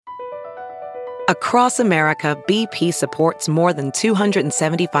Across America, BP supports more than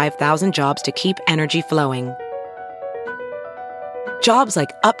 275,000 jobs to keep energy flowing. Jobs like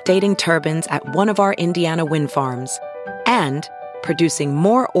updating turbines at one of our Indiana wind farms and producing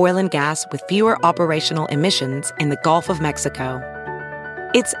more oil and gas with fewer operational emissions in the Gulf of Mexico.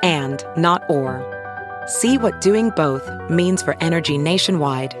 It's and, not or. See what doing both means for energy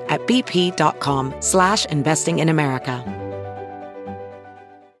nationwide at bp.com/investing in America.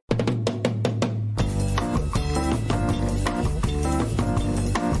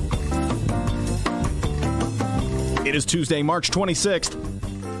 It is Tuesday, March 26th,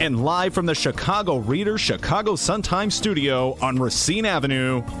 and live from the Chicago Reader Chicago Sun-Times studio on Racine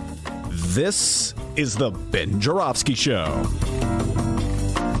Avenue, this is the Ben Joravsky Show.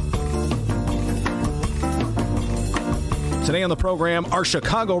 Today on the program, our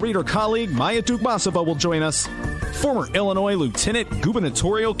Chicago Reader colleague, Maya Dukmasova, will join us, former Illinois Lieutenant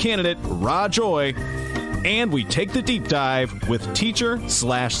Gubernatorial candidate Rod Joy, and we take the deep dive with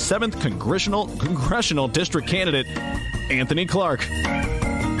teacher/7th Congressional District candidate Anthony Clark.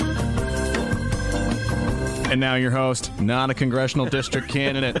 And now your host, not a Congressional District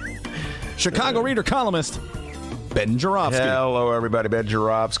candidate, Chicago Reader columnist, Ben Joravsky. Hello, everybody. Ben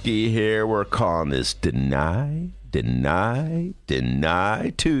Joravsky here. We're calling this Deny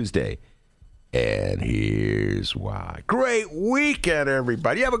Tuesday. And here's why. Great weekend,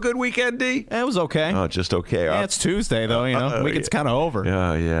 everybody. You have a good weekend, D? It was okay. Oh, just okay. Yeah, it's Tuesday, though. Weekend's kind of over.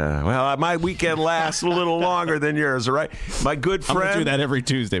 Yeah. Well, my weekend lasts a little longer than yours, all right? My good friend. I'm going to do that every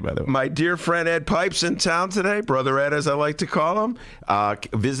Tuesday, by the way. My dear friend Ed Pipes in town today. Brother Ed, as I like to call him.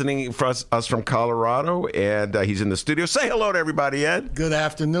 Visiting us from Colorado, and he's in the studio. Say hello to everybody, Ed. Good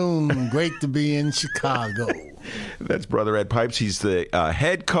afternoon. Great to be in Chicago. That's Brother Ed Pipes. He's the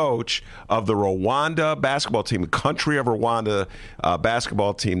head coach of the Rwanda basketball team, the country of Rwanda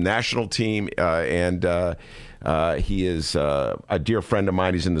basketball team, national team, and he is a dear friend of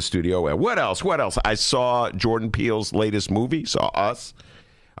mine. He's in the studio. And what else? I saw Jordan Peele's latest movie, saw Us.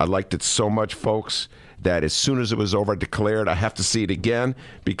 I liked it so much, folks, that as soon as it was over, I declared I have to see it again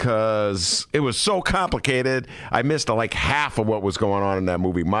because it was so complicated. I missed like half of what was going on in that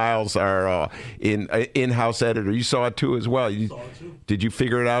movie. Miles, our in-house editor, you saw it too as well. Saw it too. Did you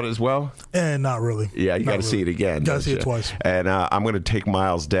figure it out as well? Not really. Yeah, you got to see it again. Got to see it twice. And I'm going to take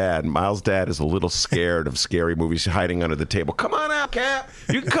Miles' dad. Miles' dad is a little scared of scary movies, hiding under the table. Come on out, Cap.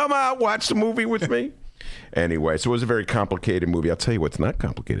 You can come out, watch the movie with me. Anyway, so it was a very complicated movie. I'll tell you what's not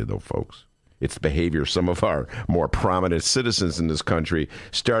complicated, though, folks. It's the behavior of some of our more prominent citizens in this country,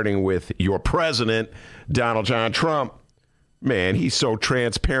 starting with your president, Donald John Trump. Man, he's so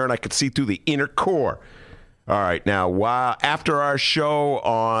transparent, I could see through the inner core. All right, now, after our show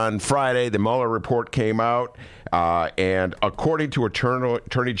on Friday, the Mueller report came out, and according to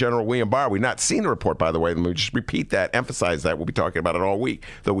Attorney General William Barr, we've not seen the report, by the way. Let me just repeat that, emphasize that. We'll be talking about it all week,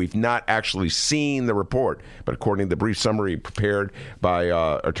 though we've not actually seen the report. But according to the brief summary prepared by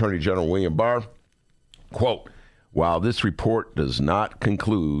Attorney General William Barr, quote, while this report does not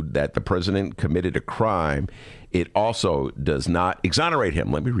conclude that the president committed a crime, it also does not exonerate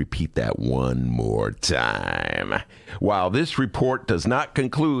him. Let me repeat that one more time. While this report does not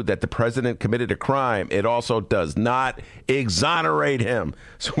conclude that the president committed a crime, it also does not exonerate him.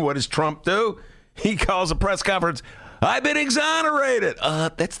 So what does Trump do? He calls a press conference. I've been exonerated.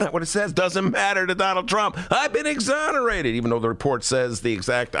 That's not what it says. Doesn't matter to Donald Trump. I've been exonerated, even though the report says the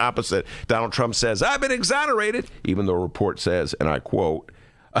exact opposite. Donald Trump says, I've been exonerated, even though the report says, and I quote,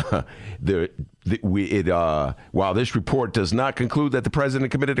 while this report does not conclude that the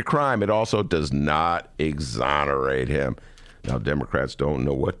president committed a crime, it also does not exonerate him. Now, Democrats don't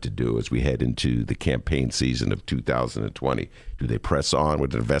know what to do as we head into the campaign season of 2020. Do they press on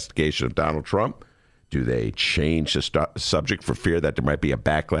with an investigation of Donald Trump? Do they change the subject for fear that there might be a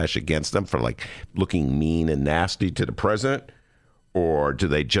backlash against them for like looking mean and nasty to the president? Or do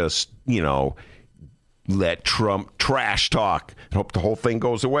they just, let Trump trash talk and hope the whole thing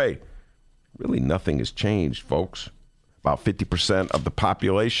goes away? Really, nothing has changed, folks. About 50% of the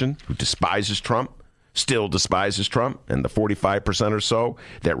population who despises Trump still despises Trump, and the 45% or so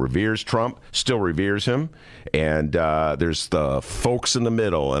that reveres Trump still reveres him. And there's the folks in the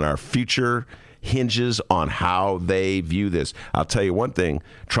middle, and our future hinges on how they view this. I'll tell you one thing.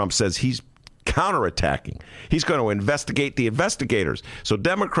 Trump says he's counterattacking. He's going to investigate the investigators. So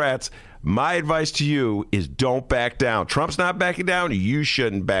Democrats, my advice to you is don't back down. Trump's not backing down. You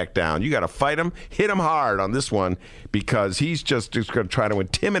shouldn't back down. You got to fight him, hit him hard on this one, because he's just going to try to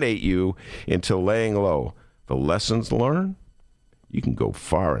intimidate you into laying low. The lessons learned, you can go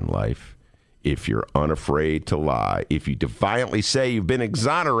far in life if you're unafraid to lie, if you defiantly say you've been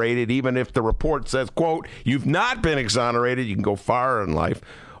exonerated, even if the report says, quote, you've not been exonerated, you can go far in life.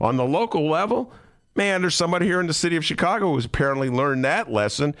 On the local level, man, there's somebody here in the city of Chicago who's apparently learned that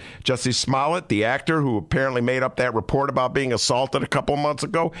lesson. Jussie Smollett, the actor who apparently made up that report about being assaulted a couple months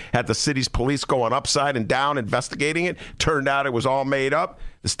ago, had the city's police going upside and down investigating it. Turned out it was all made up.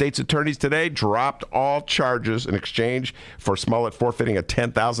 The state's attorneys today dropped all charges in exchange for Smollett forfeiting a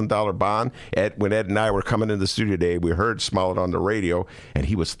 $10,000 bond. When Ed and I were coming in the studio today, we heard Smollett on the radio, and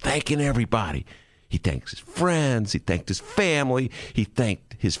he was thanking everybody. He thanked his friends. He thanked his family. He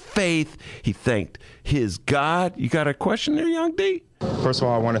thanked his faith. He thanked his God. You got a question there, Young D? First of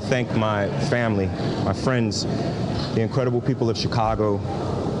all, I want to thank my family, my friends, the incredible people of Chicago,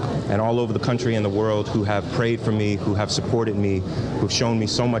 and all over the country and the world who have prayed for me, who have supported me, who've shown me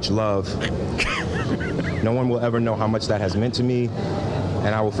so much love. No one will ever know how much that has meant to me,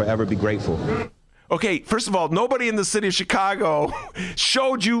 and I will forever be grateful. Okay, first of all, nobody in the city of Chicago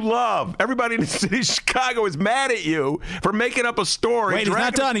showed you love. Everybody in the city of Chicago is mad at you for making up a story. Wait,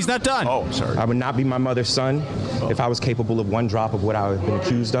 he's not done. Oh, I'm sorry. I would not be my mother's son if I was capable of one drop of what I have been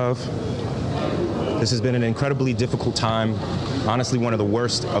accused of. This has been an incredibly difficult time, honestly one of the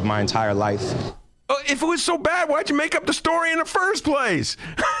worst of my entire life. If it was so bad, why'd you make up the story in the first place?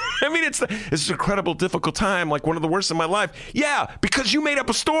 I mean, it's an incredible, difficult time, like one of the worst in my life. Yeah, because you made up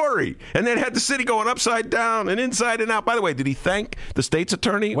a story and then had the city going upside down and inside and out. By the way, did he thank the state's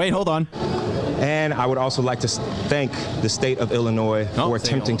attorney? Wait, hold on. And I would also like to thank the state of Illinois for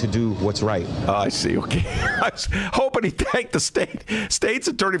attempting to do what's right. I see. Okay. I was hoping he thanked the state's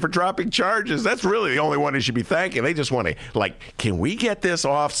attorney for dropping charges. That's really the only one he should be thanking. They just want to, can we get this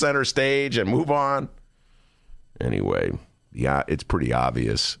off center stage and move on? Anyway, yeah, it's pretty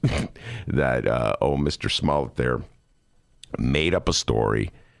obvious that, Mr. Smollett there made up a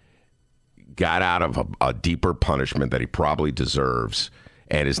story, got out of a deeper punishment that he probably deserves,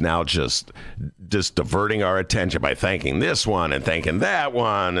 and is now just diverting our attention by thanking this one and thanking that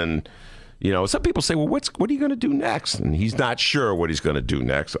one. And, some people say, well, what are you going to do next? And he's not sure what he's going to do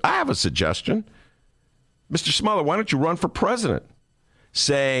next. I have a suggestion. Mr. Smollett, why don't you run for president?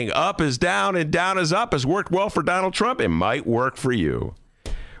 Saying up is down and down is up has worked well for Donald Trump. It might work for you.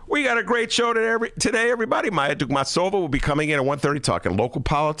 We got a great show today, everybody. Maya Dukmasova will be coming in at 1:30 talking local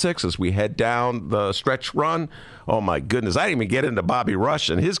politics as we head down the stretch run. Oh, my goodness. I didn't even get into Bobby Rush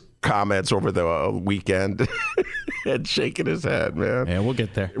and his comments over the weekend. And shaking his head, man. Yeah, we'll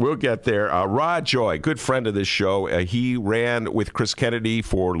get there. We'll get there. Rod Joy, good friend of this show. He ran with Chris Kennedy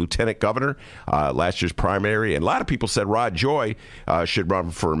for lieutenant governor last year's primary. And a lot of people said Rod Joy should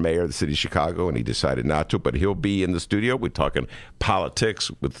run for mayor of the city of Chicago, and he decided not to. But he'll be in the studio. We're talking politics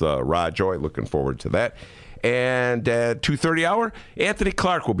with Rod Joy. Looking forward to that. And at 2:30 hour, Anthony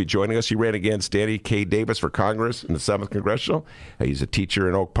Clark will be joining us. He ran against Danny K. Davis for Congress in the 7th Congressional. He's a teacher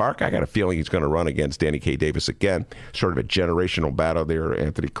in Oak Park. I got a feeling he's going to run against Danny K. Davis again. Sort of a generational battle there.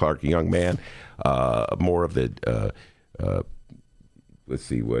 Anthony Clark, a young man, more of the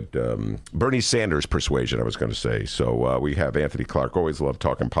Bernie Sanders persuasion, I was going to say. So we have Anthony Clark. Always love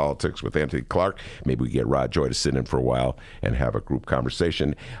talking politics with Anthony Clark. Maybe we get Rod Joy to sit in for a while and have a group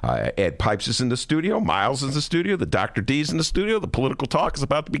conversation. Ed Pipes is in the studio. Miles is in the studio. The Dr. D's in the studio. The political talk is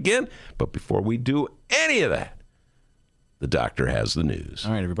about to begin. But before we do any of that, the doctor has the news.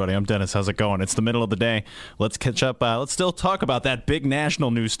 All right, everybody. I'm Dennis. How's it going? It's the middle of the day. Let's catch up. Let's still talk about that big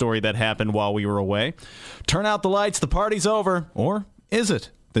national news story that happened while we were away. Turn out the lights. The party's over. Or is it?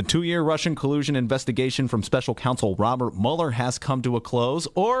 The 2-year Russian collusion investigation from special counsel Robert Mueller has come to a close,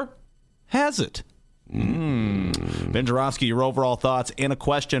 or has it? Ben Joravsky, your overall thoughts and a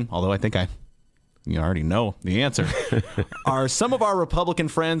question, although I think you already know the answer. Are some of our Republican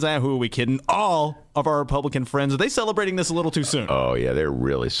friends, who are we kidding? All of our Republican friends, are they celebrating this a little too soon? Oh, yeah, they're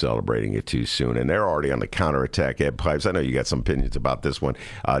really celebrating it too soon, and they're already on the counterattack. Ed Pipes, I know you got some opinions about this one.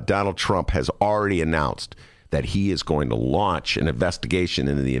 Donald Trump has already announced that he is going to launch an investigation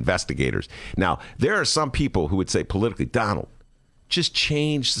into the investigators. Now, there are some people who would say politically, Donald, just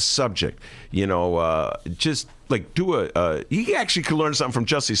change the subject. Just he actually could learn something from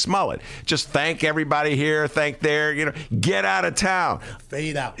Jussie Smollett. Just thank everybody here, thank there, get out of town.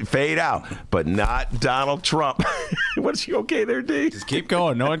 Fade out. But not Donald Trump. What's you okay there, D? Just keep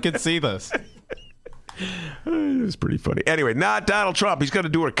going. No one can see this. It's pretty funny. Anyway, not Donald Trump. He's going to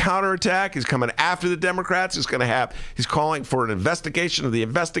do a counterattack. He's coming after the Democrats. He's calling for an investigation of the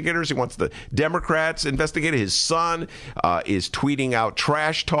investigators. He wants the Democrats investigated. His son is tweeting out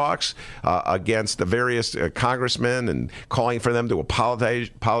trash talks against the various congressmen and calling for them to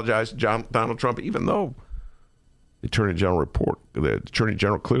apologize to Donald Trump, even though The Attorney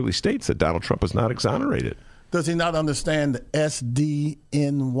General clearly states that Donald Trump is not exonerated. Does he not understand the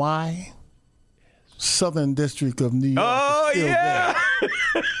SDNY? Southern District of New York. Oh, yeah.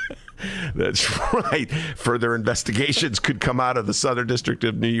 That's right. Further investigations could come out of the Southern District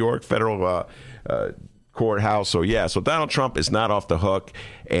of New York federal courthouse. So Donald Trump is not off the hook,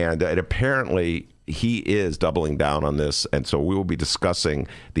 and apparently he is doubling down on this. And so we will be discussing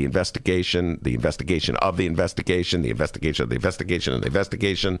the investigation of the investigation, the investigation of the investigation, and the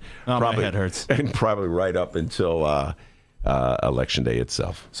investigation. Oh, my head hurts. And probably right up until Election Day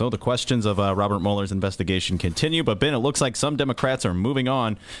itself. So the questions of Robert Mueller's investigation continue, but Ben, it looks like some Democrats are moving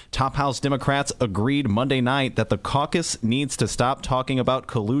on. Top House Democrats agreed Monday night that the caucus needs to stop talking about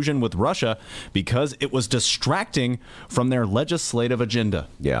collusion with Russia because it was distracting from their legislative agenda.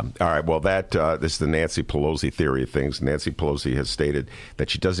 Yeah. All right. Well, this is the Nancy Pelosi theory of things. Nancy Pelosi has stated that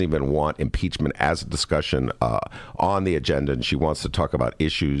she doesn't even want impeachment as a discussion on the agenda, and she wants to talk about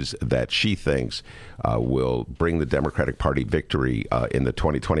issues that she thinks will bring the Democratic Party victory in the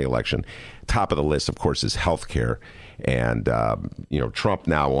 2020 election. Top of the list, of course, is health care. And, Trump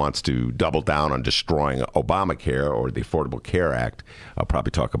now wants to double down on destroying Obamacare or the Affordable Care Act. I'll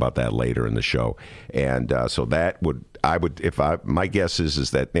probably talk about that later in the show. And so my guess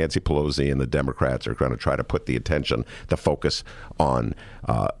is that Nancy Pelosi and the Democrats are going to try to put the focus on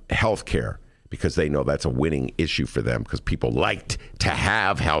health care, because they know that's a winning issue for them, because people like to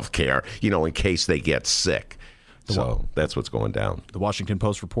have health care, in case they get sick. So that's what's going down. The Washington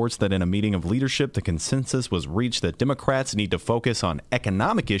Post reports that in a meeting of leadership, the consensus was reached that Democrats need to focus on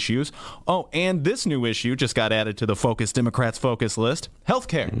economic issues. Oh, and this new issue just got added to the Democrats' focus list, health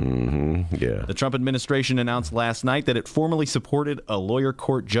care. Mm-hmm. Yeah. The Trump administration announced last night that it formally supported a lower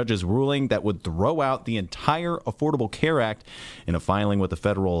court judge's ruling that would throw out the entire Affordable Care Act. In a filing with the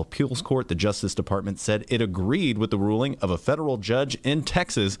Federal Appeals Court, the Justice Department said it agreed with the ruling of a federal judge in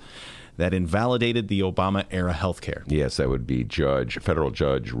Texas that invalidated the Obama-era health care. Yes, that would be Federal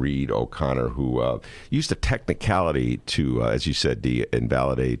Judge Reed O'Connor, who used a technicality to, as you said,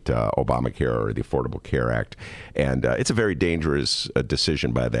 invalidate Obamacare or the Affordable Care Act. And it's a very dangerous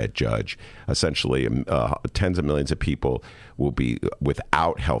decision by that judge. Essentially, tens of millions of people will be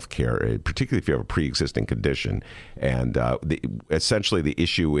without health care, particularly if you have a pre-existing condition. And essentially the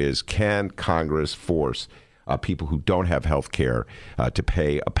issue is, can Congress force people who don't have health care to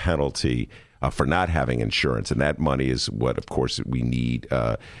pay a penalty for not having insurance? And that money is what, of course, we need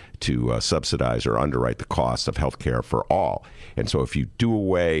to subsidize or underwrite the cost of health care for all. And so if you do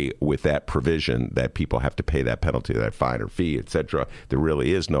away with that provision that people have to pay that penalty, that fine or fee, et cetera, there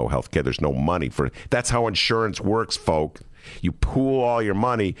really is no health care. There's no money for it. That's how insurance works, folk. You pool all your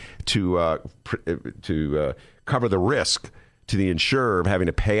money to cover the risk to the insurer of having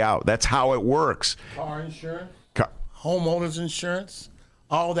to pay out. That's how it works. Car insurance, homeowners insurance,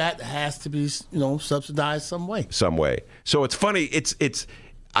 all that has to be, subsidized some way. So it's funny.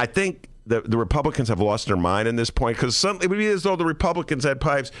 I think the Republicans have lost their mind in this point, because it would be as though the Republicans had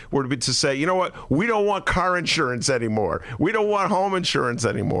pipes were to say, you know what, we don't want car insurance anymore. We don't want home insurance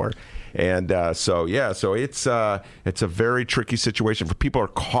anymore. And so it's a very tricky situation for people who are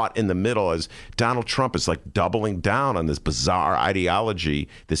caught in the middle, as Donald Trump is like doubling down on this bizarre ideology,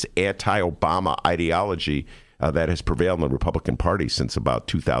 this anti-Obama ideology that has prevailed in the Republican Party since about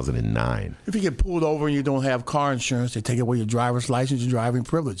 2009. If you get pulled over and you don't have car insurance, they take away your driver's license, your driving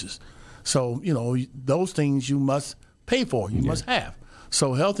privileges. So, those things you must pay for, you must have.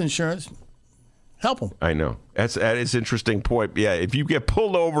 So health insurance, help them. I know. That is an interesting point. Yeah, if you get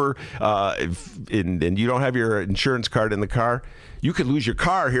pulled over and you don't have your insurance card in the car, you could lose your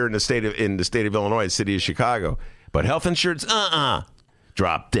car here in the state of Illinois, the city of Chicago. But health insurance,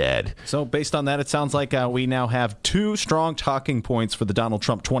 drop dead. So based on that, it sounds like we now have two strong talking points for the Donald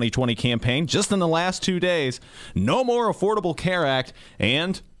Trump 2020 campaign just in the last 2 days. No more Affordable Care Act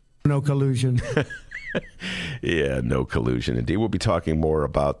and no collusion. Yeah, no collusion. Indeed, we'll be talking more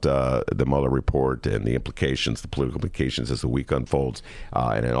about the Mueller report and the implications, the political implications as the week unfolds,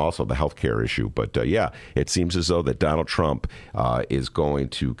 and then also the health care issue. But it seems as though that Donald Trump is going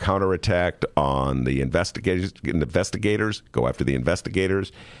to counterattack on the investigators, go after the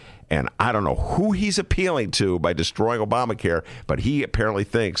investigators. And I don't know who he's appealing to by destroying Obamacare, but he apparently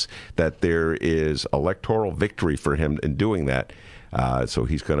thinks that there is electoral victory for him in doing that. So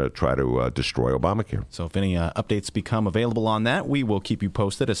he's going to try to destroy Obamacare. So if any updates become available on that, we will keep you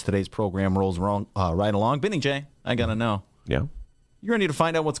posted as today's program rolls right along. Benny J, I got to know. Yeah? You ready to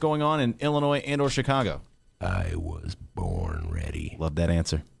find out what's going on in Illinois and or Chicago? I was born ready. Love that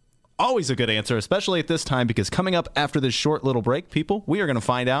answer. always a good answer, especially at this time, because coming up after this short little break, people, we are going to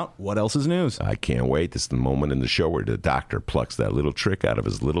find out what else is news. I can't wait. This is the moment in the show where the doctor plucks that little trick out of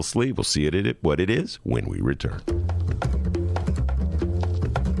his little sleeve. We'll see what it is when we return.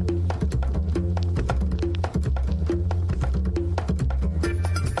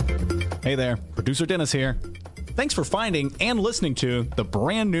 Hey there, producer Dennis here. Thanks for finding and listening to the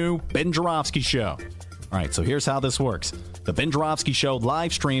brand new Ben Joravsky Show. All right, so here's how this works. The Ben Joravsky Show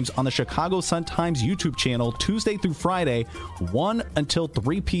live streams on the Chicago Sun-Times YouTube channel Tuesday through Friday, 1 until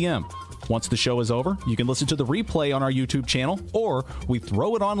 3 p.m. Once the show is over, you can listen to the replay on our YouTube channel, or we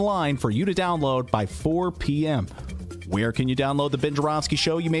throw it online for you to download by 4 p.m. Where can you download the Ben Joravsky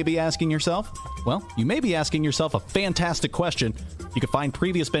Show, you may be asking yourself? Well, you may be asking yourself a fantastic question. You can find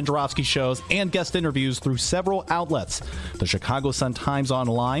previous Ben Joravsky shows and guest interviews through several outlets. The Chicago Sun-Times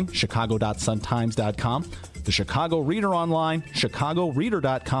Online, chicago.suntimes.com, the Chicago Reader Online,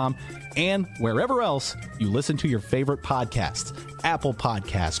 chicagoreader.com, and wherever else you listen to your favorite podcasts. Apple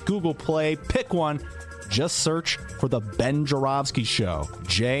Podcasts, Google Play, pick one. Just search for The Ben Joravsky Show.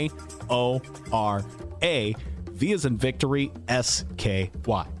 J-O-R-A, V as in victory,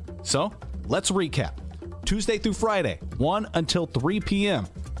 S-K-Y. So, let's recap. Tuesday through Friday, 1 until 3 p.m.,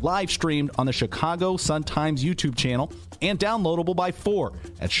 live streamed on the Chicago Sun-Times YouTube channel and downloadable by 4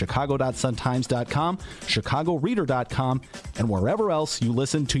 at chicago.suntimes.com, chicagoreader.com, and wherever else you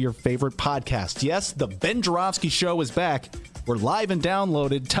listen to your favorite podcast. Yes, the Ben Joravsky Show is back. We're live and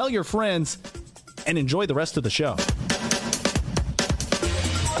downloaded. Tell your friends and enjoy the rest of the show.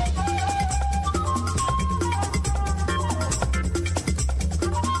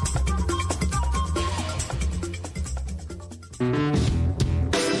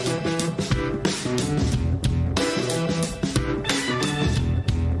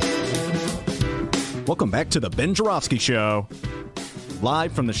 Welcome back to the Ben Joravsky Show,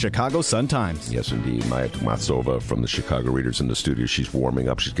 live from the Chicago Sun-Times. Yes, indeed. Maya Dukmasova from the Chicago Readers in the studio. She's warming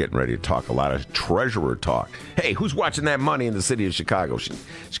up. She's getting ready to talk a lot of treasurer talk. Hey, who's watching that money in the city of Chicago? She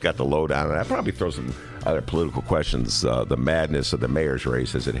got the lowdown on that. Probably throw some other political questions, the madness of the mayor's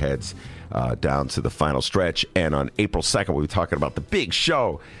race as it heads down to the final stretch. And on April 2nd, we'll be talking about the big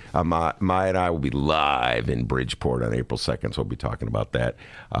show. Maya and I will be live in Bridgeport on April 2nd, so we'll be talking about that.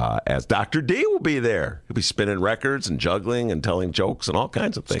 As Dr. D will be there. He'll be spinning records and juggling and telling jokes and all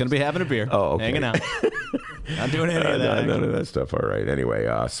kinds of things. He's going to be having a beer, hanging out. Not doing any of that. None of that stuff. All right. Anyway,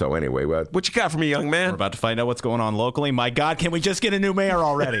 what you got for me, young man? We're about to find out what's going on locally. My God, can we just get a new mayor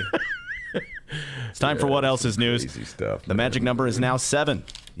already? It's time for What Else is News. Crazy stuff. The magic number is now 7.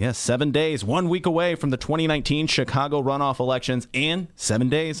 Yes, 7 days, 1 week away from the 2019 Chicago runoff elections, and 7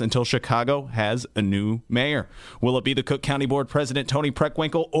 days until Chicago has a new mayor. Will it be the Cook County Board President Tony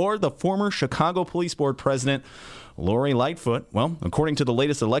Preckwinkle or the former Chicago Police Board President Lori Lightfoot? Well, according to the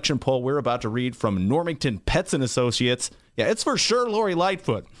latest election poll we're about to read from Normington Pets and Associates, it's for sure Lori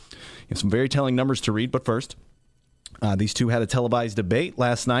Lightfoot. Some very telling numbers to read, but first, these two had a televised debate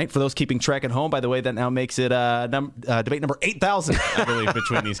last night. For those keeping track at home, by the way, that now makes it debate number 8,000, I believe,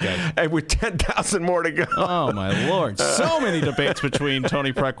 between these guys. And with 10,000 more to go. Oh, my Lord. So many debates between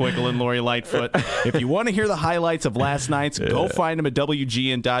Tony Preckwinkle and Lori Lightfoot. If you want to hear the highlights of last night's, go find them at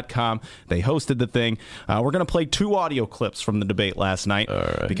WGN.com. They hosted the thing. We're going to play 2 audio clips from the debate last night.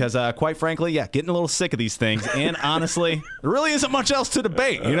 Right. Because, quite frankly, getting a little sick of these things. And honestly, there really isn't much else to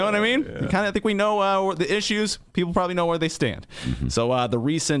debate. You know what I mean? Yeah. Kind of think we know the issues. People probably know where they stand. Mm-hmm. So the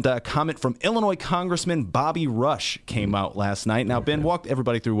recent comment from Illinois Congressman Bobby Rush came out last night. Now, Ben, walk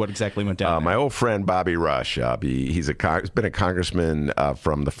everybody through what exactly went down. My old friend Bobby Rush, he's been a congressman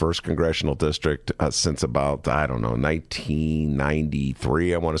from the 1st Congressional District since about,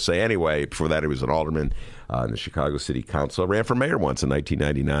 1993, I want to say. Anyway, before that, he was an alderman in the Chicago City Council. Ran for mayor once in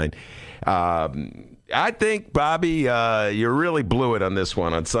 1999. I think, Bobby, you really blew it on this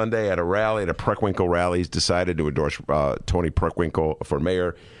one. On Sunday at a Preckwinkle rally, he's decided to endorse Tony Preckwinkle for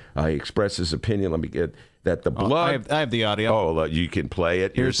mayor. He expressed his opinion. Let me get that the blood. I have the audio. Oh, you can play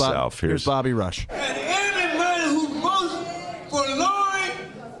it yourself. Here's Bobby Rush. And anybody who votes for Lori,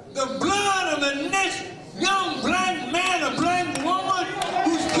 the blood of the next young black man or black woman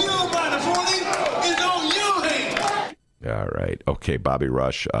who's killed by the police is on your hands. All right. Okay, Bobby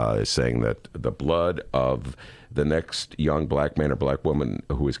Rush is saying that the blood of the next young black man or black woman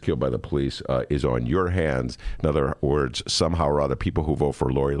who is killed by the police is on your hands. In other words, somehow or other, people who vote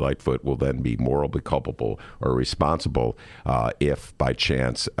for Lori Lightfoot will then be morally culpable or responsible if, by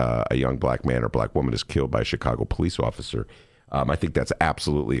chance, a young black man or black woman is killed by a Chicago police officer. I think that's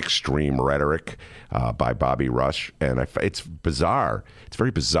absolutely extreme rhetoric by Bobby Rush, and it's bizarre. It's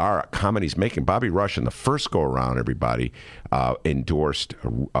very bizarre comment he's making. Bobby Rush, in the first go-around, everybody, endorsed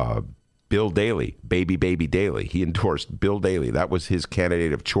Bill Daley, Baby Daley. He endorsed Bill Daley. That was his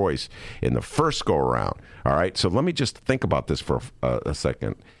candidate of choice in the first go-around. All right, so let me just think about this for a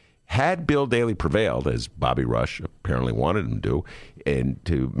second. Had Bill Daley prevailed, as Bobby Rush apparently wanted him to do, and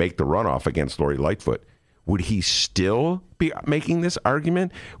to make the runoff against Lori Lightfoot, would he still be making this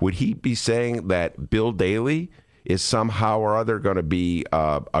argument? Would he be saying that Bill Daley is somehow or other going to be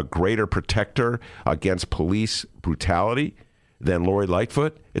a greater protector against police brutality than Lori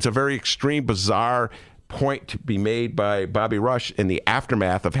Lightfoot? It's a very extreme, bizarre point to be made by Bobby Rush in the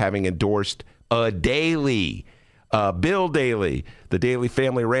aftermath of having endorsed a Daley. Bill Daley. The Daley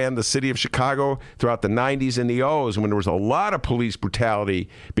family ran the city of Chicago throughout the 90s and the O's when there was a lot of police brutality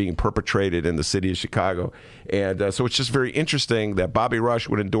being perpetrated in the city of Chicago. And so it's just very interesting that Bobby Rush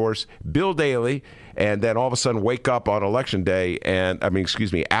would endorse Bill Daley and then all of a sudden wake up on election day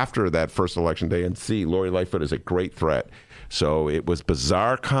after that first election day and see Lori Lightfoot as a great threat. So it was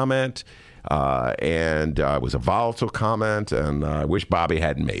bizarre comment and it was a volatile comment, and I wish Bobby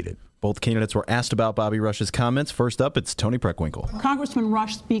hadn't made it. Both candidates were asked about Bobby Rush's comments. First up, it's Tony Preckwinkle. Congressman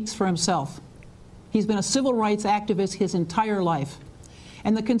Rush speaks for himself. He's been a civil rights activist his entire life.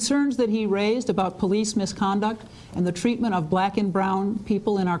 And the concerns that he raised about police misconduct and the treatment of black and brown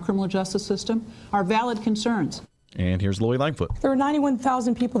people in our criminal justice system are valid concerns. And here's Lori Lightfoot. There were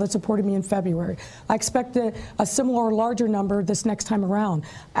 91,000 people that supported me in February. I expect a similar or larger number this next time around.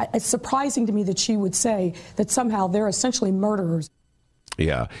 It's surprising to me that she would say that somehow they're essentially murderers.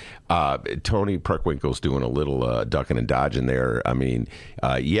 Yeah. Tony Preckwinkle's doing a little ducking and dodging there. I mean,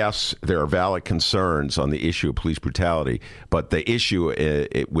 yes, there are valid concerns on the issue of police brutality, but the issue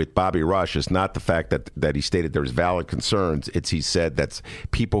with Bobby Rush is not the fact that he stated there's valid concerns. He said that's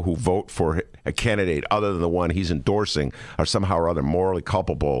people who vote for a candidate other than the one he's endorsing are somehow or other morally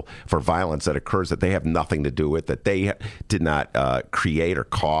culpable for violence that occurs that they have nothing to do with, that they did not create or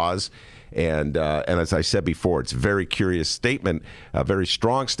cause. And as I said before, it's a very curious statement, a very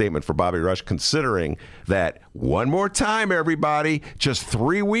strong statement for Bobby Rush, considering that, one more time, everybody, just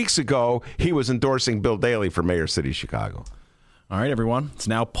 3 weeks ago, he was endorsing Bill Daley for mayor of City of Chicago. All right, everyone. It's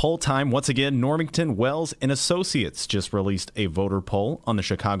now poll time. Once again, Normington, Wells, and Associates just released a voter poll on the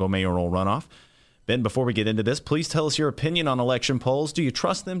Chicago mayoral runoff. Ben, before we get into this, please tell us your opinion on election polls. Do you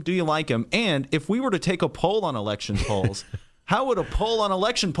trust them? Do you like them? And if we were to take a poll on election polls, how would a poll on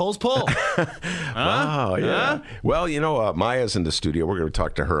election polls poll? Wow, yeah. Well, Maya's in the studio. We're going to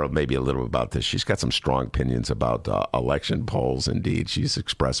talk to her maybe a little bit about this. She's got some strong opinions about election polls, indeed. She's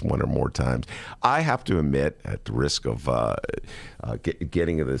expressed one or more times. I have to admit, at the risk of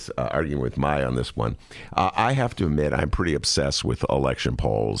getting into this argument with Maya on this one, I have to admit I'm pretty obsessed with election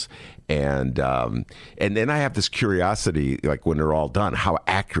polls. And then I have this curiosity, like when they're all done, how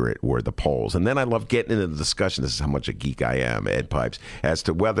accurate were the polls? And then I love getting into the discussion, this is how much a geek I am, Ed Pipes, as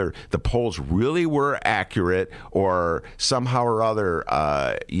to whether the polls really were accurate or somehow or other,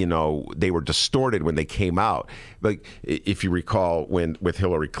 they were distorted when they came out. Like, if you recall, with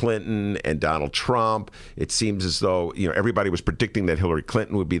Hillary Clinton and Donald Trump, it seems as though, everybody was predicting that Hillary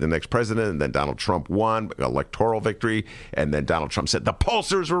Clinton would be the next president, and then Donald Trump won, electoral victory, and then Donald Trump said the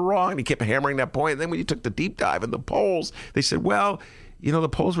pollsters were wrong. He kept hammering that point. And then when you took the deep dive in the polls, they said, well, the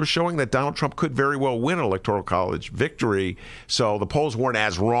polls were showing that Donald Trump could very well win an electoral college victory. So the polls weren't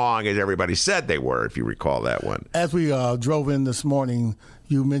as wrong as everybody said they were, if you recall that one. As we drove in this morning,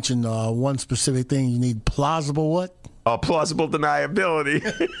 you mentioned one specific thing. You need plausible what? Plausible deniability.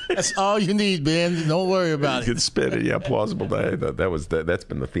 That's all you need, Ben. Don't worry about it. You can spin it. Yeah, plausible. That's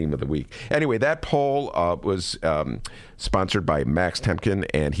been the theme of the week. Anyway, that poll was sponsored by Max Temkin,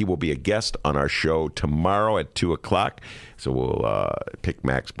 and he will be a guest on our show tomorrow at 2:00. So we'll pick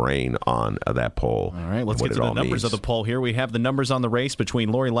Mac's brain on that poll. All right, let's get to the numbers of the poll here. We have the numbers on the race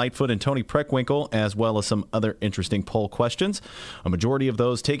between Lori Lightfoot and Tony Preckwinkle, as well as some other interesting poll questions. A majority of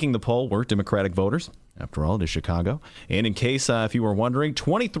those taking the poll were Democratic voters. After all, it is Chicago. And in case if you were wondering,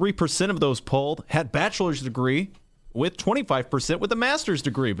 23% of those polled had bachelor's degree, with 25% with a master's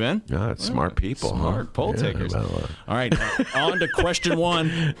degree, Ben. Yeah, smart people. Smart poll takers. All right, on to question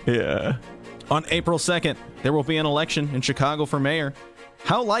one. Yeah. On April 2nd, there will be an election in Chicago for mayor.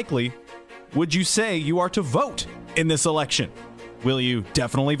 How likely would you say you are to vote in this election? Will you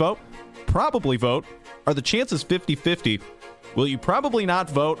definitely vote? Probably vote? Are the chances 50-50? Will you probably not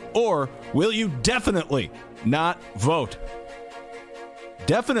vote? Or will you definitely not vote?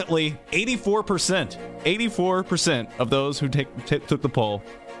 Definitely 84%. 84% of those who took the poll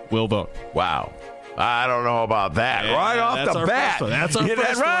will vote. Wow. I don't know about that. Yeah, right off the bat. That's our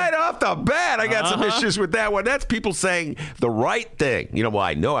first right off the bat. I got some issues with that one. That's people saying the right thing. Well,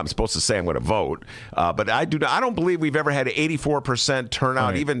 I know I'm supposed to say I'm going to vote, but I don't believe we've ever had 84%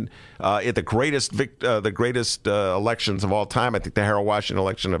 turnout, even at the greatest elections of all time. I think the Harold Washington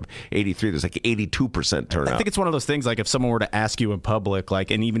election of '83, there's like 82% turnout. I think it's one of those things, like if someone were to ask you in public,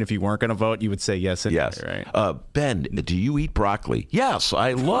 like, and even if you weren't going to vote, you would say yes. Yes. Right? Ben, do you eat broccoli? Yes,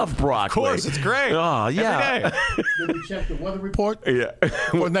 I love broccoli. Of course, it's great. Oh, yeah. Did we check the weather report? Yeah.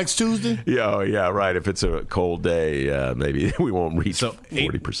 For next Tuesday? Yeah, right. If it's a cold day, maybe we won't reach 40%.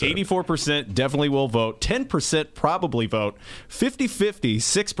 84% definitely will vote. 10% probably vote. 50-50,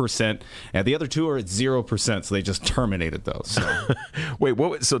 6%. And the other two are at 0%, so they just terminated those. So. Wait,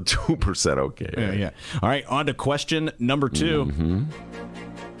 what? So 2%, okay. Yeah. All right, on to question number 2. Mm-hmm.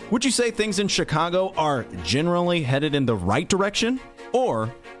 Would you say things in Chicago are generally headed in the right direction?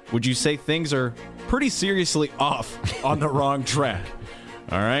 Or would you say things are pretty seriously off on the wrong track?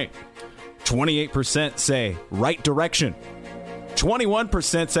 All right. 28% say right direction.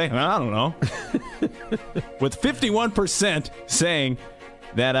 21% say, I don't know. With 51% saying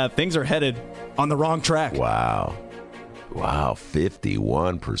that things are headed on the wrong track. Wow,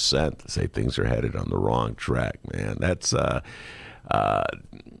 51% say things are headed on the wrong track, man. That's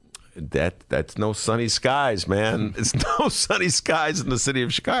that's no sunny skies, man. It's no sunny skies in the city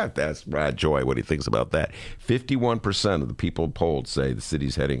of Chicago. That's Brad Joy, what he thinks about that. 51% of the people polled say the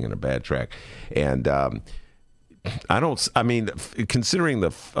city's heading in a bad track. And considering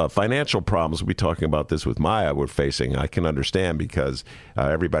the financial problems, we'll be talking about this with Maya, we're facing, I can understand, because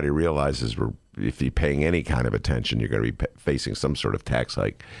everybody realizes if you're paying any kind of attention, you're going to be facing some sort of tax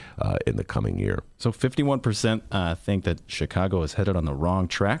hike in the coming year. So 51% think that Chicago is headed on the wrong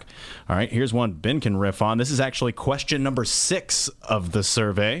track. All right, here's one Ben can riff on. This is actually question number 6 of the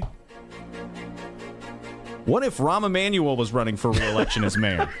survey. What if Rahm Emanuel was running for re-election as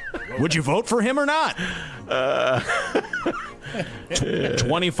mayor? Would you vote for him or not?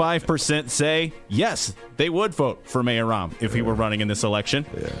 25% say yes, they would vote for Mayor Rahm if he were running in this election.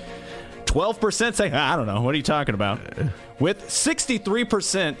 12% say, I don't know, what are you talking about? With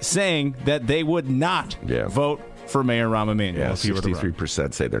 63% saying that they would not vote for Mayor Rahm Emanuel. Yeah,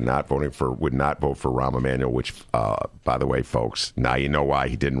 63% say would not vote for Rahm Emanuel, which, by the way, folks, now you know why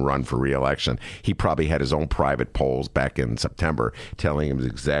he didn't run for re-election. He probably had his own private polls back in September telling him the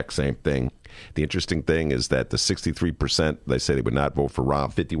exact same thing. The interesting thing is that the 63%, they say they would not vote for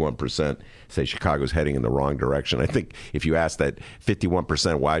Rahm. 51% say Chicago's heading in the wrong direction. I think if you ask that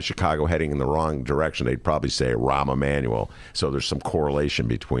 51%, why is Chicago heading in the wrong direction, they'd probably say Rahm Emanuel. So there's some correlation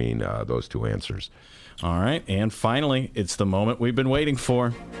between those two answers. All right, and finally, it's the moment we've been waiting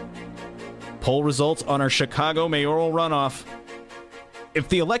for. Poll results on our Chicago mayoral runoff. If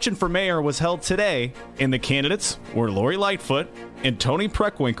the election for mayor was held today and the candidates were Lori Lightfoot and Tony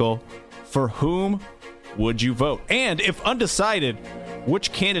Preckwinkle, for whom would you vote? And if undecided,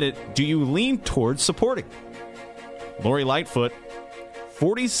 which candidate do you lean towards supporting? Lori Lightfoot,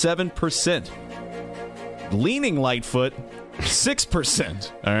 47%. Leaning Lightfoot,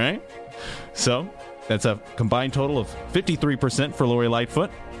 6%. All right? So that's a combined total of 53% for Lori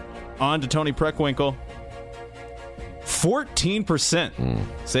Lightfoot. On to Tony Preckwinkle. 14%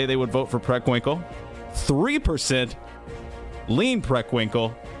 say they would vote for Preckwinkle. 3% lean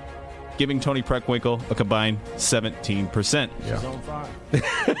Preckwinkle, giving Tony Preckwinkle a combined 17%. Yeah.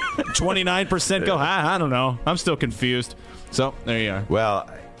 29% go, I don't know. I'm still confused. So there you are. Well,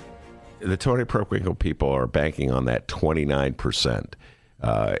 the Tony Preckwinkle people are banking on that 29%.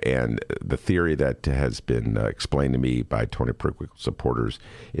 And the theory that has been explained to me by Tony Preckwinkle supporters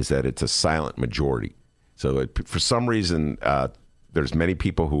is that it's a silent majority. So for some reason, there's many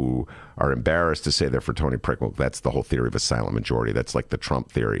people who are embarrassed to say they're for Tony Preckwinkle. That's the whole theory of a silent majority. That's like the Trump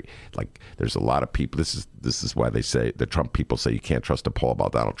theory. Like there's a lot of people. This is why they say the Trump people say you can't trust a poll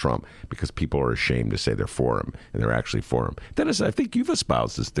about Donald Trump, because people are ashamed to say they're for him and they're actually for him. Dennis, I think you've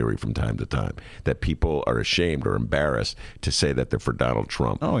espoused this theory from time to time that people are ashamed or embarrassed to say that they're for Donald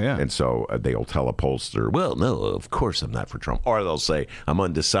Trump. Oh yeah. And so they'll tell a pollster, well, no, of course I'm not for Trump, or they'll say I'm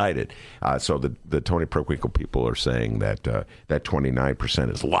undecided. So the Tony Preckwinkle people are saying that that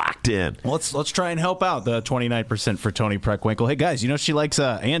 29% is locked in. Well, let's try and help out the 29% for Tony Preckwinkle. Hey guys, you know she likes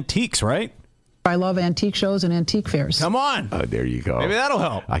antiques, right? I love antique shows and antique fairs. Come on. There you go. Maybe that'll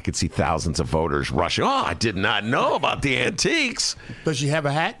help. I could see thousands of voters rushing. Oh, I did not know about the antiques. Does she have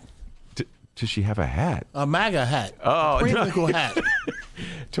a hat? Does she have a hat? A MAGA hat. Oh, Preckwinkle hat.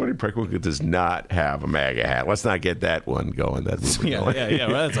 Tony Preckwinkle does not have a MAGA hat. Let's not get that one going. That's Yeah.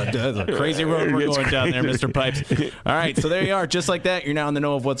 Well, that's a crazy road we're going down there, Mr. Pipes. All right, so there you are. Just like that, you're now in the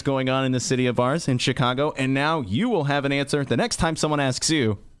know of what's going on in the city of ours, in Chicago, and now you will have an answer the next time someone asks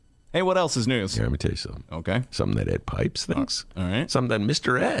you, hey, what else is news? Yeah, let me tell you something. Okay. Something that Ed Pipes thinks. All right. Something that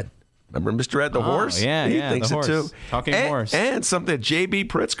Mr. Ed. Remember Mr. Ed the horse? Yeah, he yeah, thinks the it horse. too. Talking horse. And something that J.B.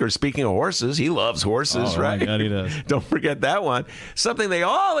 Pritzker, speaking of horses, he loves horses, Oh, right? my God, he does. Don't forget that one. Something they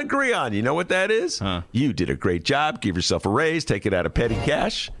all agree on. You know what that is? Huh. You did a great job. Give yourself a raise. Take it out of petty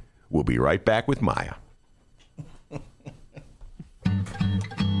cash. We'll be right back with Maya.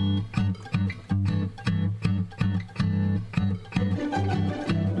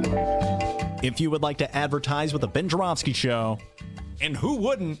 If you would like to advertise with the Ben Joravsky Show, and who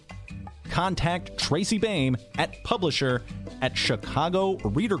wouldn't, contact Tracy Baim at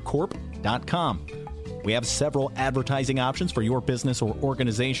publisher@chicagoreadercorp.com. We have several advertising options for your business or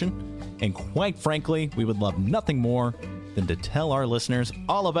organization, and quite frankly, we would love nothing more than to tell our listeners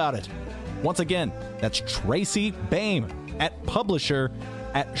all about it. Once again, that's Tracy Baim at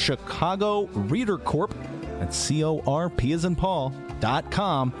publisher@chicagoreadercorp, that's CORP as in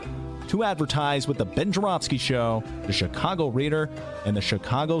Paul.com, to advertise with the Ben Joravsky Show, the Chicago Reader, and the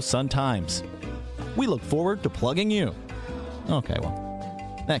Chicago Sun-Times. We look forward to plugging you. Okay,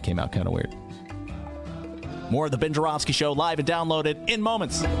 well, that came out kind of weird. More of the Ben Joravsky Show live and downloaded in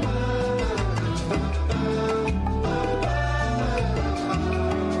moments.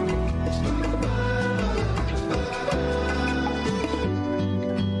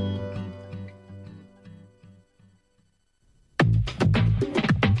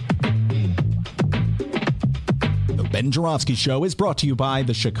 Ben Joravsky Show is brought to you by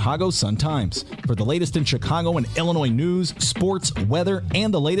the Chicago Sun-Times. For the latest in Chicago and Illinois news, sports, weather,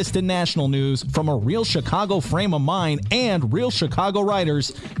 and the latest in national news from a real Chicago frame of mind and real Chicago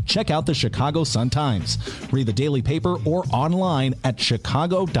writers, check out the Chicago Sun-Times. Read the daily paper or online at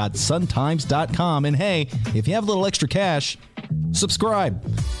chicago.suntimes.com. And hey, if you have a little extra cash, subscribe.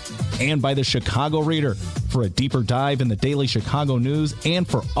 And by the Chicago Reader. For a deeper dive in the daily Chicago news and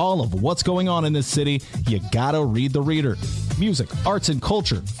for all of what's going on in this city, you gotta read the Reader. Music, arts and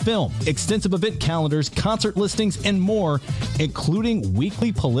culture, film, extensive event calendars, concert listings, and more, including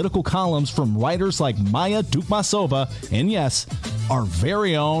weekly political columns from writers like Maya Dukmasova and, yes, our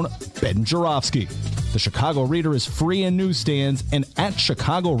very own Ben Joravsky. The Chicago Reader is free in newsstands and at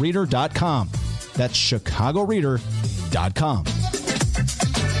chicagoreader.com. That's chicagoreader.com.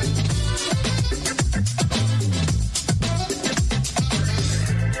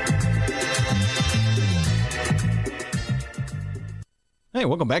 Hey,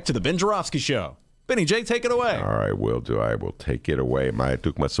 welcome back to the Ben Joravsky Show. Benny J, take it away. All right, will do. I will take it away. Maya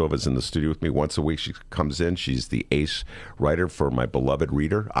Dukmasova is in the studio with me once a week. She comes in. She's the ace writer for my beloved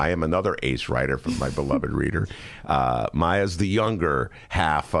Reader. I am another ace writer for my beloved Reader. Maya's the younger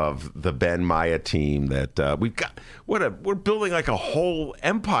half of the Ben Maya team that we've got. We're building like a whole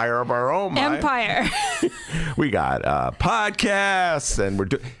empire of our own, Maya. Empire. We got podcasts, and we're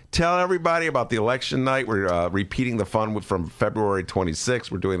doing. Tell everybody about the election night. We're repeating the fun from February 26th.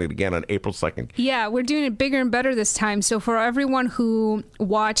 We're doing it again on April 2nd. Yeah, we're doing it bigger and better this time. So for everyone who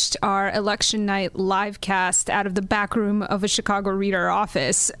watched our election night live cast out of the back room of a Chicago Reader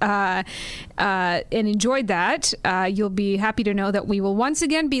office and enjoyed that, you'll be happy to know that we will once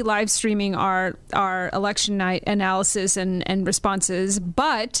again be live streaming our election night analysis and responses.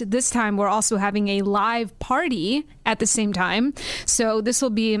 But this time we're also having a live party at the same time. So this will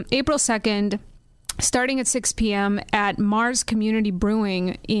be April 2nd, starting at 6 p.m. at Mars Community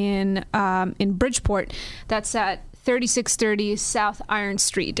Brewing in Bridgeport. That's at 3630 South Iron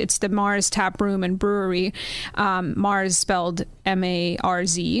Street. It's the Mars Tap Room and Brewery. Mars spelled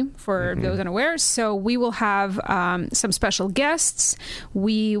M-A-R-Z for those unaware. So we will have some special guests.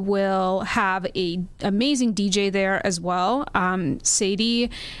 We will have a amazing DJ there as well.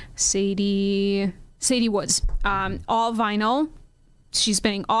 Sadie Woods. All vinyl. She's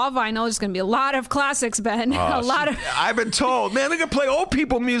spinning all vinyl. There's going to be a lot of classics, Ben. I've been told, man, they're going to play old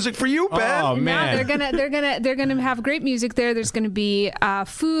people music for you, Ben. Oh, man. No, they're gonna have great music there. There's going to be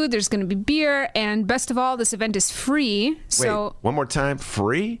food. There's going to be beer, and best of all, this event is free. Wait, one more time,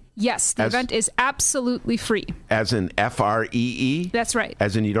 free? Yes, the event is absolutely free. As in Free? That's right.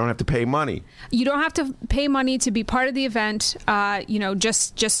 As in you don't have to pay money. You don't have to pay money to be part of the event.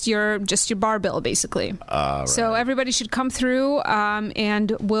 Just your bar bill, basically. Right. So everybody should come through,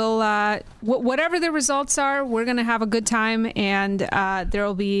 and we'll whatever the results are, we're gonna have a good time, and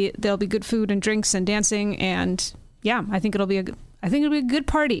there'll be good food and drinks and dancing, and yeah, I think it'll be I think it'll be a good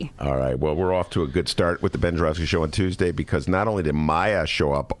party. All right. Well, we're off to a good start with the Ben Joravsky Show on Tuesday because not only did Maya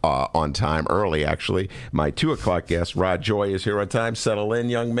show up on time, early actually, my 2 o'clock guest, Rod Joy, is here on time. Settle in,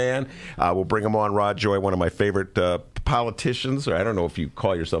 young man. We'll bring him on. Rod Joy, one of my favorite politicians, or I don't know if you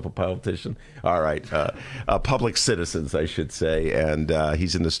call yourself a politician. All right. Public citizens, I should say. And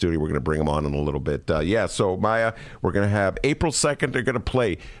he's in the studio. We're going to bring him on in a little bit. So Maya, we're going to have April 2nd. They're going to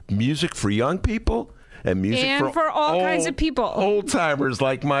play music for young people. And music for all kinds of people. Old timers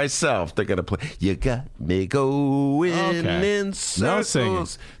like myself. They're going to play You Got Me Going in Circles. No singing.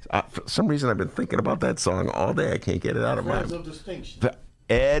 For some reason, I've been thinking about that song all day. I can't get it out of my mind. Friends of Distinction.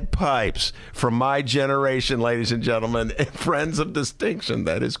 Ed Pipes, from my generation, ladies and gentlemen. Friends of Distinction.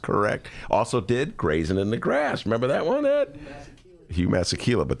 That is correct. Also did Grazing in the Grass. Remember that one, Ed? Hugh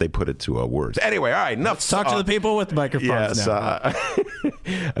Masekela, but they put it to words. Anyway, all right, enough. Let's talk to the people with microphones now.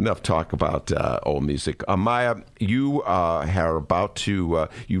 Enough talk about old music. Maya, you are about to,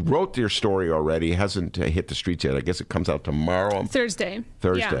 you wrote your story already. It hasn't hit the streets yet. I guess it comes out tomorrow. Thursday.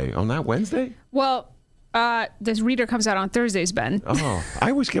 Yeah. Oh, not Wednesday? Well, this reader comes out on Thursdays, Ben. Oh,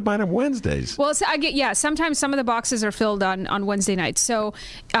 I always get mine on Wednesdays. Well, so sometimes some of the boxes are filled on Wednesday nights. So,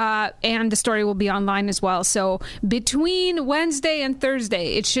 and the story will be online as well. So between Wednesday and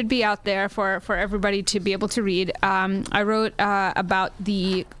Thursday, it should be out there for everybody to be able to read. I wrote about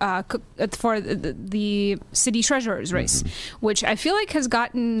the city treasurer's race, which I feel like has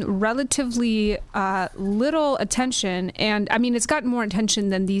gotten relatively little attention. And I mean, it's gotten more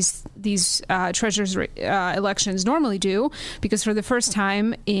attention than these treasurer's elections normally do, because for the first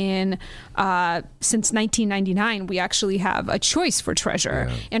time in since 1999 we actually have a choice for treasurer,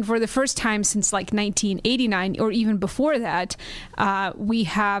 and for the first time since like 1989 or even before that, we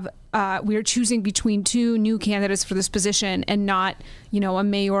are choosing between 2 new candidates for this position, and not a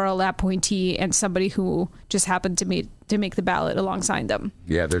mayoral appointee and somebody who just happened to make the ballot alongside them.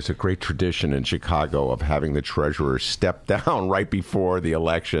 Yeah, there's a great tradition in Chicago of having the treasurer step down right before the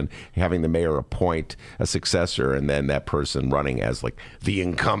election, having the mayor appoint a successor, and then that person running as like the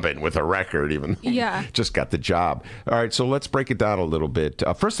incumbent with a record, even though just got the job. All right, so let's break it down a little bit.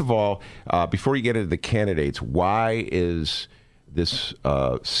 First of all, before you get into the candidates, why is this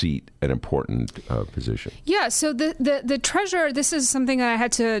seat an important position? Yeah, so the treasurer, this is something that I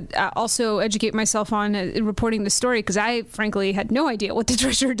had to also educate myself on in reporting the story, because I frankly had no idea what the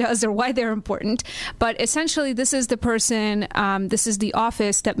treasurer does or why they're important. But essentially, this is the person, this is the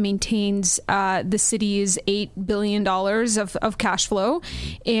office that maintains the city's $8 billion of cash flow.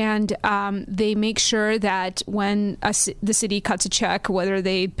 And they make sure that when the city cuts a check, whether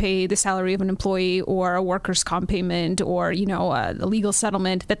they pay the salary of an employee or a workers' comp payment or, a legal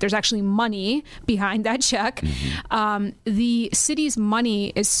settlement, that there's actually money behind that check. The city's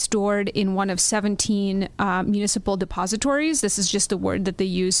money is stored in one of 17 municipal depositories. This is just a word that they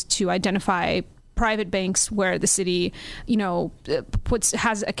use to identify private banks where the city,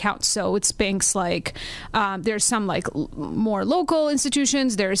 has accounts. So it's banks like, there's some like more local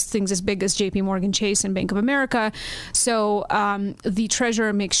institutions. There's things as big as JP Morgan Chase and Bank of America. So the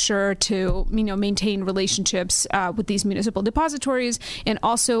treasurer makes sure to, maintain relationships with these municipal depositories, and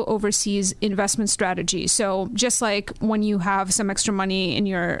also oversees investment strategy. So just like when you have some extra money in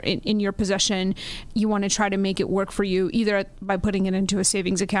your possession, you want to try to make it work for you, either by putting it into a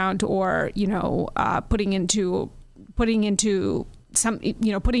savings account or, putting it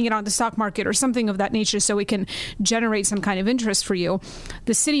on the stock market or something of that nature, so it can generate some kind of interest for you.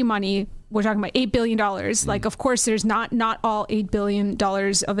 The city money, we're talking about $8 billion. Like, of course, there's not all $8 billion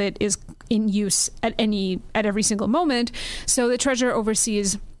of it is in use at every single moment. So the treasurer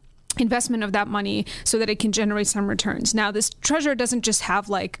oversees investment of that money so that it can generate some returns. Now, this treasurer doesn't just have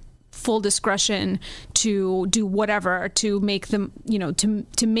like full discretion to do whatever to make them,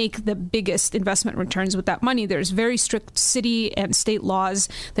 to make the biggest investment returns with that money. There's very strict city and state laws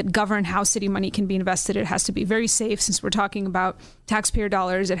that govern how city money can be invested. It has to be very safe, since we're talking about taxpayer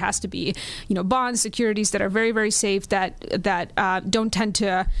dollars. It has to be, bonds, securities that are very, very safe, that don't tend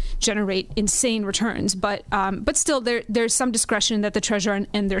to generate insane returns. But still, there's some discretion that the treasurer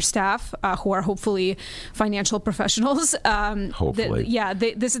and their staff, who are hopefully financial professionals,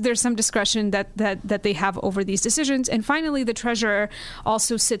 there's some discretion that they have over these decisions. And finally, the treasurer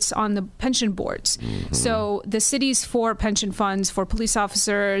also sits on the pension boards. So the city's 4 pension funds for police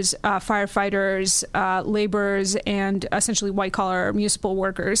officers, firefighters, laborers, and essentially white-collar municipal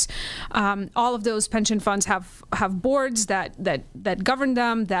workers. All of those pension funds have boards that govern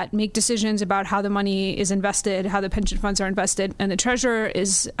them, that make decisions about how the money is invested, how the pension funds are invested, and the treasurer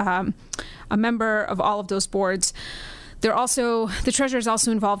is a member of all of those boards. the treasurer is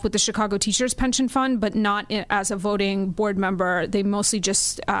also involved with the Chicago Teachers Pension Fund, but not as a voting board member. They mostly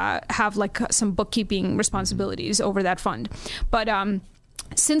just have like some bookkeeping responsibilities over that fund. But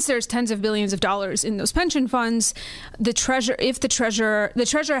since there's tens of billions of dollars in those pension funds, the treasurer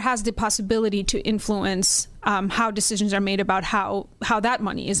has the possibility to influence how decisions are made about how that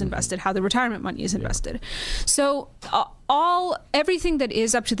money is invested, how the retirement money is invested. So everything that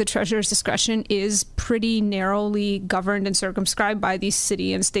is up to the treasurer's discretion is pretty narrowly governed and circumscribed by these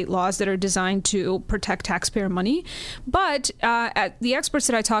city and state laws that are designed to protect taxpayer money. But the experts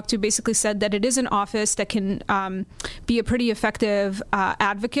that I talked to basically said that it is an office that can be a pretty effective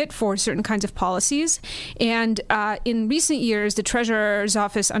advocate for certain kinds of policies. And in recent years, the treasurer's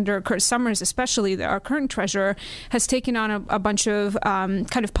office under Kurt Summers, especially our current treasurer, has taken on a bunch of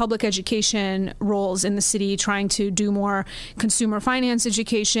kind of public education roles in the city, trying to do more consumer finance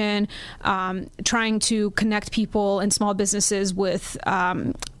education, trying to connect people and small businesses with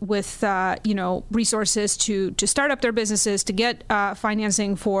resources to start up their businesses, to get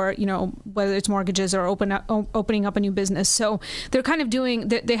financing for whether it's mortgages or opening up a new business. So they're kind of doing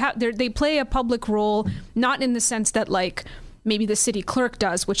they play a public role, not in the sense that like maybe the city clerk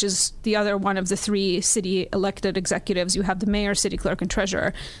does, which is the other one of the three city elected executives. You have the mayor, city clerk, and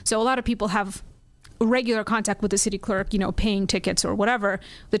treasurer. So a lot of people have regular contact with the city clerk, paying tickets or whatever.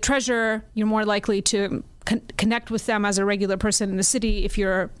 The treasurer, you're more likely to connect with them as a regular person in the city if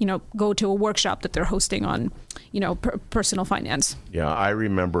you're, go to a workshop that they're hosting on, personal finance. Yeah, I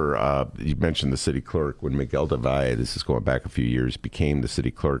remember you mentioned the city clerk when Miguel del Valle, this is going back a few years, became the city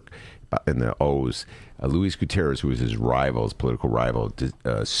clerk in the O's. Luis Gutierrez, who was his political rival,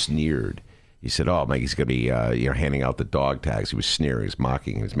 sneered. He said, "Oh, Mike, he's going to be handing out the dog tags." He was sneering, he was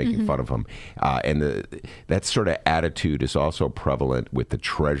mocking, he was making fun of him. And that sort of attitude is also prevalent with the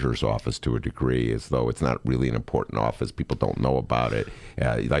treasurer's office to a degree, as though it's not really an important office. People don't know about it.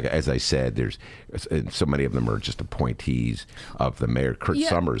 Like as I said, so many of them are just appointees of the mayor. Kurt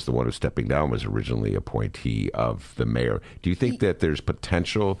Summers, the one who's stepping down, was originally appointee of the mayor. Do you think that there's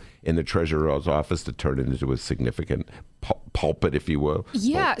potential in the treasurer's office to turn it into a significant pulpit, if you will?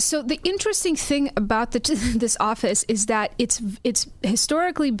 Yeah. So the interesting thing about this office is that it's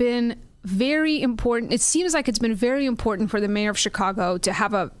historically been very important. It seems like it's been very important for the mayor of Chicago to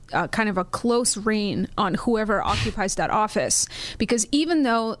have a kind of a close rein on whoever occupies that office, because even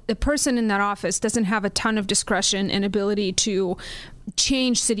though the person in that office doesn't have a ton of discretion and ability to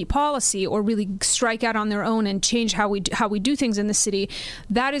change city policy or really strike out on their own and change how we do things in the city,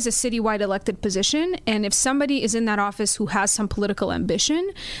 that is a citywide elected position. And if somebody is in that office who has some political ambition,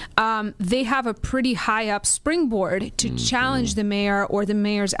 they have a pretty high up springboard to challenge the mayor or the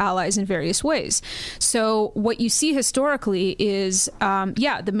mayor's allies in various ways. So what you see historically is,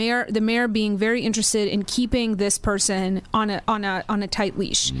 the mayor being very interested in keeping this person on a tight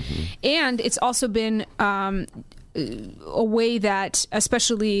leash, and it's also been a way that,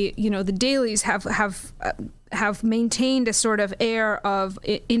 especially the Daleys have maintained a sort of air of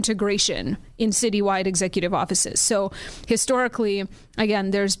integration in citywide executive offices. So historically,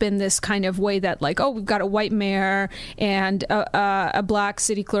 again, there's been this kind of way that we've got a white mayor and a black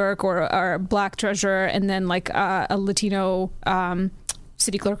city clerk or a black treasurer, and then a Latino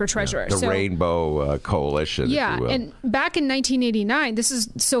city clerk or treasurer. The Rainbow Coalition. Yeah, and back in 1989, this is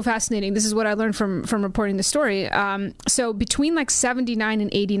so fascinating. This is what I learned from reporting the story. So between 79 and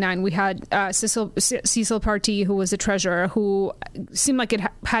 89, we had Cecil Partee, who was the treasurer, who seemed like it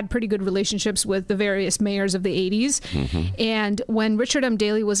had pretty good relationships with the various mayors of the 80s. And when Richard M.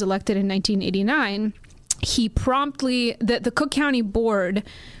 Daley was elected in 1989, he promptly, the Cook County Board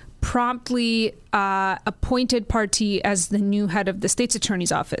promptly appointed Partee as the new head of the state's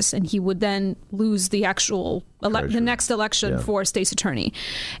attorney's office, and he would then lose the actual the next election for state's attorney.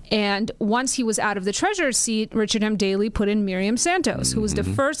 And once he was out of the treasurer's seat, Richard M. Daley put in Miriam Santos, who was the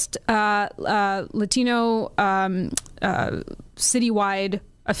first Latino citywide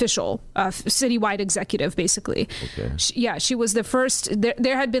official, citywide executive, basically. Okay. She was the first.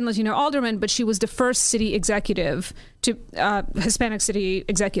 There had been Latino aldermen, but she was the first city executive to Hispanic city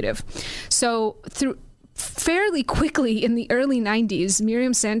executive. So through fairly quickly in the early 90s,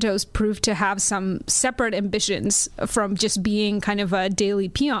 Miriam Santos proved to have some separate ambitions from just being kind of a daily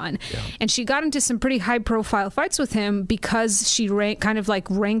peon. Yeah. And she got into some pretty high-profile fights with him because she rang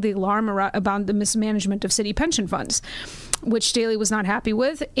the alarm about the mismanagement of city pension funds, which Daley was not happy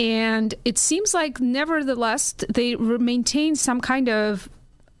with. And it seems like, nevertheless, they maintained some kind of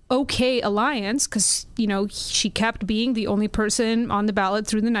okay alliance because, she kept being the only person on the ballot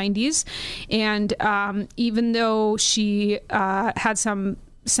through the 90s. And even though she had some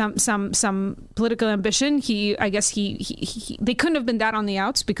some political ambition. I guess they couldn't have been that on the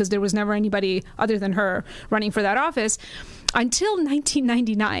outs because there was never anybody other than her running for that office until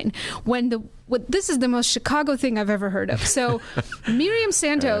 1999, when this is the most Chicago thing I've ever heard of. So Miriam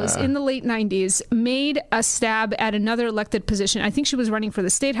Santos in the late 90s made a stab at another elected position. I think she was running for the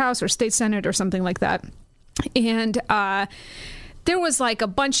state house or state senate or something like that. And there was like a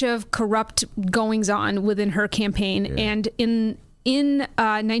bunch of corrupt goings on within her campaign. Yeah. And in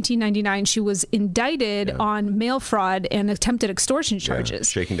 1999, she was indicted on mail fraud and attempted extortion charges.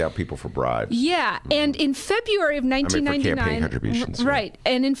 Shaking down people for bribes. Yeah. And in February of 1999, for campaign contributions. Right.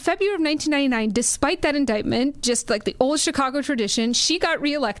 And in February of 1999, despite that indictment, just like the old Chicago tradition, she got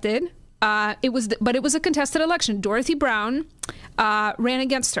reelected. It was a contested election. Dorothy Brown ran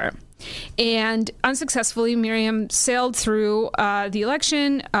against her. And unsuccessfully, Miriam sailed through the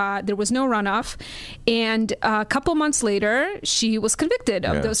election. There was no runoff. And a couple months later, she was convicted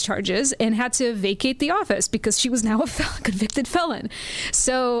of those charges and had to vacate the office because she was now a convicted felon.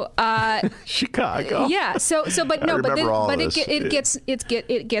 So Chicago. Yeah. It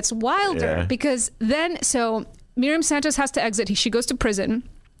gets wilder because then Miriam Santos has to exit. She goes to prison.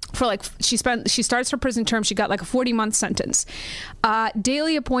 She starts her prison term. She got like a 40-month sentence.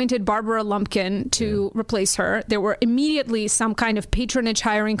 Daley appointed Barbara Lumpkin to replace her. There were immediately some kind of patronage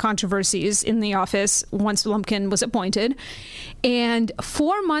hiring controversies in the office once Lumpkin was appointed. And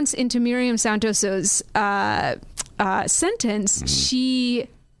 4 months into Miriam Santos's sentence,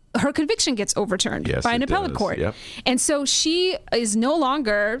 her conviction gets overturned by an appellate court. Yep. And so she is no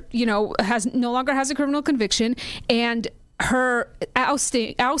longer has a criminal conviction, and her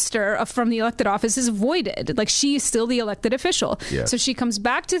ouster from the elected office is voided. Like, she is still the elected official. Yes. So she comes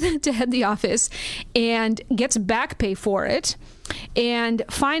back to head the office and gets back pay for it. And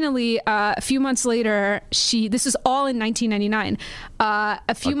finally, a few months later, this is all in 1999.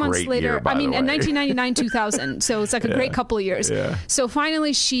 A few months later, in 1999, 2000. So it's like a great couple of years. Yeah. So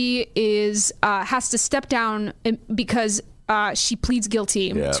finally, she has to step down because she pleads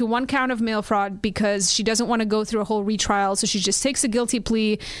guilty to one count of mail fraud because she doesn't want to go through a whole retrial. So she just takes a guilty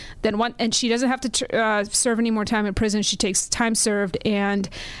plea, and she doesn't have to serve any more time in prison. She takes time served, and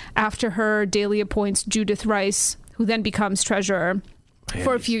after her, Daley appoints Judith Rice, who then becomes treasurer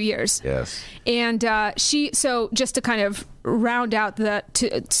for a few years. Yes. And just to kind of round out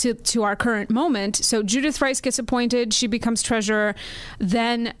to our current moment, so Judith Rice gets appointed, she becomes treasurer,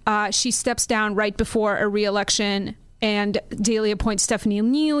 then she steps down right before a re-election, and Daley appoints Stephanie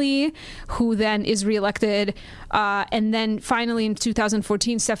Neely, who then is reelected. And then finally in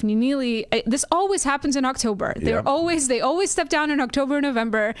 2014, Stephanie Neely, this always happens in October. They always step down in October and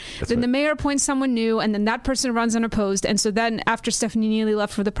November. Then the mayor appoints someone new, and then that person runs unopposed. And so then after Stephanie Neely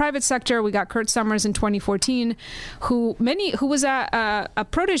left for the private sector, we got Kurt Summers in 2014, who was a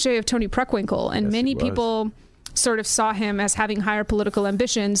protege of Tony Preckwinkle. And many people sort of saw him as having higher political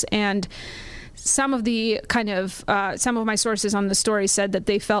ambitions. And some of my sources on the story said that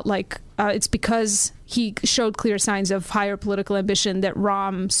they felt like it's because he showed clear signs of higher political ambition that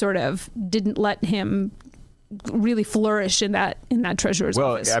Rahm sort of didn't let him really flourish in that treasurer's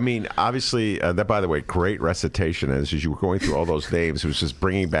office. Well, I mean, obviously, that, by the way, great recitation. As you were going through all those names, it was just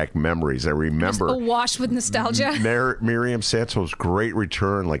bringing back memories. I remember. Just awash with nostalgia. Miriam Santos' great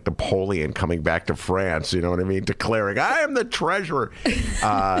return, like Napoleon coming back to France, you know what I mean? Declaring, I am the treasurer.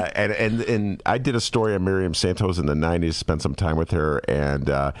 And I did a story on Miriam Santos in the 90s, spent some time with her, and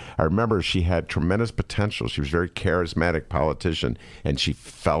I remember she had tremendous potential. She was a very charismatic politician, and she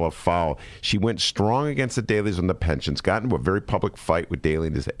fell afoul. She went strong against the Daley's on the pensions, got into a very public fight with Daley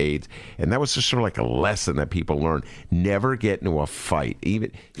and his aides, and that was just sort of like a lesson that people learn. Never get into a fight,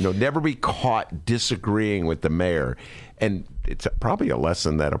 never be caught disagreeing with the mayor. And it's probably a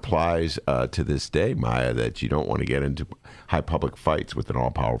lesson that applies to this day, Maya, that you don't want to get into high public fights with an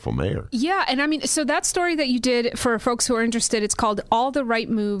all-powerful mayor. Yeah, and I mean, so that story that you did, for folks who are interested, it's called All the Right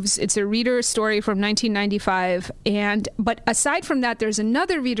Moves. It's a reader story from 1995. But aside from that, there's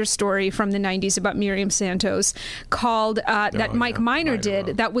another reader story from the 90s about Miriam Santos called Mike Miner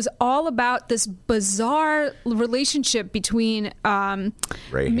did, that was all about this bizarre relationship between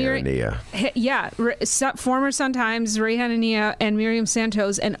Ray Hanania. Former Sun-Times, Ray Hanania, and Miriam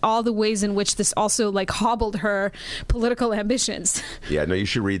Santos, and all the ways in which this also hobbled her political ambitions. Yeah, no, you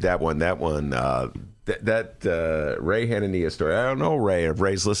should read that one. That one, that Ray Hanania story. I don't know Ray. If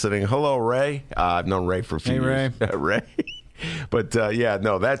Ray's listening, hello, Ray. I've known Ray for a few years. Ray. But they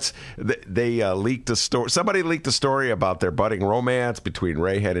leaked a story. Somebody leaked a story about their budding romance between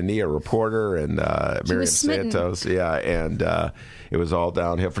Ray Hanania, a reporter, and Miriam Santos. Yeah, and it was all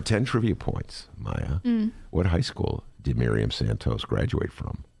downhill for 10 trivia points. Maya, what high school did Miriam Santos graduate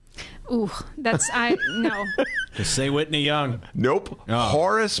from? Ooh, no. Just say Whitney Young. Nope. Oh.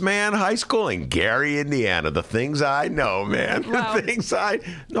 Horace Mann High School in Gary, Indiana. The things I know, man. Wow. The things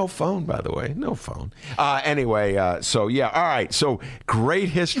no phone, by the way. No phone. Anyway, so yeah. All right. So great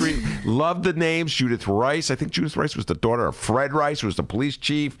history. Love the names. Judith Rice. I think Judith Rice was the daughter of Fred Rice, who was the police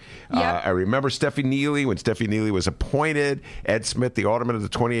chief. Yep. I remember Steffi Neely. When Steffi Neely was appointed, Ed Smith, the alderman of the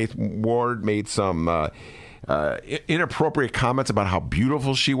 28th Ward, made some inappropriate comments about how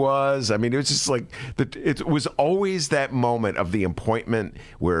beautiful she was. I mean, it was just like it was always that moment of the appointment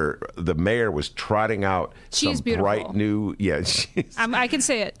where the mayor was trotting out she's some beautiful. bright new. Yeah, I can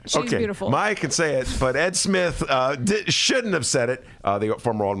say it. She's beautiful. Maya can say it, but Ed Smith shouldn't have said it. The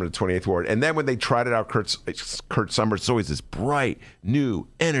former alderman of the 28th Ward. And then when they trotted out Kurt Summers, it's always this bright, new,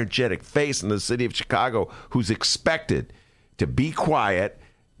 energetic face in the city of Chicago who's expected to be quiet,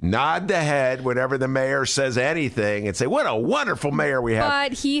 nod the head whenever the mayor says anything, and say, "What a wonderful mayor we have."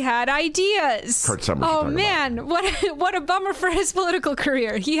 But he had ideas. Kurt Summers. Oh man, what a bummer for his political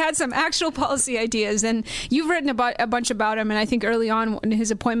career. He had some actual policy ideas, and you've written about a bunch about him. And I think early on in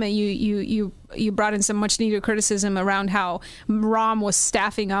his appointment, you brought in some much needed criticism around how Rahm was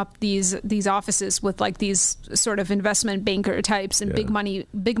staffing up these offices with like these sort of investment banker types and big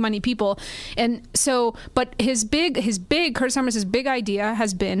money people. And so, but his Kurt Summers' big idea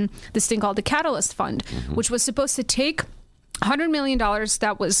has been this thing called the Catalyst Fund, which was supposed to take $100 million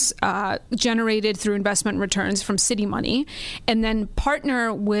that was generated through investment returns from city money, and then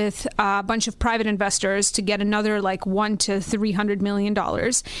partner with a bunch of private investors to get another like $100 to $300 million,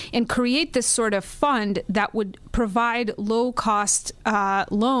 and create this sort of fund that would provide low-cost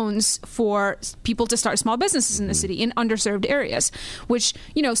loans for people to start small businesses in the city in underserved areas, which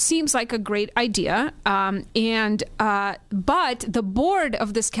seems like a great idea. But the board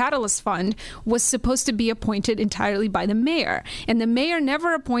of this Catalyst Fund was supposed to be appointed entirely by the mayor. And the mayor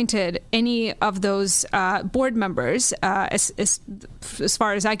never appointed any of those board members, as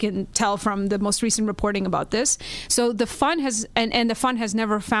far as I can tell from the most recent reporting about this. So the fund has, and the fund has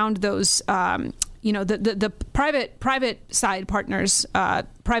never found those. The private side partners,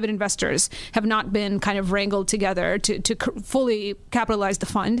 private investors have not been kind of wrangled together to fully capitalize the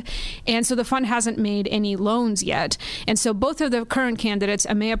fund. And so the fund hasn't made any loans yet. And so both of the current candidates,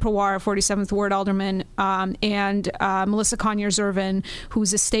 Amaya Pawar, 47th Ward Alderman, and Melissa Conyer-Zervin,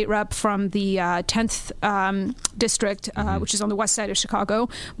 who's a state rep from the 10th District, which is on the west side of Chicago,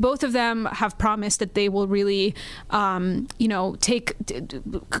 both of them have promised that they will really,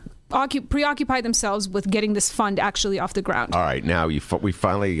 preoccupy themselves with getting this fund actually off the ground. All right, now we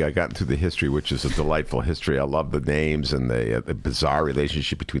finally got into the history, which is a delightful history. I love the names and the bizarre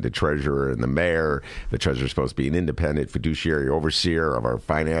relationship between the treasurer and the mayor. The treasurer is supposed to be an independent fiduciary overseer of our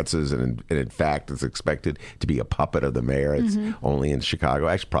finances, and in fact is expected to be a puppet of the mayor. It's only in Chicago.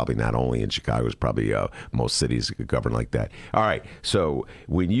 Actually, probably not only in Chicago. It's probably most cities govern like that. All right, so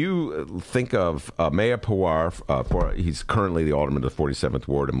when you think of Mayor Pawar, he's currently the alderman of the 47th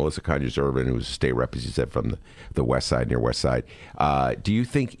Ward, and Melissa Conyer-Zervin, who's a state rep, as you said, from the west side, near west side. Do you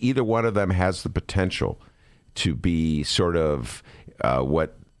think either one of them has the potential to be sort of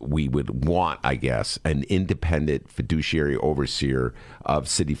what we would want, I guess, an independent fiduciary overseer of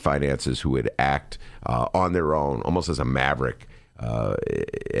city finances who would act on their own, almost as a maverick,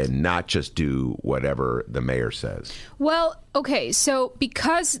 and not just do whatever the mayor says? Well, okay, so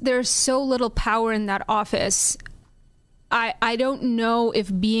because there's so little power in that office, I don't know if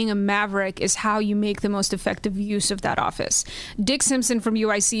being a maverick is how you make the most effective use of that office. Dick Simpson from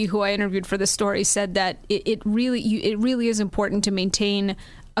UIC, who I interviewed for this story, said that it really is important to maintain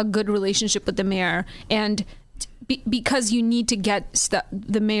a good relationship with the mayor, and because you need to get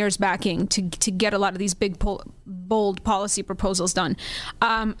the mayor's backing to get a lot of these big, bold policy proposals done.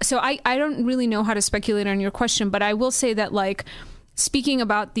 So I don't really know how to speculate on your question, but I will say that, like, speaking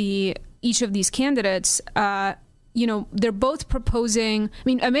about each of these candidates, they're both proposing. I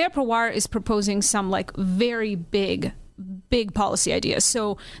mean, Amaya Pawar is proposing some like very big policy ideas.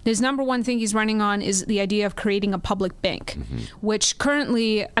 So his number one thing he's running on is the idea of creating a public bank, which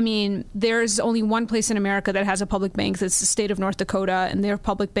currently, I mean, there's only one place in America that has a public bank. That's the state of North Dakota, and their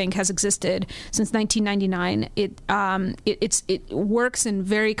public bank has existed since 1999. It works in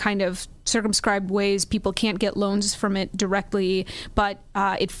very kind of circumscribed ways. People can't get loans from it directly, but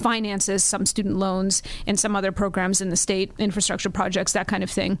it finances some student loans and some other programs in the state, infrastructure projects, that kind of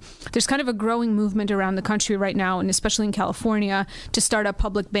thing. There's kind of a growing movement around the country right now, and especially in California, to start up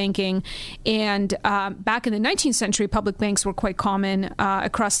public banking. And back in the 19th century, public banks were quite common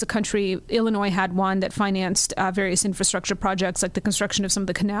across the country. Illinois had one that financed various infrastructure projects, like the construction of some of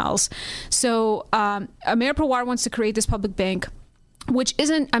the canals. So Mayor Pawar wants to create this public bank, which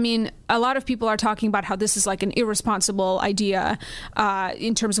isn't, I mean, a lot of people are talking about how this is like an irresponsible idea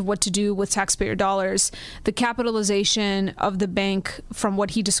in terms of what to do with taxpayer dollars. The capitalization of the bank, from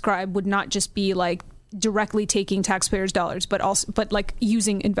what he described, would not just be like directly taking taxpayers' dollars, but like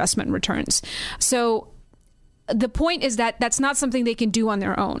using investment returns. So the point is that that's not something they can do on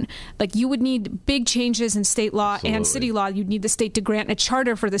their own. Like, you would need big changes in state law and city law. You'd need the state to grant a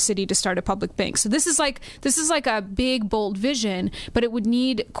charter for the city to start a public bank. So this is like a big, bold vision, but it would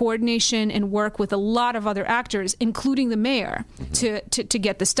need coordination and work with a lot of other actors, including the mayor, to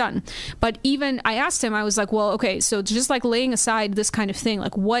get this done. But even I asked him, I was like, well, okay, so just like laying aside this kind of thing,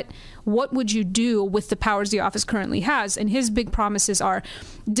 like what would you do with the powers the office currently has? And his big promises are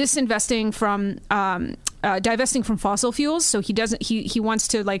disinvesting from divesting from fossil fuels. So he wants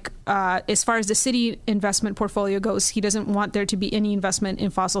to, like, as far as the city investment portfolio goes, he doesn't want there to be any investment in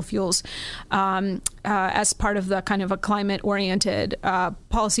fossil fuels as part of the kind of a climate-oriented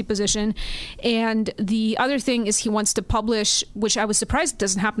policy position. And the other thing is he wants to publish, which I was surprised it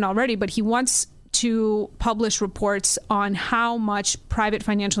doesn't happen already, but he wants to publish reports on how much private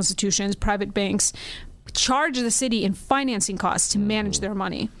financial institutions, private banks, charge the city in financing costs to manage their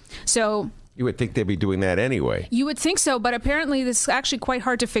money. So you would think they'd be doing that anyway. You would think so, but apparently this is actually quite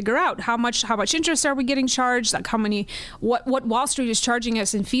hard to figure out. How much interest are we getting charged? Like what Wall Street is charging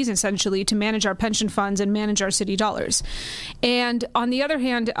us in fees, essentially, to manage our pension funds and manage our city dollars. And on the other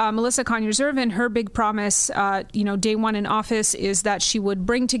hand, Melissa Conyers-Ervin, her big promise, day one in office, is that she would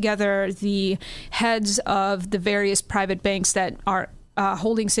bring together the heads of the various private banks that are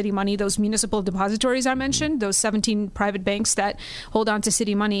holding city money, those municipal depositories I mentioned, those 17 private banks that hold on to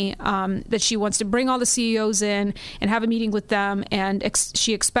city money, that she wants to bring all the CEOs in and have a meeting with them, and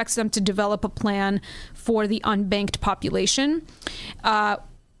she expects them to develop a plan for the unbanked population.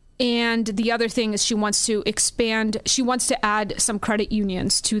 And the other thing is she wants to add some credit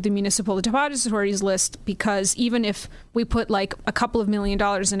unions to the municipal depositories list, because even if we put like a couple of $1 million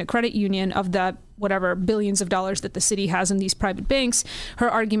in a credit union of the whatever billions of dollars that the city has in these private banks, her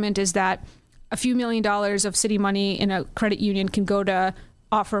argument is that a few $1 million of city money in a credit union can go to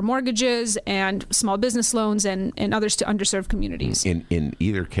offer mortgages and small business loans and others to underserved communities. In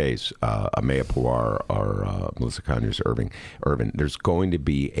either case, Mayor Pawar or Melissa Conyers-Ervin, there's going to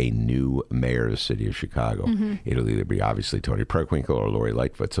be a new mayor of the city of Chicago. Mm-hmm. It'll either be obviously Tony Preckwinkle or Lori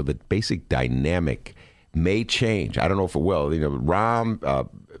Lightfoot. So the basic dynamic may change. I don't know if it will. Rahm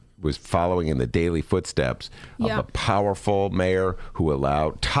was following in the daily footsteps of a powerful mayor who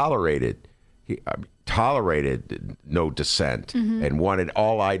tolerated no dissent, mm-hmm. and wanted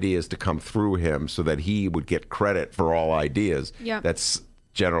all ideas to come through him so that he would get credit for all ideas. Yep. That's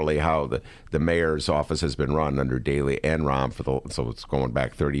generally how the mayor's office has been run under Daley and Rahm so it's going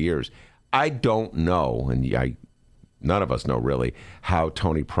back 30 years. I don't know, and none of us know really, how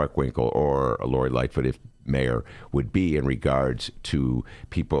Tony Preckwinkle or Lori Lightfoot, if mayor, would be in regards to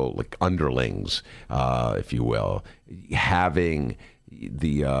people like underlings, if you will, having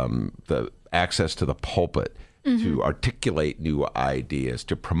the access to the pulpit, mm-hmm. to articulate new ideas,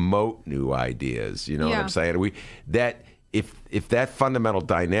 to promote new ideas. You know what I'm saying? If that fundamental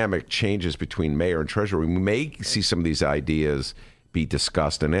dynamic changes between mayor and treasurer, we may see some of these ideas be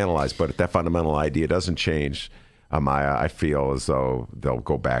discussed and analyzed. But if that fundamental idea doesn't change, Amaya, I feel as though they'll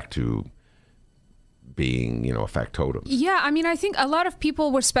go back to being, a factotum. Yeah, I mean, I think a lot of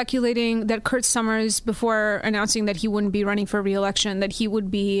people were speculating that Kurt Summers, before announcing that he wouldn't be running for re-election, that he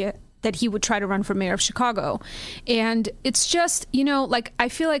would try to run for mayor of Chicago. And it's just, I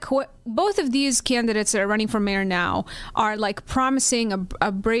feel like both of these candidates that are running for mayor now are like promising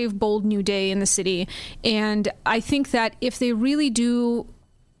a brave, bold new day in the city. And I think that if they really do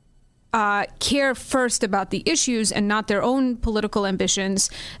care first about the issues and not their own political ambitions,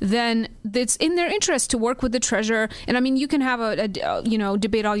 then it's in their interest to work with the treasurer. And I mean, you can have a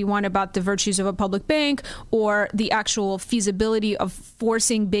debate all you want about the virtues of a public bank or the actual feasibility of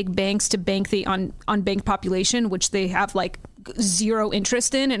forcing big banks to bank the unbanked population, which they have like zero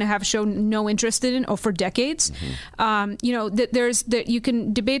interest in and have shown no interest in for decades. Mm-hmm. You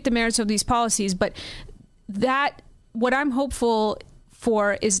can debate the merits of these policies, but what I'm hopeful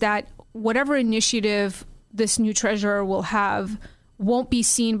for is that whatever initiative this new treasurer will have won't be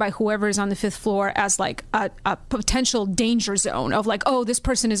seen by whoever is on the 5th floor as like a potential danger zone of like, oh, this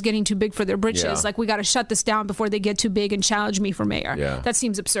person is getting too big for their britches. Yeah. Like, we got to shut this down before they get too big and challenge me for mayor. Yeah. That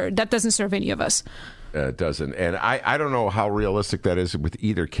seems absurd. That doesn't serve any of us. It doesn't. And I don't know how realistic that is with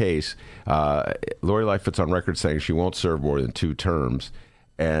either case. Lori Lightfoot's on record saying she won't serve more than 2 terms.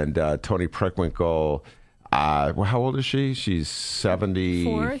 And Toni Preckwinkle, how old is she? She's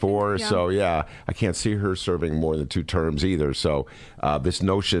 74. Yeah. So, yeah, I can't see her serving more than 2 terms either. So this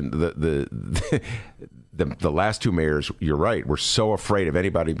notion, the last 2 mayors, you're right, were so afraid of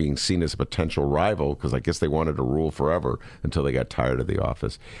anybody being seen as a potential rival because I guess they wanted to rule forever until they got tired of the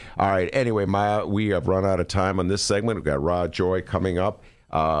office. All right. Anyway, Maya, we have run out of time on this segment. We've got Rod Joy coming up.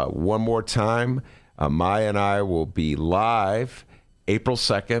 One more time, Maya and I will be live April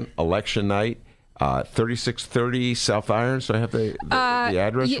 2nd, election night. 3630 South Iron. So I have the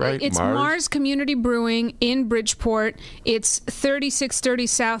address right? It's Mars Community Brewing in Bridgeport. It's 3630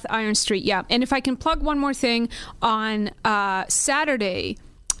 South Iron Street. Yeah. And if I can plug one more thing, on Saturday,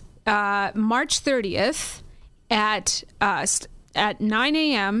 March 30th at 9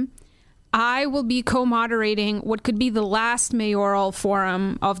 a.m., I will be co-moderating what could be the last mayoral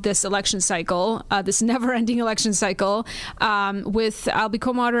forum of this election cycle, this never-ending election cycle. I'll be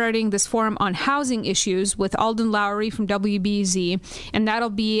co-moderating this forum on housing issues with Alden Lowry from WBZ, and that'll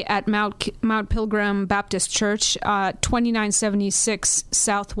be at Mount Pilgrim Baptist Church, 2976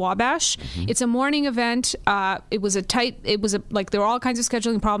 South Wabash. Mm-hmm. It's a morning event. There were all kinds of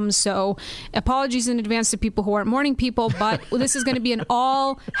scheduling problems, so apologies in advance to people who aren't morning people, but this is going to be an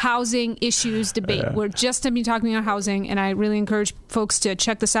all-housing issues debate. We're just going to be talking about housing, and I really encourage folks to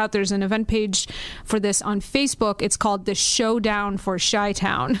check this out. There's an event page for this on Facebook. It's called The Showdown for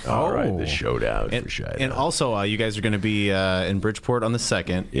Chi-Town. All right, The Showdown for Chi-Town. And also, you guys are going to be in Bridgeport on the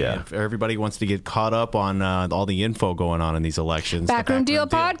 2nd. Yeah. If everybody wants to get caught up on all the info going on in these elections. Backroom Deal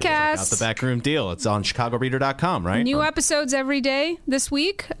podcast. Check out the Backroom Deal. It's on ChicagoReader.com, right? New episodes every day this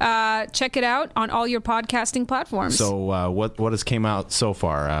week. Check it out on all your podcasting platforms. So what has came out so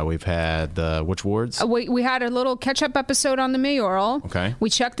far? We've had which wards? We had a little catch-up episode on the mayoral. Okay. We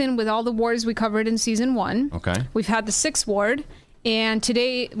checked in with all the wards we covered in season 1. Okay. We've had the 6th ward, and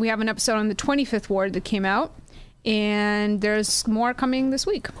today we have an episode on the 25th ward that came out, and there's more coming this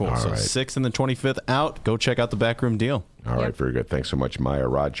week. Cool. All so right. 6th and the 25th out. Go check out the Backroom Deal. All right, very good. Thanks so much, Maya.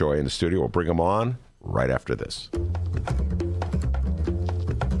 Rod Joy in the studio. We'll bring them on right after this.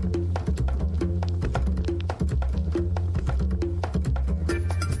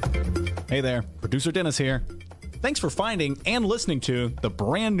 Hey there, producer Dennis here. Thanks for finding and listening to the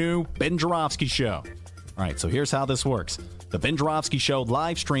brand new Ben Joravsky Show. All right, so here's how this works. The Ben Joravsky Show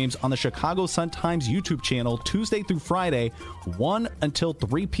live streams on the Chicago Sun-Times YouTube channel Tuesday through Friday, 1 until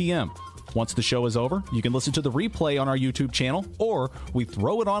 3 p.m. Once the show is over, you can listen to the replay on our YouTube channel, or we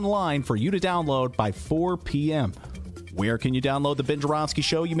throw it online for you to download by 4 p.m. Where can you download the Ben Joravsky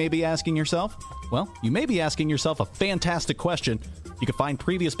Show, you may be asking yourself? Well, you may be asking yourself a fantastic question. You can find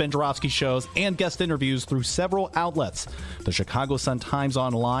previous Ben Joravsky shows and guest interviews through several outlets. The Chicago Sun-Times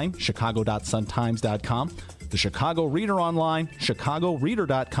online, chicago.suntimes.com, the Chicago Reader online,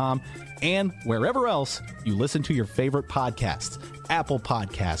 chicagoreader.com, and wherever else you listen to your favorite podcasts. Apple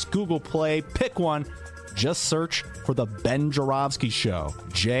Podcasts, Google Play, pick one. Just search for The Ben Joravsky Show.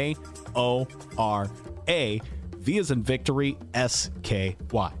 J-O-R-A, V as in victory,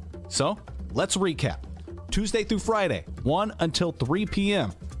 S-K-Y. So, let's recap. Tuesday through Friday, 1 until 3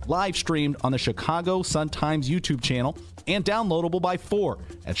 p.m. Live streamed on the Chicago Sun-Times YouTube channel and downloadable by 4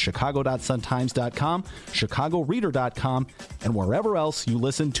 at chicago.suntimes.com, chicagoreader.com, and wherever else you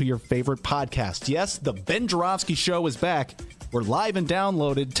listen to your favorite podcast. Yes, the Ben Joravsky Show is back. We're live and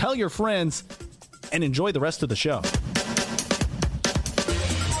downloaded. Tell your friends and enjoy the rest of the show.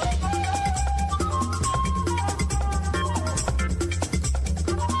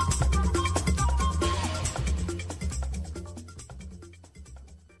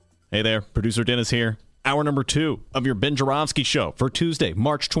 Hey there, producer Dennis here. Hour number 2 of your Ben Joravsky Show for Tuesday,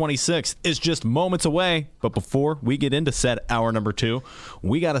 March 26th is just moments away. But before we get into said hour number 2,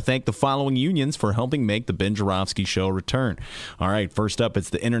 we got to thank the following unions for helping make the Ben Joravsky Show return. All right, first up, it's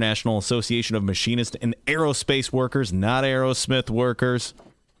the International Association of Machinists and Aerospace Workers, not Aerosmith workers.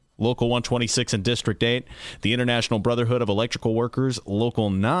 Local 126 and District 8, the International Brotherhood of Electrical Workers, Local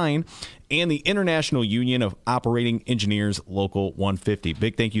 9, and the International Union of Operating Engineers, Local 150.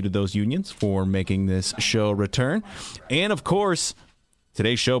 Big thank you to those unions for making this show return. And, of course,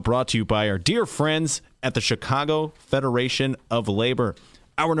 today's show brought to you by our dear friends at the Chicago Federation of Labor.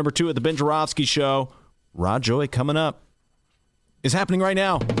 Hour number 2 of the Ben Joravsky Show, Rod Joy coming up, is happening right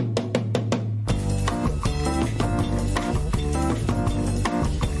now.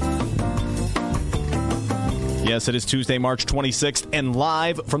 Yes, it is Tuesday, March 26th, and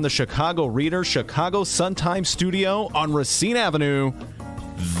live from the Chicago Reader Chicago Sun-Times studio on Racine Avenue,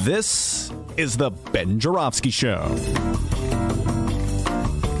 this is the Ben Joravsky Show.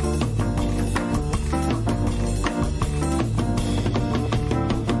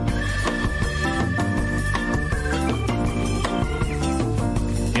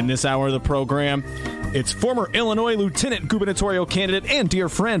 In this hour of the program, it's former Illinois Lieutenant Gubernatorial candidate and dear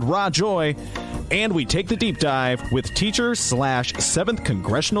friend Rod Joy. And we take the deep dive with teacher/7th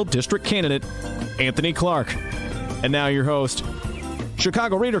Congressional District candidate Anthony Clark. And now your host,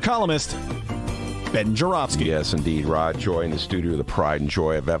 Chicago Reader columnist, Ben Joravsky. Yes, indeed. Rod Joy in the studio, the pride and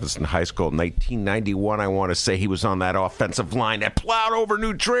joy of Evanston High School. 1991, I want to say he was on that offensive line that plowed over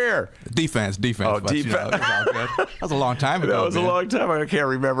New Trier. Defense. Oh, defense. You know, that was a long time ago. That was a long time ago. I can't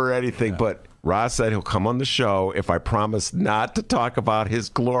remember anything, but Ross said he'll come on the show if I promise not to talk about his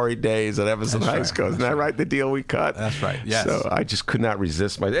glory days at Evanston High School. Isn't that right, the deal we cut? That's right, yes. So I just could not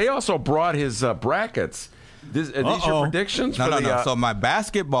resist. They also brought his brackets. Are these your predictions? No. So my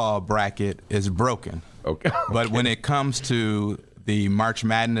basketball bracket is broken. Okay. But when it comes to the March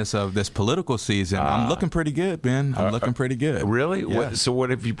Madness of this political season, I'm looking pretty good, Ben. I'm looking pretty good. Really? Yes. So what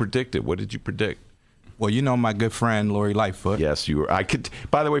have you predicted? What did you predict? Well, you know my good friend Lori Lightfoot. Yes, you were. I could.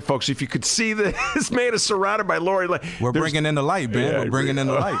 By the way, folks, if you could see this man is surrounded by Lori Lightfoot. We're bringing in the light, Ben. We're bringing in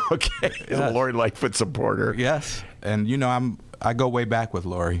the light. Okay, yes. A Lori Lightfoot supporter. Yes, and you know I go way back with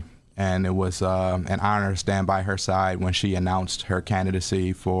Lori, and it was an honor to stand by her side when she announced her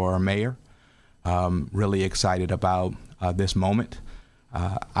candidacy for mayor. Really excited about this moment.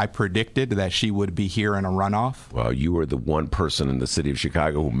 I predicted that she would be here in a runoff. Well, you were the one person in the city of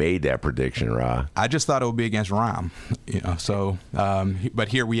Chicago who made that prediction, Ra. I just thought it would be against Rahm, you know. So, but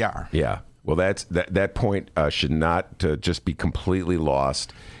here we are. Yeah. Well, that point should not just be completely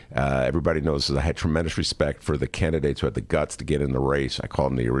lost. Everybody knows that I had tremendous respect for the candidates who had the guts to get in the race. I call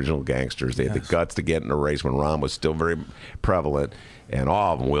them the original gangsters. They had the guts to get in the race when Rahm was still very prevalent. And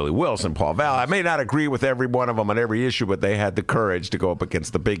all of them, Willie Wilson, Paul Val. I may not agree with every one of them on every issue, but they had the courage to go up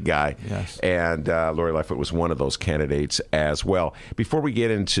against the big guy. Yes. And Lori Lightfoot was one of those candidates as well. Before we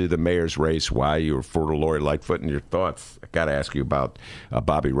get into the mayor's race, why you were for Lori Lightfoot and your thoughts, I got to ask you about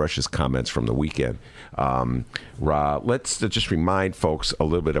Bobby Rush's comments from the weekend. Ra, let's just remind folks a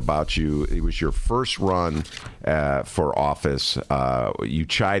little bit about you. It was your first run for office. You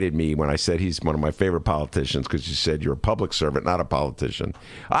chided me when I said he's one of my favorite politicians because you said you're a public servant, not a politician.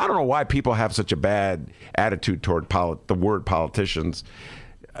 I don't know why people have such a bad attitude toward the word politicians.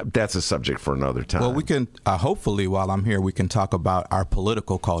 That's a subject for another time. Well, we can, hopefully, while I'm here, we can talk about our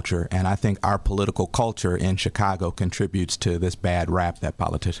political culture. And I think our political culture in Chicago contributes to this bad rap that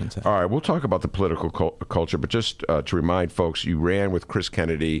politicians have. All right, we'll talk about the political culture. But just to remind folks, you ran with Chris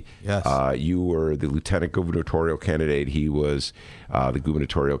Kennedy. Yes. You were the lieutenant gubernatorial candidate. He was the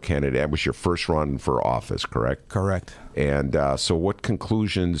gubernatorial candidate. That was your first run for office, correct? Correct. And so what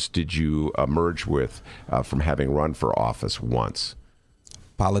conclusions did you emerge with from having run for office once?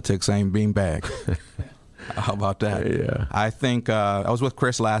 Politics ain't beanbag. How about that? Yeah. I think I was with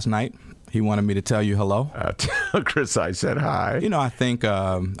Chris last night. He wanted me to tell you hello. Tell Chris I said hi. You know, I think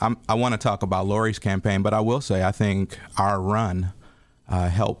I want to talk about Lori's campaign, but I will say I think our run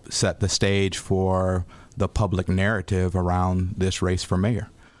helped set the stage for the public narrative around this race for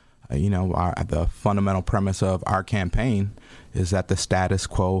mayor. The fundamental premise of our campaign is that the status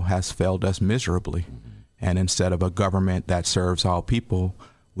quo has failed us miserably. And instead of a government that serves all people,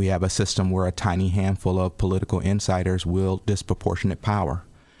 we have a system where a tiny handful of political insiders wield disproportionate power.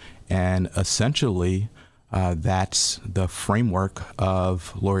 And essentially, that's the framework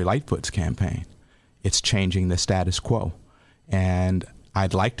of Lori Lightfoot's campaign. It's changing the status quo. And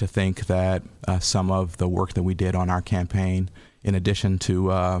I'd like to think that some of the work that we did on our campaign, in addition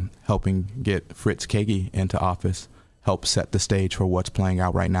to helping get Fritz Kagi into office, help set the stage for what's playing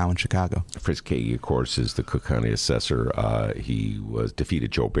out right now in Chicago. Fritz Kagi, of course, is the Cook County assessor. He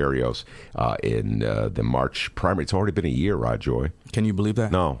defeated Joe Barrios in the March primary. It's already been a year, Rod Joy. Can you believe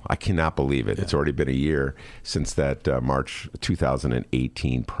that? No, I cannot believe it. Yeah. It's already been a year since that March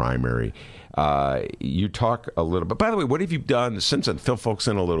 2018 primary. You talk a little bit. By the way, what have you done since then? Fill folks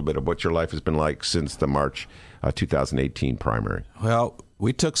in a little bit of what your life has been like since the March 2018 primary. Well,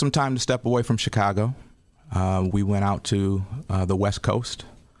 we took some time to step away from Chicago. We went out to the West Coast.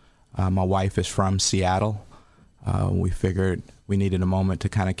 My wife is from Seattle. We figured we needed a moment to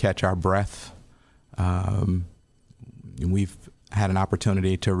kind of catch our breath. We've had an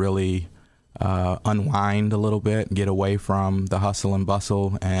opportunity to really unwind a little bit, get away from the hustle and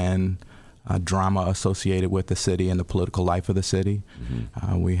bustle and drama associated with the city and the political life of the city.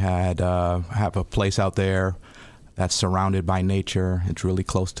 Mm-hmm. We have a place out there that's surrounded by nature. It's really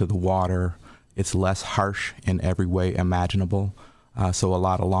close to the water. It's less harsh in every way imaginable. So a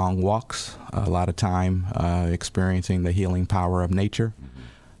lot of long walks, a lot of time experiencing the healing power of nature.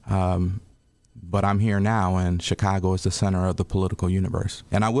 But I'm here now, and Chicago is the center of the political universe.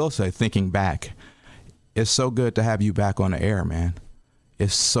 And I will say, thinking back, it's so good to have you back on the air, man.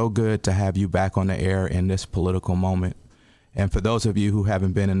 It's so good to have you back on the air in this political moment. And for those of you who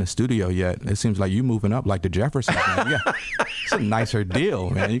haven't been in the studio yet, it seems like you moving up like the Jeffersons, man. It's a nicer deal,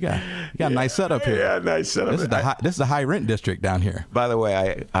 man. You got a nice setup here. Yeah, nice setup. This is the high rent district down here. By the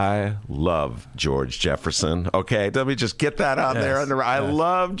way, I love George Jefferson. Okay, let me just get that out there. I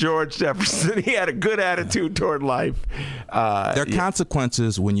love George Jefferson. He had a good attitude toward life. There are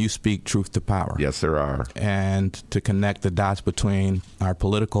consequences when you speak truth to power. Yes, there are. And to connect the dots between our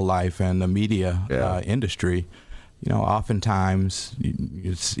political life and the media industry, you know, oftentimes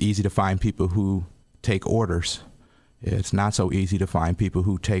it's easy to find people who take orders. It's not so easy to find people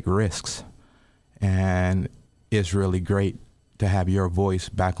who take risks. And it's really great to have your voice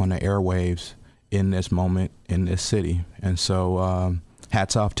back on the airwaves in this moment, in this city. And so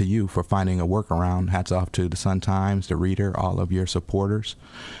hats off to you for finding a workaround. Hats off to the Sun-Times, the Reader, all of your supporters.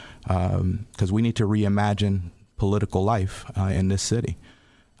 Because we need to reimagine political life in this city.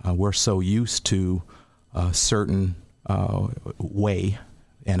 We're so used to a certain way.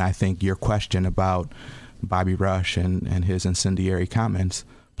 And I think your question about Bobby Rush and his incendiary comments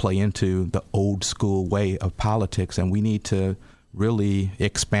play into the old school way of politics. And we need to really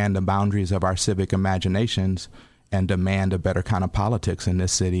expand the boundaries of our civic imaginations and demand a better kind of politics in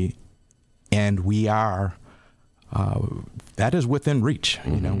this city. And we are, that is within reach.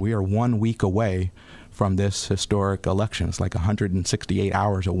 Mm-hmm. You know, we are 1 week away from this historic election. It's like 168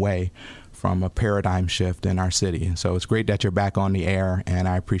 hours away from a paradigm shift in our city. And so it's great that you're back on the air, and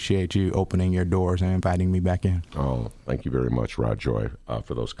I appreciate you opening your doors and inviting me back in. Oh, thank you very much, Rod Joy,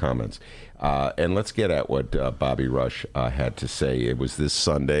 for those comments. And let's get at what Bobby Rush had to say. It was this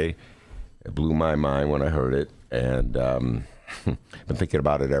Sunday. It blew my mind when I heard it, and been thinking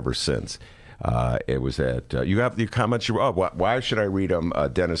about it ever since. It was at, you have the comments, why should I read them?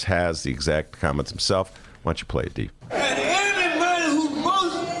 Dennis has the exact comments himself. Why don't you play it, D? And everybody who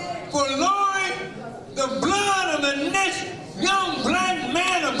votes for Lori, the blood of the next young black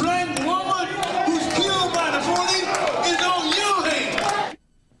man or black woman who's killed by the police is on your hands.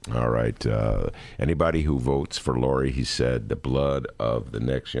 All right. Anybody who votes for Lori, he said, the blood of the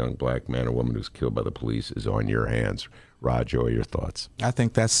next young black man or woman who's killed by the police is on your hands. Rod Joy, your thoughts? I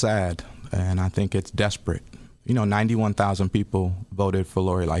think that's sad, and I think it's desperate. You know, 91,000 people voted for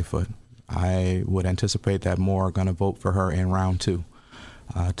Lori Lightfoot. I would anticipate that more are going to vote for her in round two.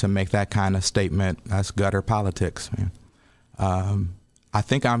 To make that kind of statement, that's gutter politics, man. I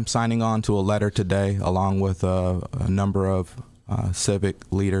think I'm signing on to a letter today, along with a number of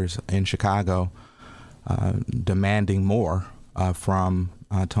civic leaders in Chicago, demanding more from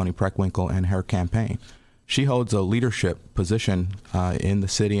Toni Preckwinkle and her campaign. She holds a leadership position in the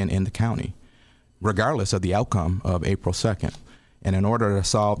city and in the county, regardless of the outcome of April 2nd. And in order to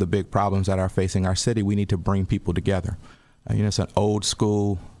solve the big problems that are facing our city, we need to bring people together. You know, it's an old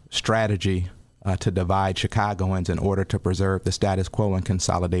school strategy to divide Chicagoans in order to preserve the status quo and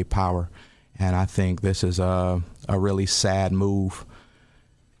consolidate power. And I think this is a really sad move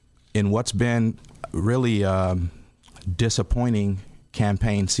in what's been really disappointing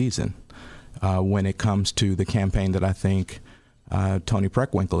campaign season. When it comes to the campaign that I think Toni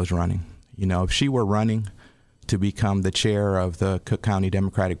Preckwinkle is running. You know, if she were running to become the chair of the Cook County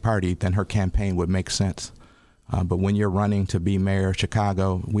Democratic Party, then her campaign would make sense. But when you're running to be mayor of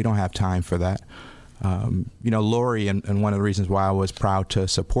Chicago, we don't have time for that. You know, Lori, and one of the reasons why I was proud to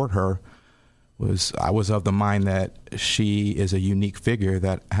support her was I was of the mind that she is a unique figure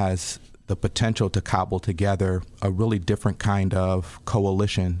that has the potential to cobble together a really different kind of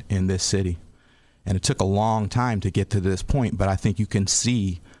coalition in this city. And it took a long time to get to this point, but I think you can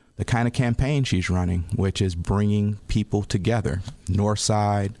see the kind of campaign she's running, which is bringing people together, North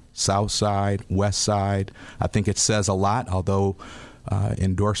Side, South Side, West Side. I think it says a lot, although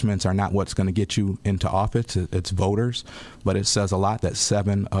endorsements are not what's going to get you into office. It's voters. But it says a lot that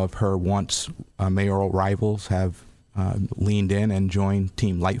 7 of her once mayoral rivals have leaned in and joined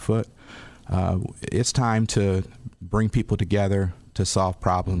Team Lightfoot. It's time to bring people together to solve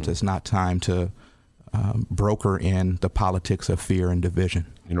problems. It's not time to broker in the politics of fear and division.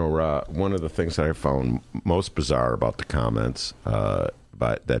 You know, one of the things that I found most bizarre about the comments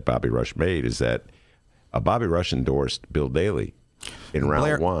that Bobby Rush made is that Bobby Rush endorsed Bill Daley in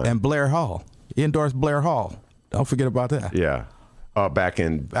round one. And Blair Hall. He endorsed Blair Hall. Don't forget about that. Yeah. Back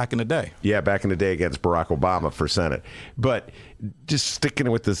in the day. Yeah, back in the day against Barack Obama for Senate. But just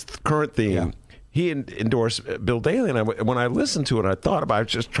sticking with this current theme, he endorsed Bill Daley. And when I listened to it, I thought about it, I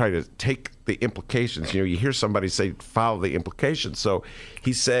was just trying to take the implications. You hear somebody say, follow the implications. So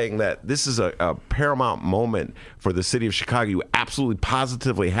he's saying that this is a paramount moment for the city of Chicago. You absolutely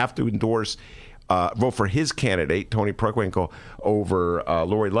positively have to endorse vote for his candidate, Tony Preckwinkle, over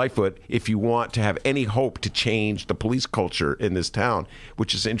Lori Lightfoot if you want to have any hope to change the police culture in this town,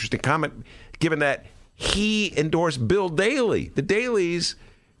 which is an interesting comment, given that he endorsed Bill Daley. The Daleys,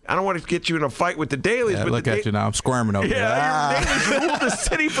 I don't want to get you in a fight with the Daleys. Yeah, but look at you now. I'm squirming over there. Yeah, the Daleys ruled the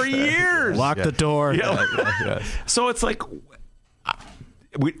city for years. Lock the door. So it's like,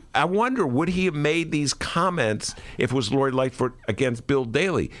 I wonder, would he have made these comments if it was Lori Lightfoot against Bill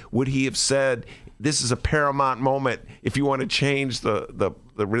Daley? Would he have said, this is a paramount moment. If you want to change the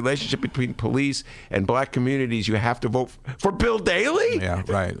relationship between police and black communities, you have to vote for Bill Daley? Yeah,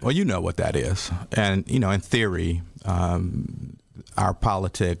 right. Well, you know what that is. And, in theory, our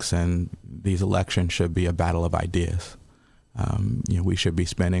politics and these elections should be a battle of ideas. We should be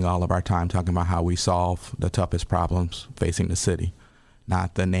spending all of our time talking about how we solve the toughest problems facing the city,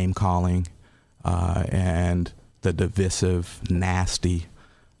 not the name calling and the divisive, nasty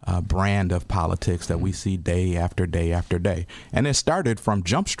brand of politics that we see day after day after day. And it started from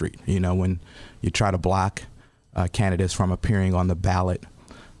Jump Street, when you try to block candidates from appearing on the ballot.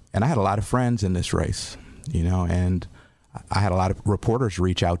 And I had a lot of friends in this race, and I had a lot of reporters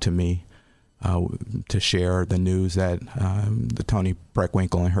reach out to me to share the news that the Tony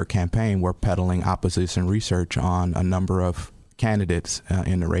Preckwinkle and her campaign were peddling opposition research on a number of candidates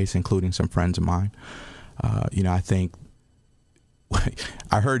in the race, including some friends of mine. I think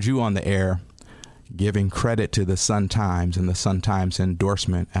I heard you on the air giving credit to the Sun-Times and the Sun-Times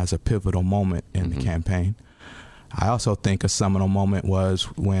endorsement as a pivotal moment in the campaign. I also think a seminal moment was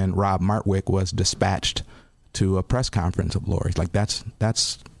when Rob Martwick was dispatched to a press conference of Lori's. Like that's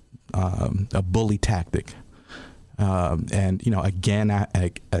a bully tactic. And again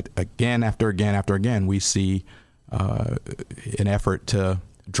after again, we see an effort to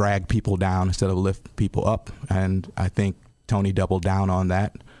drag people down instead of lift people up. And I think Tony doubled down on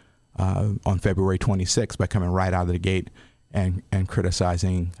that on February 26th by coming right out of the gate and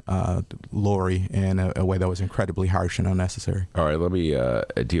criticizing Lori in a way that was incredibly harsh and unnecessary. All right, let me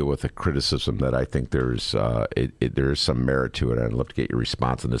deal with a criticism that I think there is some merit to it. I'd love to get your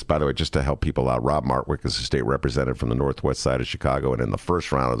response on this. By the way, just to help people out, Rob Martwick is a state representative from the northwest side of Chicago, and in the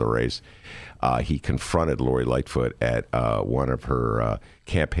first round of the race, he confronted Lori Lightfoot at one of her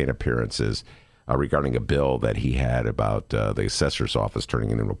campaign appearances regarding a bill that he had about the assessor's office turning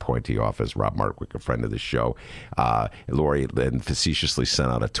into an appointee office. Rob Martwick, a friend of the show. Lori then facetiously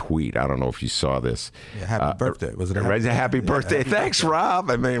sent out a tweet. I don't know if you saw this. Yeah, happy birthday. Was it a happy birthday? Happy Thanks, birthday.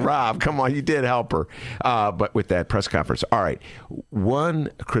 Rob. I mean, Rob, come on. You did help her. But with that press conference. All right. One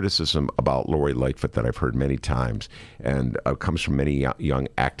criticism about Lori Lightfoot that I've heard many times and comes from many young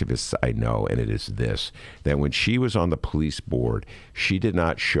activists I know, and it is this, that when she was on the police board, she did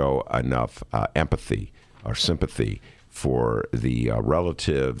not show enough empathy or sympathy for the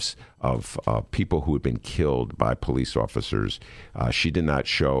relatives of people who had been killed by police officers. She did not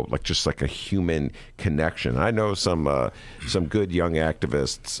show just a human connection. I know some good young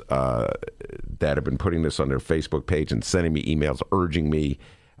activists that have been putting this on their Facebook page and sending me emails urging me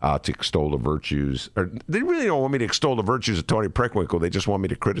to extol the virtues. Or they really don't want me to extol the virtues of Tony Preckwinkle. They just want me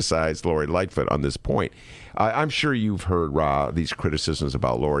to criticize Lori Lightfoot on this point. I'm sure you've heard, these criticisms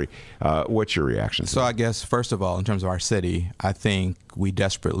about Lori. What's your reaction to that? I guess, first of all, in terms of our city, I think we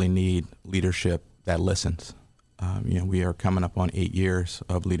desperately need leadership that listens. We are coming up on 8 years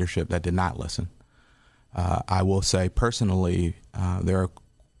of leadership that did not listen. I will say personally, there are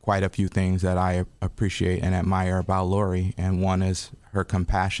quite a few things that I appreciate and admire about Lori, and one is her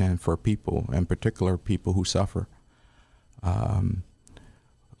compassion for people, in particular people who suffer.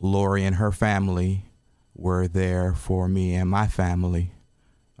 Lori and her family were there for me and my family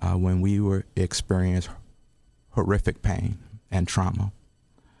when we were experiencing horrific pain and trauma.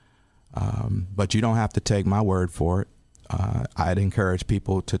 But you don't have to take my word for it. I'd encourage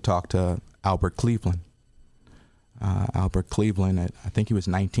people to talk to Albert Cleveland. Albert Cleveland, I think he was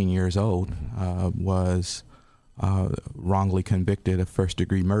 19 years old, was wrongly convicted of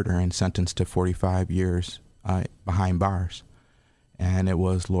first-degree murder and sentenced to 45 years behind bars. And it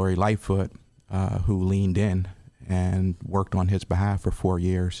was Lori Lightfoot who leaned in and worked on his behalf for 4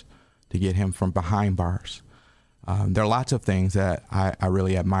 years to get him from behind bars. There are lots of things that I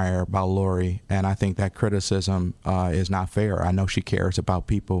really admire about Lori, and I think that criticism is not fair. I know she cares about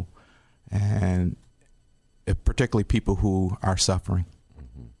people, and particularly people who are suffering.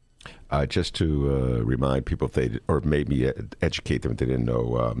 Just to remind people, if they, or maybe educate them if they didn't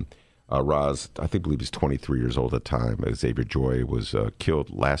know, Roz, I believe he's 23 years old at the time. Xavier Joy was killed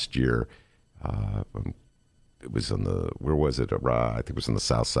last year. It was on where was it? I think it was on the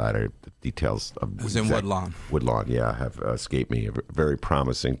south side. The details of it was in Woodlawn. Woodlawn, yeah, have escaped me. A very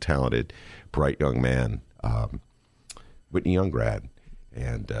promising, talented, bright young man, Whitney Young grad.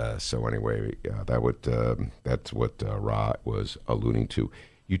 And so anyway, that's what Ra was alluding to.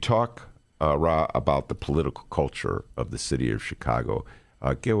 You talk, Ra, about the political culture of the city of Chicago.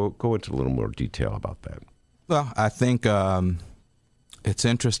 Go into a little more detail about that. Well, I think it's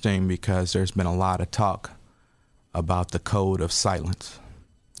interesting because there's been a lot of talk about the code of silence.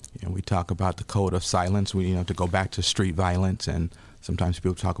 We talk about the code of silence. To go back to street violence, and sometimes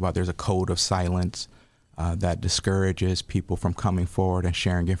people talk about there's a code of silence that discourages people from coming forward and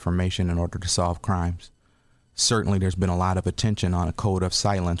sharing information in order to solve crimes. Certainly, there's been a lot of attention on a code of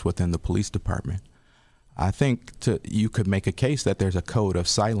silence within the police department. I think you could make a case that there's a code of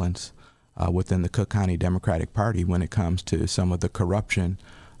silence within the Cook County Democratic Party when it comes to some of the corruption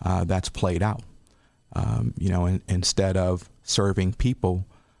that's played out. Instead of serving people,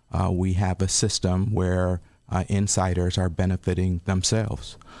 we have a system where insiders are benefiting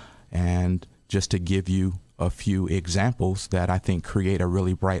themselves. And just to give you a few examples that I think create a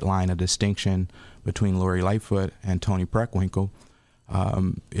really bright line of distinction between Lori Lightfoot and Tony Preckwinkle,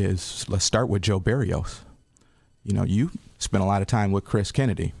 let's start with Joe Barrios. You spend a lot of time with Chris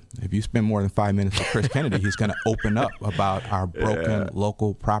Kennedy. If you spend more than 5 minutes with Chris Kennedy, he's going to open up about our broken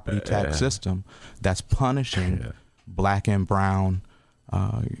local property tax system that's punishing black and brown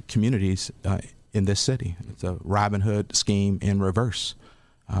communities in this city. It's a Robin Hood scheme in reverse,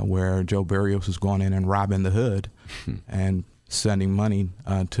 where Joe Barrios is going in and robbing the hood and sending money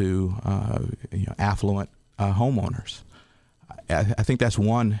to affluent homeowners. I think that's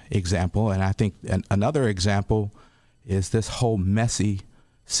one example, and I think another example is this whole messy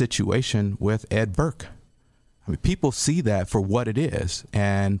situation with Ed Burke. I mean, people see that for what it is,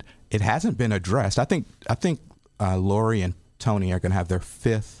 and it hasn't been addressed. I think Lori and Tony are going to have their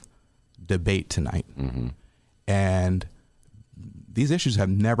fifth debate tonight, and these issues have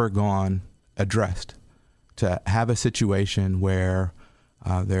never gone addressed. To have a situation where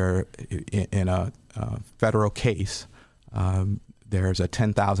they're in a federal case. There's a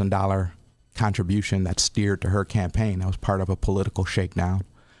 $10,000 contribution that's steered to her campaign. That was part of a political shakedown.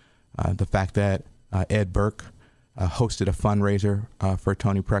 The fact that Ed Burke hosted a fundraiser for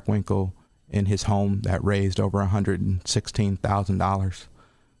Tony Preckwinkle in his home that raised over $116,000.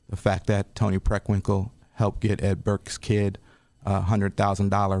 The fact that Tony Preckwinkle helped get Ed Burke's kid a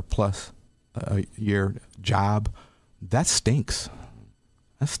 $100,000 plus a year job, that stinks.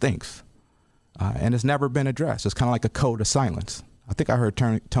 That stinks. And it's never been addressed. It's kind of like a code of silence. I think I heard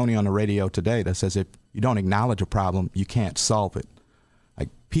Tony on the radio today that says if you don't acknowledge a problem, you can't solve it. Like,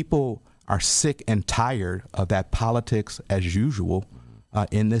 people are sick and tired of that politics as usual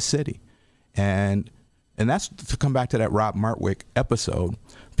in this city. And that's to come back to that Rob Martwick episode.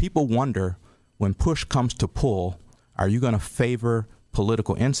 People wonder, when push comes to pull, are you going to favor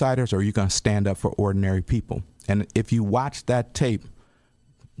political insiders or are you going to stand up for ordinary people? And if you watch that tape,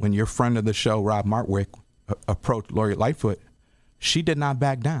 when your friend of the show, Rob Martwick, approached Lori Lightfoot, she did not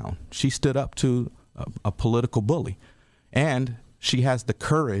back down. She stood up to a political bully. And she has the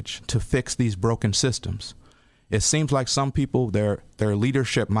courage to fix these broken systems. It seems like some people, their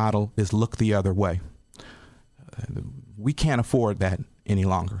leadership model is look the other way. We can't afford that any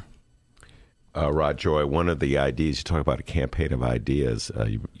longer. Rod Joy, one of the ideas, you talk about a campaign of ideas,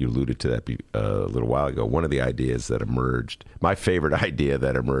 you alluded to that a little while ago. One of the ideas that emerged, my favorite idea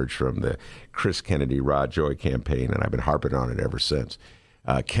that emerged from the Chris Kennedy, Rod Joy campaign, and I've been harping on it ever since.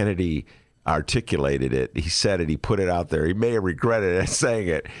 Kennedy articulated it. He said it. He put it out there. He may have regretted it saying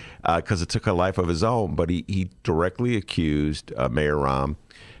it because it took a life of his own, but he directly accused Mayor Rahm,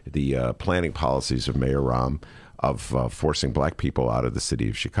 the planning policies of Mayor Rahm, of forcing black people out of the city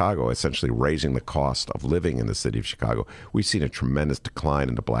of Chicago, essentially raising the cost of living in the city of Chicago. We've seen a tremendous decline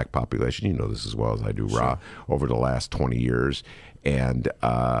in the black population. You know this as well as I do, Ra, over the last 20 years. And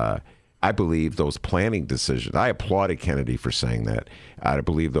I believe those planning decisions, I applauded Kennedy for saying that. I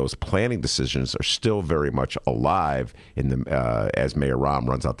believe those planning decisions are still very much alive in the as Mayor Rahm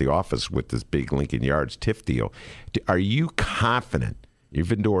runs out the office with this big Lincoln Yards TIF deal. Are you confident,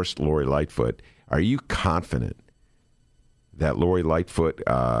 you've endorsed Lori Lightfoot, are you confident that Lori Lightfoot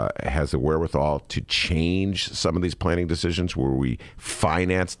has the wherewithal to change some of these planning decisions where we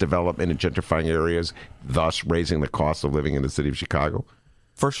finance development in gentrifying areas, thus raising the cost of living in the city of Chicago?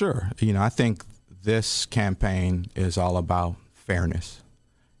 For sure. You know, I think this campaign is all about fairness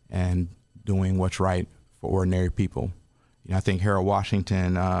and doing what's right for ordinary people. I think Harold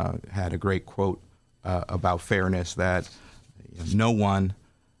Washington had a great quote about fairness, that no one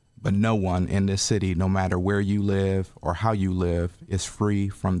in this city, no matter where you live or how you live, is free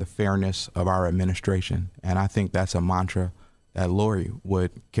from the fairness of our administration. And I think that's a mantra that Lori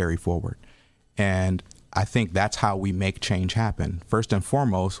would carry forward. And I think that's how we make change happen. First and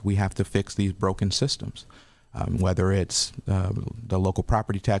foremost, we have to fix these broken systems. Whether it's the local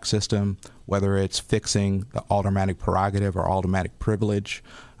property tax system, whether it's fixing the automatic prerogative or automatic privilege,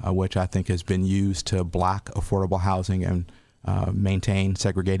 which I think has been used to block affordable housing and maintain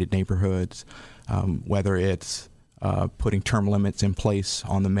segregated neighborhoods, whether it's putting term limits in place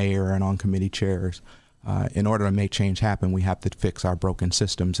on the mayor and on committee chairs. In order to make change happen, we have to fix our broken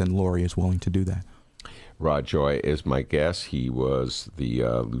systems, and Lori is willing to do that. Rod Joy is my guest. He was the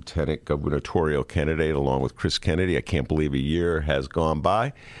lieutenant gubernatorial candidate along with Chris Kennedy. I can't believe a year has gone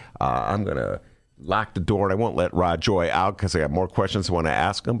by. I'm going to lock the door, and I won't let Rod Joy out because I got more questions I want to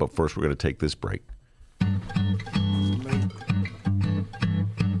ask him. But first, we're going to take this break.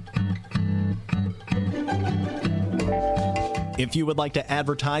 If you would like to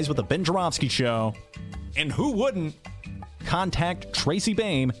advertise with the Ben Joravsky Show, and who wouldn't, contact Tracy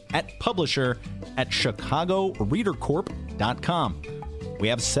Boehm at publisher@chicagoreadercorp.com. We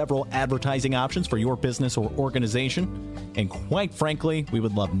have several advertising options for your business or organization, and quite frankly, we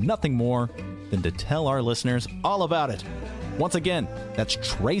would love nothing more than to tell our listeners all about it. Once again, that's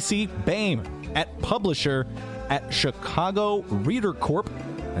Tracy Boehm at publisher@chicagoreadercorp,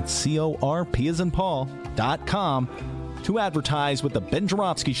 that's CORP as in Paul.com, to advertise with the Ben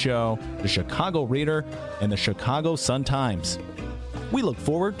Joravsky Show, the Chicago Reader, and the Chicago Sun-Times. We look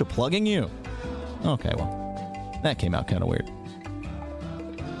forward to plugging you. Okay, well, that came out kind of weird.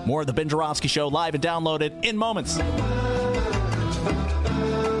 More of the Ben Joravsky Show live and downloaded in moments.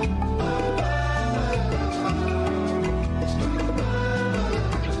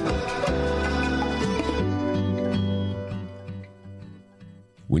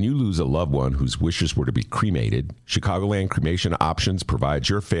 When you lose a loved one whose wishes were to be cremated, Chicagoland Cremation Options provides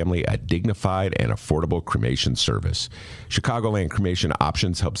your family a dignified and affordable cremation service. Chicagoland Cremation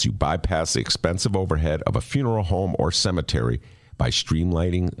Options helps you bypass the expensive overhead of a funeral home or cemetery by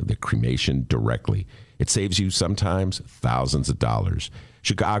streamlining the cremation directly. It saves you sometimes thousands of dollars.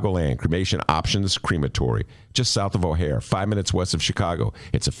 Chicagoland Cremation Options Crematory, just south of O'Hare, 5 minutes west of Chicago.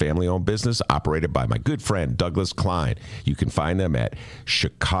 It's a family-owned business operated by my good friend Douglas Klein. You can find them at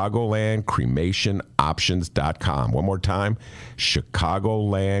ChicagolandCremationOptions.com. One more time,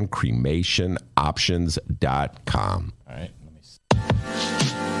 ChicagolandCremationOptions.com. All right, let me see.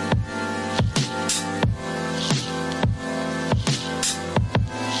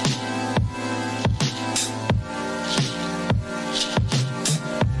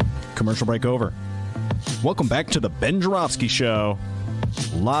 Commercial break over. Welcome back to the Ben Joravsky Show,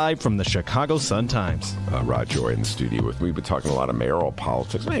 live from the Chicago Sun-Times. Rod Joy in the studio with me. We've been talking a lot of mayoral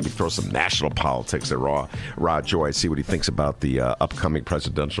politics. Maybe throw some national politics at Rod Joy, see what he thinks about the upcoming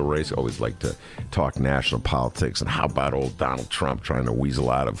presidential race. Always like to talk national politics. And how about old Donald Trump trying to weasel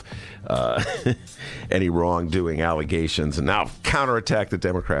out of any wrongdoing allegations, and now counterattack the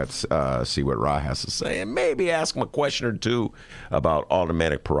Democrats, see what Rod has to say, and maybe ask him a question or two about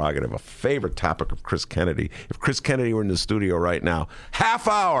automatic prerogative, a favorite topic of Chris Kennedy. If Chris Kennedy were in the studio right now, half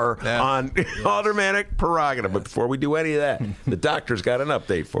hour on automatic prerogative. But before we do any of that, the doctor's got an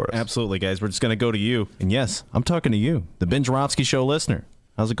update for us. Absolutely, guys. We're just going to go to you. And yes, I'm talking to you, the Ben Joravsky Show listener.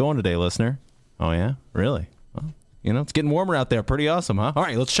 How's it going today, listener? Oh, yeah? Really? Well, you know, it's getting warmer out there. Pretty awesome, huh? All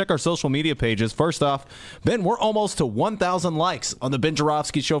right, let's check our social media pages. First off, Ben, we're almost to 1,000 likes on the Ben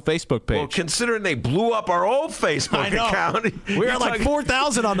Joravsky Show Facebook page. Well, considering they blew up our old Facebook account. We were like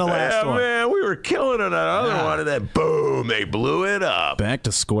 4,000 on the last one. Man, we were killing it on that other one, and then boom, they blew it up. Back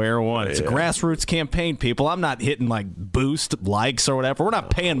to square one. It's a grassroots campaign, people. I'm not hitting like boost likes or whatever. We're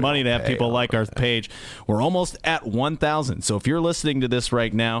not paying money to have people like our page. We're almost at 1,000. So if you're listening to this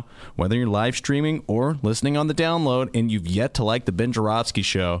right now, whether you're live streaming or listening on the download, and you've yet to like the Ben Joravsky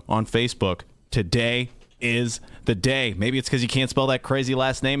Show on Facebook, today is the day. Maybe it's because you can't spell that crazy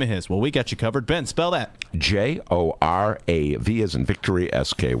last name of his. Well, we got you covered. Ben, spell that. Jorav as in Victory,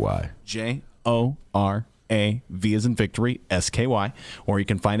 SKY. Jorav BENNA, V as in victory, SKY. Or you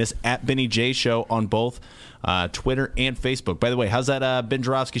can find us at Benny J Show on both Twitter and Facebook. By the way, how's that Ben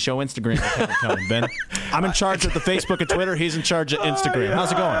Joravsky Show Instagram account coming, Ben? I'm in charge of the Facebook and Twitter. He's in charge of Instagram.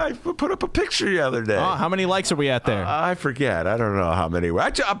 How's it going? I put up a picture the other day. Oh, how many likes are we at there? I forget. I don't know how many. I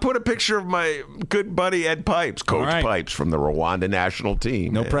put a picture of my good buddy Ed Pipes, Coach Pipes from the Rwanda national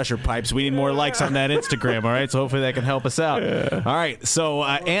team. No pressure, Pipes. We need more likes on that Instagram, all right? So hopefully that can help us out. Yeah. All right, so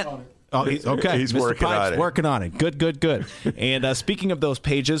he's okay. He's Mr. working Pipes, on it. Working on it. Good. And speaking of those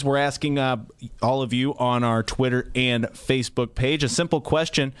pages, we're asking all of you on our Twitter and Facebook page a simple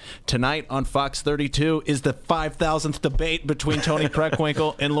question. Tonight on Fox 32 is the 5,000th debate between Tony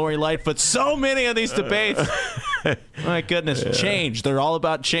Preckwinkle and Lori Lightfoot. So many of these debates. My goodness. Yeah. Change. They're all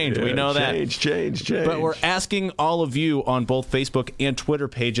about change. We know that. Change. But we're asking all of you on both Facebook and Twitter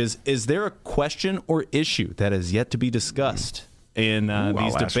pages, is there a question or issue that is yet to be discussed in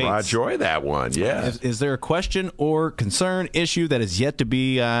these debates? Rod Joy that one, yeah. Is there a question or concern, issue that is yet to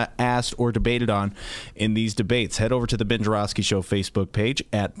be asked or debated on in these debates? Head over to the Ben Joravsky Show Facebook page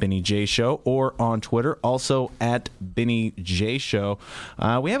at Benny J Show or on Twitter, also at Benny J Show.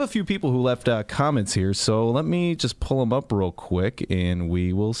 We have a few people who left comments here, so let me just pull them up real quick, and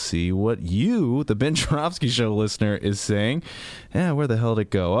we will see what you, the Ben Joravsky Show listener, is saying. Yeah, where the hell did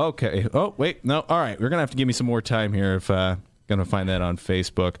it go? Okay. Oh, wait. No. All right. We're going to have to give me some more time here if... Going to find that on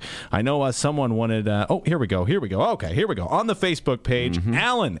Facebook. I know someone wanted. Here we go. Okay, here we go. On the Facebook page,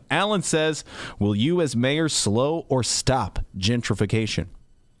 Alan says, "Will you, as mayor, slow or stop gentrification?"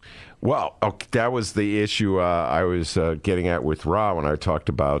 Well, okay, that was the issue I was getting at with Ra when I talked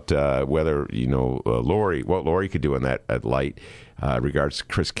about whether Lori, what Lori could do in that light. Regards to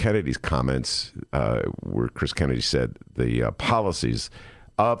Chris Kennedy's comments, where Chris Kennedy said the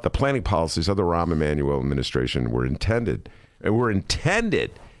planning policies of the Rahm Emanuel administration were intended.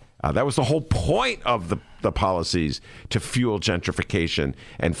 That was the whole point of the policies, to fuel gentrification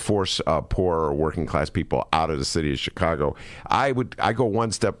and force poorer working class people out of the city of Chicago. I go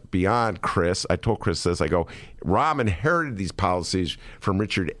one step beyond Chris. I told Chris this. I go, Rahm inherited these policies from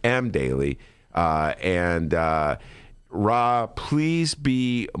Richard M. Daley, and Ra, please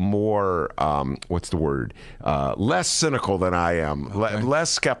be more, less cynical than I am, less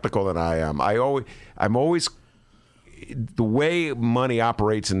skeptical than I am. I'm always, the way money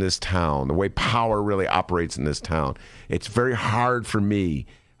operates in this town, the way power really operates in this town, it's very hard for me,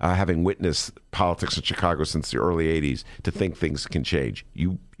 having witnessed politics in Chicago since the early 80s, to think things can change.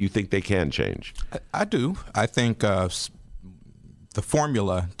 You think they can change? I do. I think the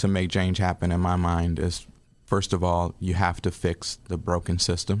formula to make change happen, in my mind, is, first of all, you have to fix the broken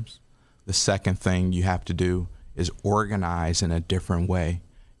systems. The second thing you have to do is organize in a different way.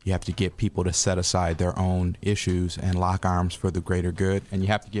 You have to get people to set aside their own issues and lock arms for the greater good. And you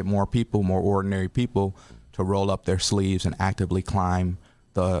have to get more people, more ordinary people, to roll up their sleeves and actively climb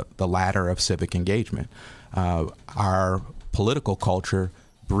the ladder of civic engagement. Our political culture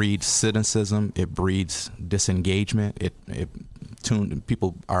breeds cynicism. It breeds disengagement.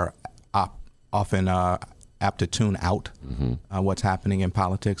 People are often apt to tune out what's happening in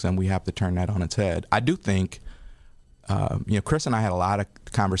politics, and we have to turn that on its head. I do think, Chris and I had a lot of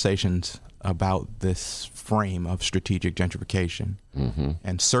conversations about this frame of strategic gentrification,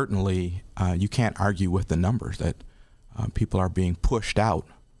 and certainly you can't argue with the numbers that people are being pushed out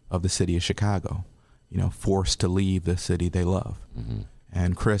of the city of Chicago, forced to leave the city they love.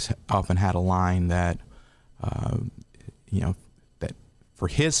 And Chris often had a line that, that for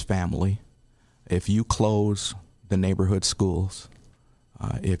his family, if you close the neighborhood schools,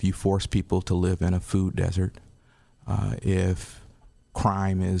 if you force people to live in a food desert, if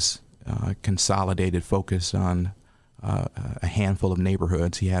crime is consolidated focus on a handful of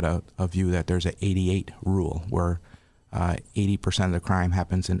neighborhoods, he had a view that there's an 88 rule where 80% of the crime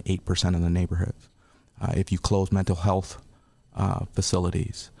happens in 8% of the neighborhoods. If you close mental health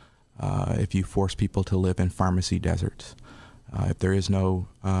facilities, if you force people to live in pharmacy deserts, if there is no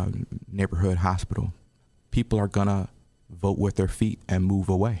neighborhood hospital, people are going to vote with their feet and move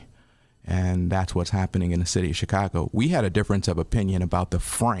away. And that's what's happening in the city of Chicago. We had a difference of opinion about the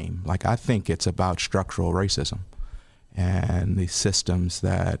frame. Like, I think it's about structural racism and the systems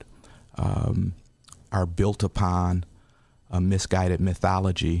that are built upon a misguided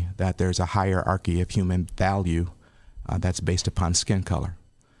mythology that there's a hierarchy of human value that's based upon skin color.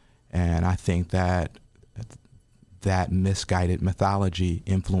 And I think that that misguided mythology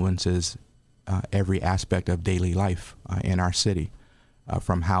influences every aspect of daily life in our city,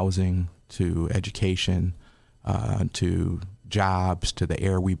 from housing to education to jobs to the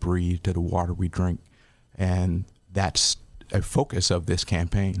air we breathe to the water we drink. And that's a focus of this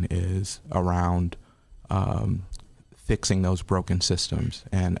campaign, is around fixing those broken systems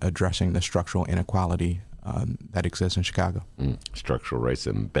and addressing the structural inequality that exists in Chicago. Structural race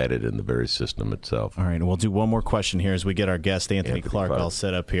embedded in the very system itself. All right, and we'll do one more question here as we get our guest, Anthony Clark, all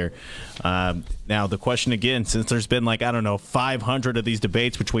set up here. Now, the question again, since there's been 500 of these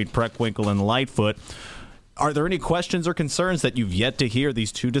debates between Preckwinkle and Lightfoot, are there any questions or concerns that you've yet to hear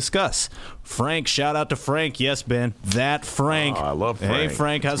these two discuss? Frank, shout out to Frank. Yes, Ben, that Frank. Oh, I love Frank. Hey,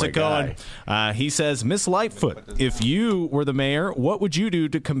 Frank, how's it going? He says, Miss Lightfoot, if you were the mayor, what would you do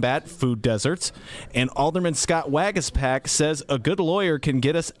to combat food deserts? And Alderman Scott Wagaspack says a good lawyer can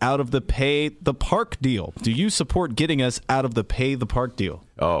get us out of the pay the park deal. Do you support getting us out of the pay the park deal?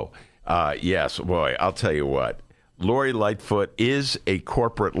 Oh, yes. Boy, I'll tell you what. Lori Lightfoot is a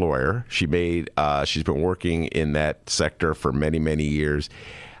corporate lawyer. She's been working in that sector for many, many years.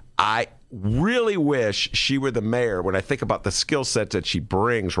 I really wish she were the mayor. When I think about the skill set that she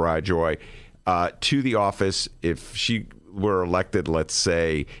brings, Rajoy, to the office, if she were elected, let's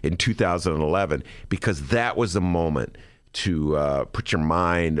say, in 2011, because that was the moment to put your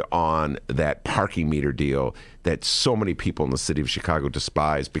mind on that parking meter deal that so many people in the city of Chicago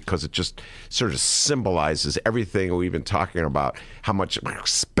despise, because it just sort of symbolizes everything we've been talking about, how much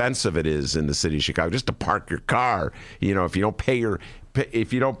expensive it is in the city of Chicago just to park your car. If you don't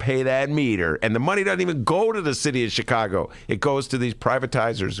pay that meter, and the money doesn't even go to the city of Chicago, it goes to these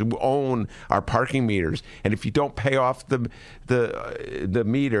privatizers who own our parking meters. And if you don't pay off the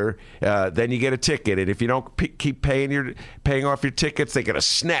meter, then you get a ticket. And if you don't keep paying off your tickets, they're going to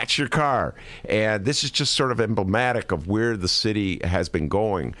snatch your car. And this is just sort of emblematic of where the city has been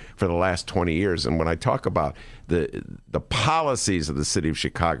going for the last 20 years. And when I talk about the policies of the city of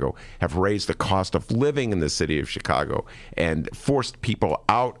Chicago have raised the cost of living in the city of Chicago and forced people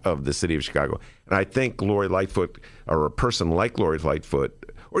out of the city of Chicago. And I think Lori Lightfoot, or a person like Lori Lightfoot,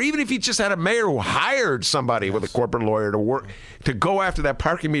 or even if you just had a mayor who hired somebody with a corporate lawyer to go after that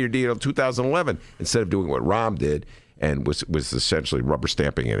parking meter deal in 2011 instead of doing what Rahm did and was essentially rubber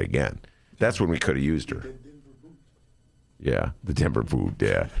stamping it again. That's when we could have used her. Yeah, the Denver food,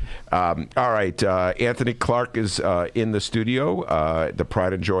 yeah. All right, Anthony Clark is in the studio, the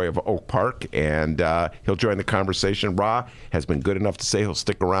pride and joy of Oak Park, and he'll join the conversation. Ra has been good enough to say he'll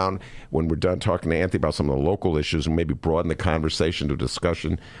stick around when we're done talking to Anthony about some of the local issues and maybe broaden the conversation to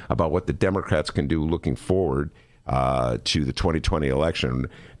discussion about what the Democrats can do looking forward to the 2020 election.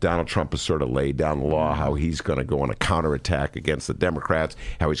 Donald Trump has sort of laid down the law, how he's going to go on a counterattack against the Democrats,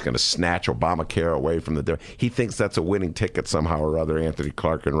 how he's going to snatch Obamacare away from the Democrats. He thinks that's a winning ticket somehow or other, Anthony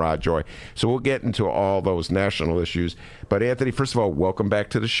Clark and Rod Joy. So we'll get into all those national issues. But Anthony, first of all, welcome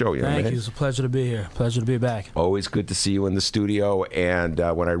back to the show. Thank you. It's a pleasure to be here. Pleasure to be back. Always good to see you in the studio. And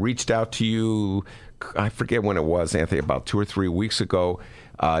when I reached out to you, I forget when it was, Anthony, about 2 or 3 weeks ago,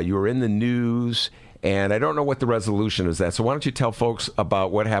 you were in the news. And I don't know what the resolution is that. So why don't you tell folks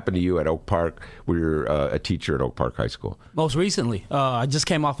about what happened to you at Oak Park, where you're a teacher at Oak Park High School? Most recently, I just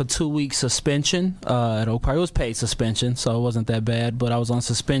came off a 2-week suspension at Oak Park. It was paid suspension, so it wasn't that bad. But I was on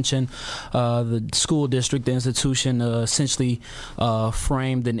suspension. The school district, the institution, essentially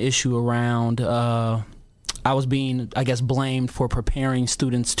framed an issue around I was being, I guess, blamed for preparing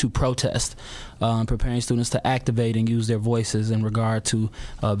students to protest, preparing students to activate and use their voices in regard to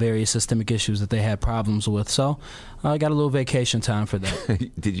various systemic issues that they had problems with. So I got a little vacation time for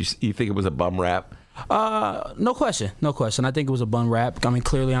that. Did you think it was a bum rap? No question. I think it was a bum rap. I mean,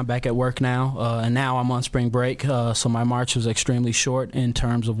 clearly I'm back at work now, and now I'm on spring break, so my march was extremely short in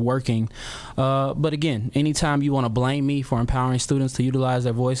terms of working. But again, anytime you want to blame me for empowering students to utilize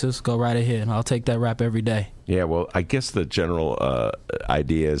their voices, go right ahead. I'll take that rap every day. Yeah, well, I guess the general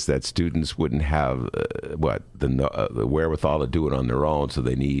idea is that students wouldn't have the wherewithal to do it on their own, so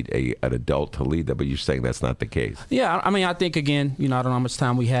they need an adult to lead them. But you're saying that's not the case. Yeah, I mean, I think, again, I don't know how much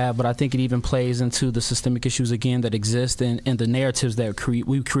time we have, but I think it even plays into the systemic issues, again, that exist in the narratives that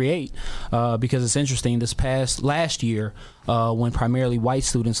we create, because it's interesting. Last year, when primarily white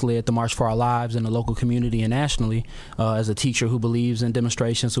students led the March for Our Lives in the local community and nationally, as a teacher who believes in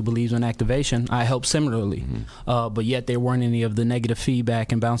demonstrations, who believes in activation, I helped similarly. But yet there weren't any of the negative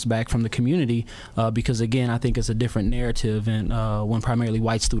feedback and bounce back from the community, because, again, I think it's a different narrative and when primarily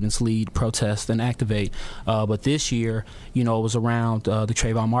white students lead, protest, and activate. But this year, it was around the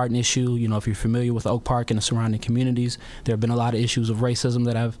Trayvon Martin issue. If you're familiar with Oak Park and the surrounding communities, there have been a lot of issues of racism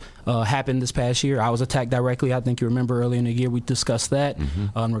that have happened this past year. I was attacked directly. I think you remember earlier in the year we discussed that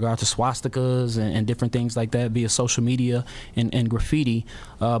in regard to swastikas and different things like that via social media and graffiti.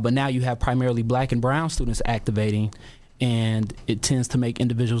 But now you have primarily black and brown students activating, and it tends to make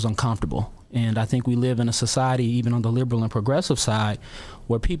individuals uncomfortable. And I think we live in a society, even on the liberal and progressive side,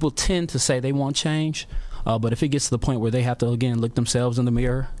 where people tend to say they want change. But if it gets to the point where they have to, again, look themselves in the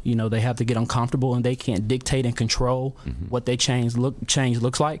mirror, they have to get uncomfortable and they can't dictate and control what they change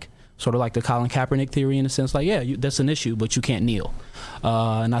looks like. Sort of like the Colin Kaepernick theory in a sense, like, that's an issue, but you can't kneel.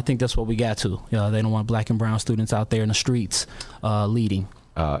 And I think that's what we got to. They don't want black and brown students out there in the streets leading.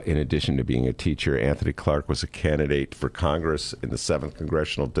 In addition to being a teacher, Anthony Clark was a candidate for Congress in the 7th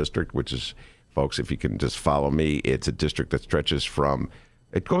Congressional District, which is, folks, if you can just follow me, it's a district that stretches from...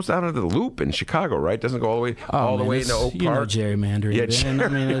 It goes down to the Loop in Chicago, right? Doesn't go all the way into Oak Park. Gerrymandering. Yeah, and, I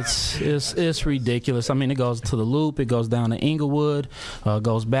mean, it's ridiculous. I mean, it goes to the Loop, it goes down to Inglewood,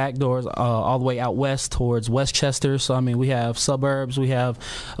 goes back doors all the way out west towards Westchester. So I mean, we have suburbs, we have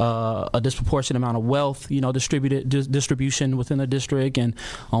a disproportionate amount of wealth, distribution within the district. And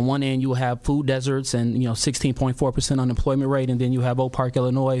on one end, you will have food deserts and 16.4% unemployment rate, and then you have Oak Park,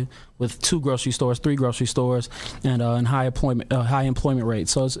 Illinois, with 2 grocery stores, 3 grocery stores, and high employment rate.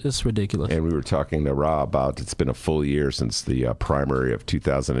 So it's ridiculous. And we were talking to Ra about, it's been a full year since the primary of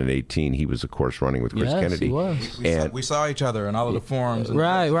 2018. He was, of course, running with Chris Kennedy. He was. We saw each other in all of the forums.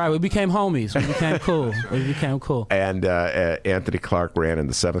 Right. We became homies. We became cool. And Anthony Clark ran in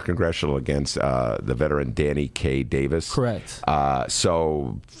the 7th Congressional against the veteran Danny K. Davis. Correct.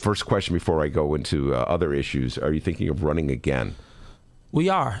 So first question before I go into other issues, are you thinking of running again? We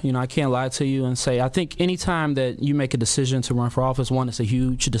are. I can't lie to you and say, I think anytime that you make a decision to run for office, one, it's a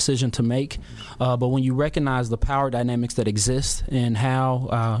huge decision to make. But when you recognize the power dynamics that exist and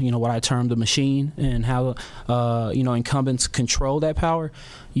how, what I term the machine and how, incumbents control that power,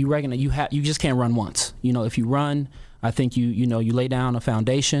 you reckon that you just can't run once. If you run, I think you lay down a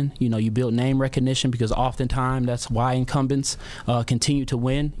foundation. You build name recognition, because oftentimes that's why incumbents continue to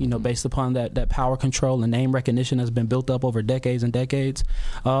win. Based upon that power control and name recognition has been built up over decades and decades.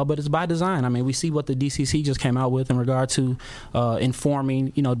 But it's by design. I mean, we see what the DCC just came out with in regard to informing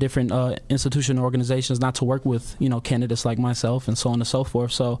different institutional organizations not to work with candidates like myself and so on and so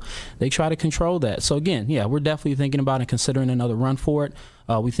forth. So they try to control that. So again, we're definitely thinking about and considering another run for it.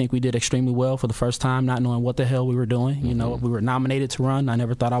 We think we did extremely well for the first time, not knowing what the hell we were doing. We were nominated to run. I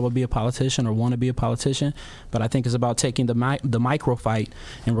never thought I would be a politician or want to be a politician, but I think it's about taking the micro fight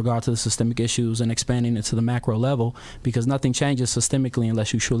in regard to the systemic issues and expanding it to the macro level, because nothing changes systemically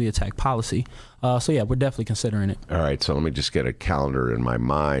unless you truly attack policy. We're definitely considering it. All right, so let me just get a calendar in my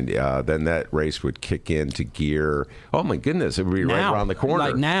mind. Then that race would kick into gear. Oh my goodness, it would be right around the corner.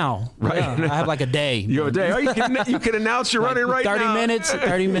 Like now. Right. Yeah, I have like a day. You have a day. Oh, you can announce you're running right 30 now.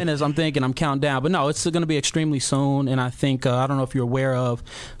 30 minutes, I'm thinking, I'm counting down. But no, it's going to be extremely soon. And I think, I don't know if you're aware of,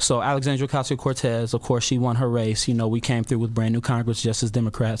 so Alexandria Ocasio-Cortez, of course, she won her race. We came through with brand new Congress just as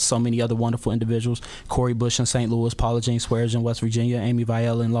Democrats. So many other wonderful individuals. Cori Bush in St. Louis, Paula Jean Swearengin in West Virginia, Amy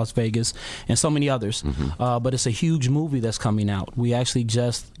Viella in Las Vegas, and so many others. But it's a huge movie that's coming out. We actually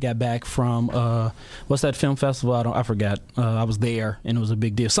just got back from, what's that film festival? I forgot. I was there, and it was a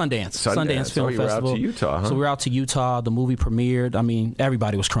big deal. Sundance Film Festival. Out to Utah, huh? So we were out to Utah. The movie premiered. I mean,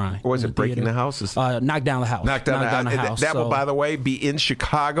 everybody was crying. Or was it Breaking the House? Knock Down the House. Knock Down the House. That will, by the way, be in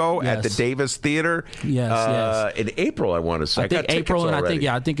Chicago at the Davis Theater. Yes. In April, I want to say. I think April, and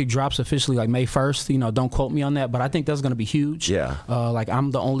I think it drops officially like May 1st. Don't quote me on that, but I think that's going to be huge. Yeah.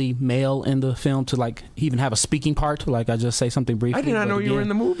 I'm the only male in the film to even have a speaking part. I just say something briefly. I did not know you were in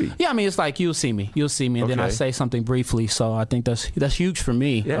the movie. Yeah, I mean, it's like you'll see me, and then I say something briefly. So I think that's huge for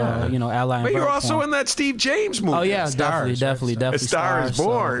me. Yeah. Ally. But you're also in that Steve James movie. Oh yeah, definitely. A Star is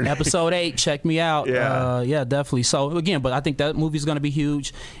Born. Episode 8, check me out. Yeah, definitely. So again, but I think that movie's going to be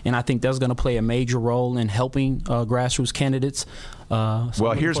huge, and I think that's going to play a major role in helping grassroots candidates.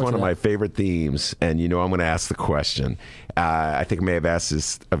 Well, here's one of my favorite themes, and I'm going to ask the question. I think I may have asked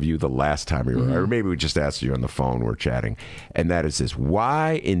this of you the last time we were, or maybe we just asked you on the phone. We're chatting, and that is this: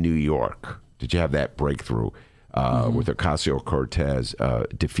 why in New York did you have that breakthrough with Ocasio-Cortez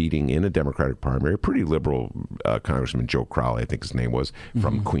defeating in a Democratic primary a pretty liberal Congressman Joe Crowley, I think his name was,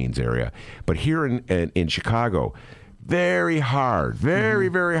 from Queens area, but here in Chicago. Very hard,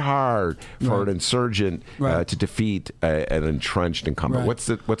 very hard for an insurgent to defeat an entrenched incumbent.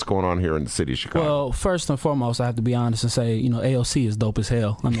 What's going on here in the city of Chicago? Well, first and foremost, I have to be honest and say, AOC is dope as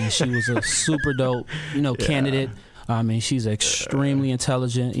hell. I mean, she was a super dope, candidate. I mean, she's extremely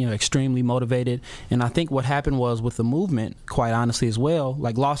intelligent, extremely motivated. And I think what happened was with the movement, quite honestly as well,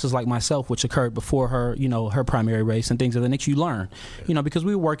 like losses like myself, which occurred before her, her primary race and things of the nature, you learn, because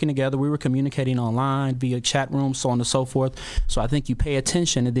we were working together, we were communicating online via chat rooms, so on and so forth. So I think you pay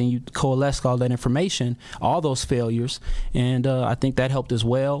attention and then you coalesce all that information, all those failures. And I think that helped as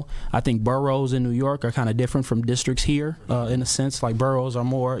well. I think boroughs in New York are kind of different from districts here in a sense. Like boroughs are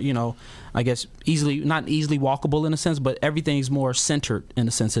more, I guess not easily walkable in a sense, but everything's more centered in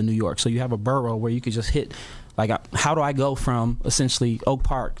a sense in New York. So you have a borough where you could just hit, like, how do I go from essentially Oak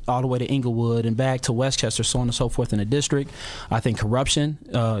Park all the way to Inglewood and back to Westchester, so on and so forth in a district. I think corruption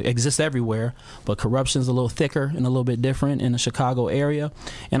exists everywhere, but corruption's a little thicker and a little bit different in the Chicago area.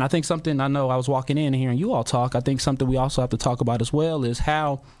 And I think something, I know I was walking in and hearing you all talk, I think something we also have to talk about as well is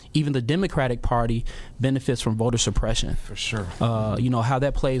how even the Democratic Party benefits from voter suppression. For sure. How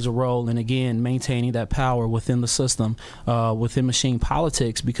that plays a role in, again, maintaining that power within the system, within machine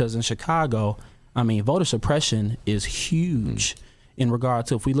politics, because in Chicago, I mean, voter suppression is huge. In regard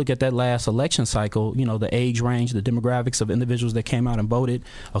to, if we look at that last election cycle, the age range, the demographics of individuals that came out and voted.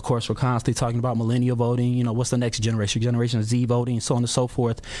 Of course, we're constantly talking about millennial voting, what's the next Generation Z voting, and so on and so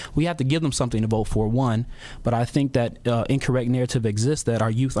forth. We have to give them something to vote for, one. But I think that incorrect narrative exists that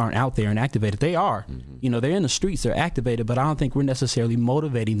our youth aren't out there and activated. They are. They're in the streets, they're activated, but I don't think we're necessarily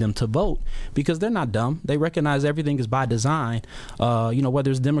motivating them to vote because they're not dumb. They recognize everything is by design.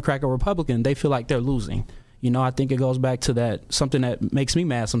 Whether it's Democrat or Republican, they feel like they're losing. I think it goes back to that, something that makes me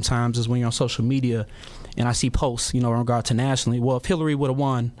mad sometimes is when you're on social media and I see posts, in regard to nationally, well, if Hillary would have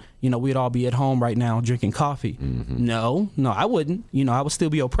won, we'd all be at home right now drinking coffee. No, I wouldn't. I would still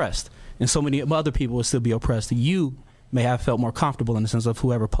be oppressed. And so many other people would still be oppressed. You may have felt more comfortable in the sense of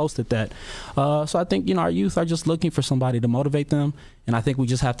whoever posted that. So I think, our youth are just looking for somebody to motivate them. And I think we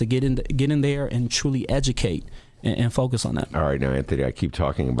just have to get in there and truly educate and focus on that. All right, now, Anthony, I keep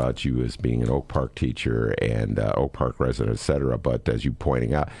talking about you as being an Oak Park teacher and Oak Park resident, et cetera, but as you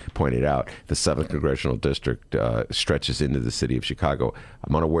pointed out, the 7th Congressional District stretches into the city of Chicago.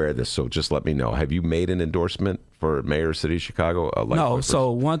 I'm unaware of this, so just let me know. Have you made an endorsement for mayor of the city of Chicago? No,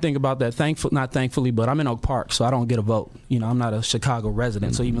 so one thing about that, not thankfully, but I'm in Oak Park, so I don't get a vote. I'm not a Chicago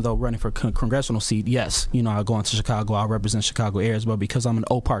resident, so even though running for congressional seat, yes, I'll go into Chicago, I'll represent Chicago areas, but because I'm an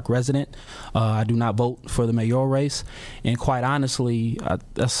Oak Park resident, I do not vote for the mayoral race, and quite honestly,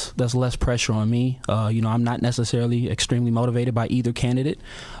 that's less pressure on me. I'm not necessarily extremely motivated by either candidate.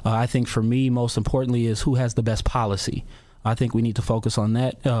 I think for me, most importantly, is who has the best policy. I think we need to focus on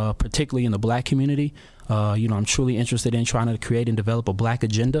that, particularly in the black community. I'm truly interested in trying to create and develop a black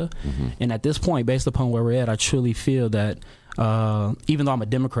agenda. And at this point, based upon where we're at, I truly feel that even though I'm a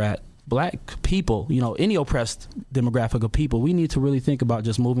Democrat, black people, any oppressed demographic of people, we need to really think about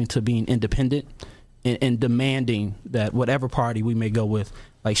just moving to being independent and demanding that whatever party we may go with,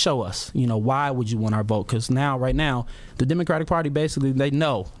 like, show us, why would you want our vote? Because right now, the Democratic Party, basically, they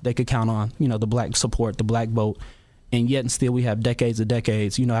know they could count on, the black support, the black vote. And yet and still we have decades and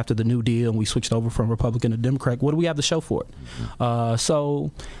decades, after the New Deal and we switched over from Republican to Democrat, what do we have to show for it?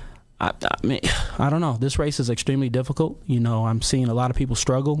 So, I mean, I don't know. This race is extremely difficult. I'm seeing a lot of people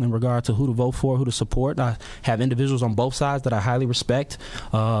struggle in regard to who to vote for, who to support. I have individuals on both sides that I highly respect,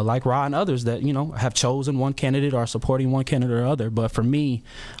 like Ra and others that, have chosen one candidate or are supporting one candidate or other. But for me,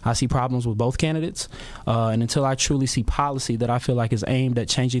 I see problems with both candidates. And until I truly see policy that I feel like is aimed at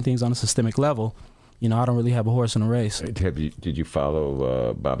changing things on a systemic level, I don't really have a horse in the race. Did you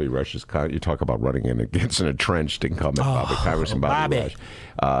follow Bobby Rush's comment? You talk about running in against an entrenched incumbent, Congressman Bobby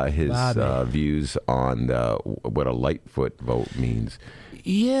Rush. His views on what a Lightfoot vote means.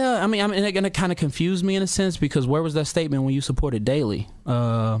 Yeah, I mean, and it kind of confused me in a sense because where was that statement when you supported Daley?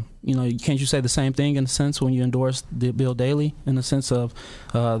 Can't you say the same thing in a sense when you endorsed the Bill Daley in the sense of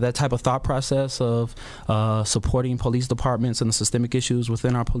that type of thought process of supporting police departments and the systemic issues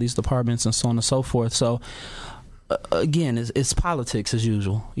within our police departments and so on and so forth. So again, it's politics as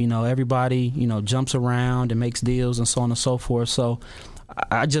usual. Everybody, jumps around and makes deals and so on and so forth. So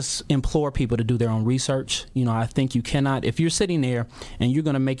I just implore people to do their own research. I think you cannot, if you're sitting there and you're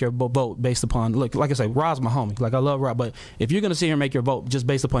going to make your vote based upon, look, like I say, Ra's my homie. Like, I love Ra, but if you're going to sit here and make your vote just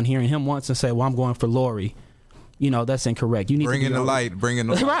based upon hearing him once and say, well, I'm going for Lori, that's incorrect. You need bring to in the light, bring in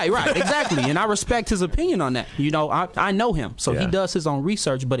the light. Right, exactly. And I respect his opinion on that. I know him, so he does his own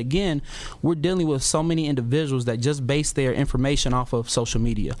research. But again, we're dealing with so many individuals that just base their information off of social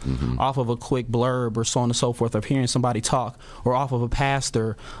media, off of a quick blurb or so on and so forth of hearing somebody talk, or we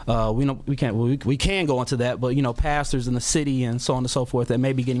can go into that, but pastors in the city and so on and so forth that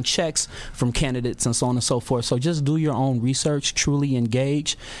may be getting checks from candidates and so on and so forth. So just do your own research, truly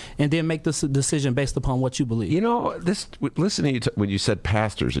engage, and then make this decision based upon what you believe. listening to you when you said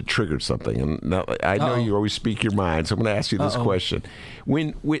pastors, it triggered something. And now, I know you always speak your mind, so I'm going to ask you this question.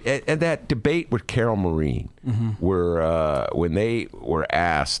 When at that debate with Carol Marine, when they were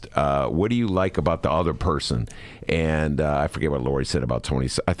asked, what do you like about the other person? And I forget what Lori said about Tony.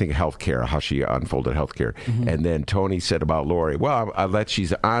 I think healthcare, how she unfolded healthcare. And then Tony said about Lori, well, I let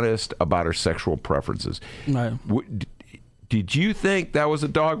she's honest about her sexual preferences. Right. Did you think that was a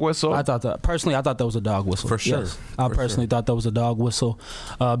dog whistle? I thought that was a dog whistle. For sure. Yes. I personally thought that was a dog whistle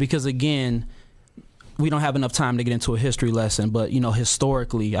because, again, we don't have enough time to get into a history lesson, but,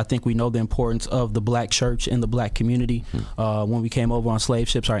 historically, I think we know the importance of the black church in the black community. When we came over on slave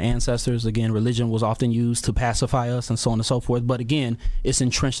ships, our ancestors, again, religion was often used to pacify us and so on and so forth. But, again, it's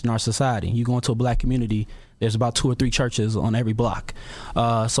entrenched in our society. You go into a black community, there's about 2 or 3 churches on every block.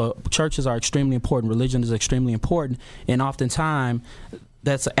 So churches are extremely important. Religion is extremely important. And oftentimes,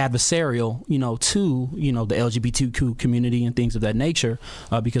 that's adversarial, to, the LGBTQ community and things of that nature,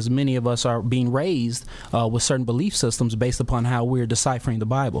 because many of us are being raised with certain belief systems based upon how we're deciphering the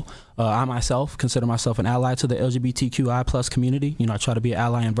Bible. I myself consider myself an ally to the LGBTQI plus community. I try to be an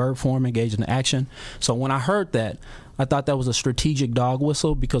ally in verb form, engaged in action. So when I heard that, I thought that was a strategic dog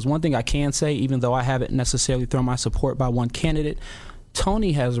whistle, because one thing I can say, even though I haven't necessarily thrown my support by one candidate,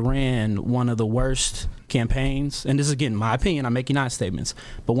 Tony has ran one of the worst campaigns, and this is, again, my opinion, I'm making non-statements,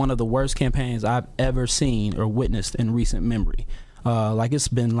 but one of the worst campaigns I've ever seen or witnessed in recent memory. It's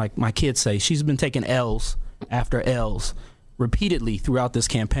been, like my kids say, she's been taking L's after L's repeatedly throughout this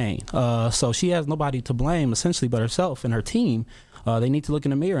campaign. So she has nobody to blame, essentially, but herself and her team. They need to look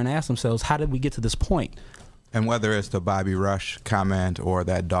in the mirror and ask themselves, how did we get to this point? And whether it's the Bobby Rush comment or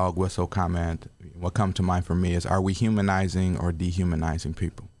that dog whistle comment, what comes to mind for me is, are we humanizing or dehumanizing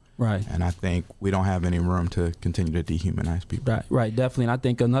people? Right. And I think we don't have any room to continue to dehumanize people. Right, definitely. And I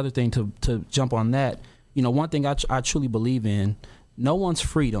think another thing to jump on that, one thing I truly believe in, no one's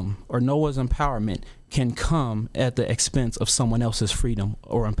freedom or no one's empowerment can come at the expense of someone else's freedom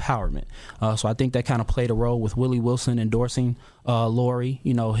or empowerment. So I think that kind of played a role with Willie Wilson endorsing Lori,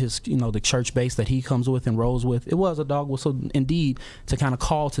 the church base that he comes with and rolls with. It was a dog whistle indeed to kind of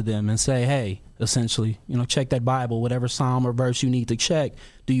call to them and say, hey, essentially, check that Bible, whatever psalm or verse you need to check.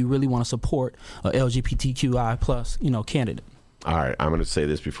 Do you really want to support a LGBTQI plus, candidate? All right, I'm going to say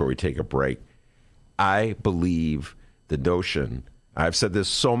this before we take a break. I believe the notion, I've said this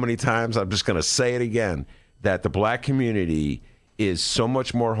so many times, I'm just going to say it again, that the black community is so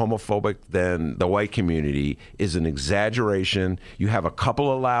much more homophobic than the white community is an exaggeration. You have a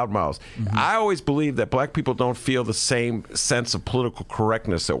couple of loudmouths. I always believe that black people don't feel the same sense of political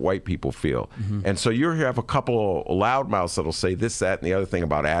correctness that white people feel. And so you have a couple of loudmouths that'll say this, that, and the other thing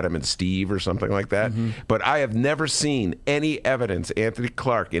about Adam and Steve or something like that. But I have never seen any evidence, Anthony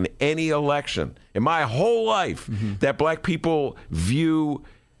Clark, in any election in my whole life that black people view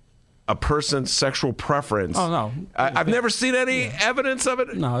a person's sexual preference. Oh, no. I've never seen any evidence of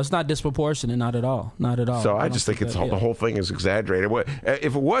it. No, it's not disproportionate, not at all. Not at all. So I just think the whole thing is exaggerated.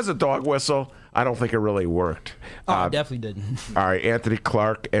 If it was a dog whistle, I don't think it really worked. Oh, it definitely didn't. All right, Anthony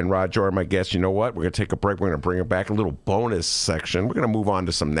Clark and Rod Joy are my guests. You know what? We're going to take a break. We're going to bring it back, a little bonus section. We're going to move on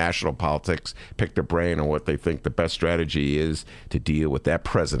to some national politics, pick their brain on what they think the best strategy is to deal with that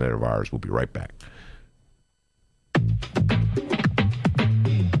president of ours. We'll be right back.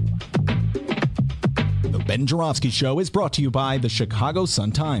 Ben Joravsky Show is brought to you by the Chicago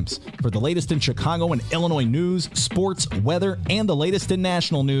Sun-Times. For the latest in Chicago and Illinois news, sports, weather, and the latest in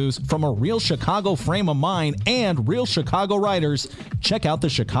national news from a real Chicago frame of mind and real Chicago writers, check out the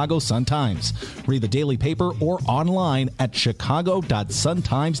Chicago Sun-Times. Read the daily paper or online at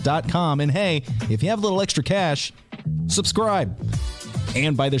chicago.suntimes.com. And hey, if you have a little extra cash, subscribe.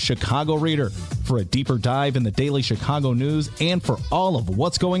 And by the Chicago Reader. For a deeper dive in the daily Chicago news and for all of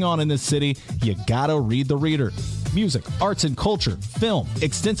what's going on in this city, you gotta read the Reader. Music, arts and culture, film,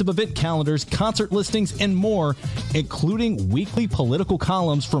 extensive event calendars, concert listings, and more, including weekly political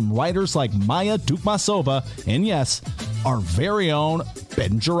columns from writers like Maya Dukmasova and, yes, our very own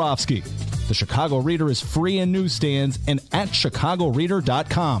Ben Joravsky. The Chicago Reader is free in newsstands and at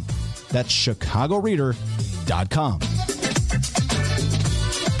chicagoreader.com. That's chicagoreader.com.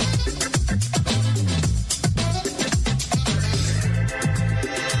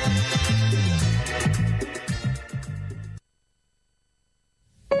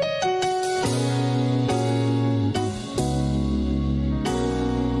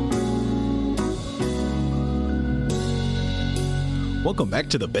 Welcome back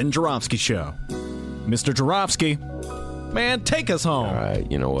to the Ben Joravsky Show. Mr. Joravsky, man, take us home. All right,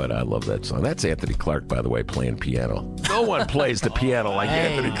 you know what? I love that song. That's Anthony Clark, by the way, playing piano. No one plays the piano like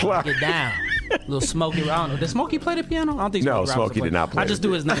Anthony Clark. Get down. Little Smokey. I don't know. Did Smokey play the piano? I don't think No, Smokey Smokey did not play. I just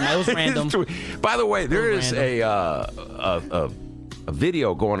do his name. It was random. By the way, there is a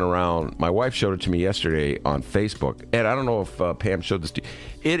video going around. My wife showed it to me yesterday on Facebook, and I don't know if Pam showed this to you.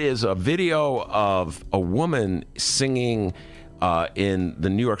 It is a video of a woman singing in the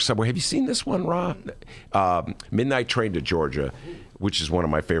New York subway. Have you seen this one, Ra? Midnight Train to Georgia, which is one of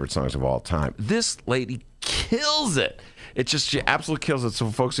my favorite songs of all time. This lady kills it. She absolutely kills it. So,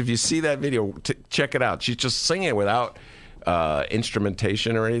 folks, if you see that video, check it out. She's just singing without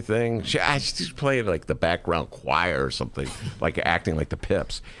instrumentation or anything. She's playing like the background choir or something, like acting like the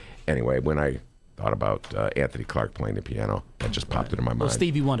Pips. Anyway, when I thought about Anthony Clark playing the piano, that just popped into my mind. Well,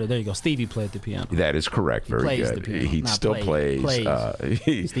 Stevie Wonder. There you go. Stevie played the piano. That is correct. Very good. He still plays.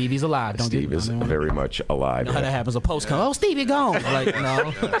 Stevie's alive. Steve is very much alive. You know how that happens? A post comes. Oh, Stevie gone. Like,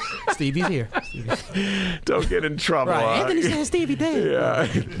 no, Stevie's here. Don't get in trouble. Right. Anthony said Stevie dead.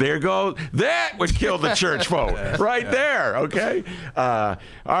 Yeah. There goes. That would kill the church vote right there. Okay. All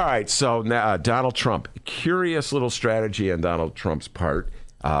right. So now Donald Trump. Curious little strategy on Donald Trump's part.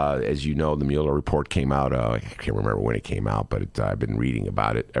 As you know, the Mueller report came out. I can't remember when it came out, but I've been reading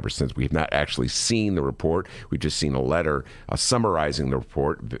about it ever since. We've not actually seen the report. We've just seen a letter summarizing the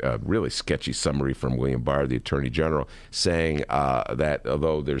report, a really sketchy summary from William Barr, the Attorney General, saying that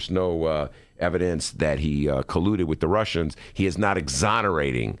although there's no evidence that he colluded with the Russians, he is not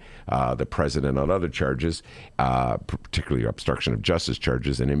exonerating the president on other charges, particularly obstruction of justice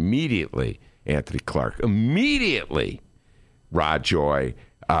charges. And immediately, Anthony Clark, Rod Joy,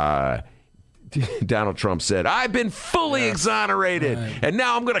 Donald Trump said, I've been fully exonerated, and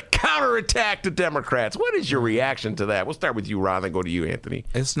now I'm going to counterattack the Democrats. What is your reaction to that? We'll start with you, Ron, then go to you, Anthony.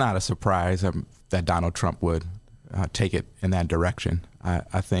 It's not a surprise that Donald Trump would take it in that direction.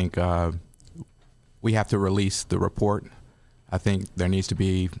 I think we have to release the report. I think there needs to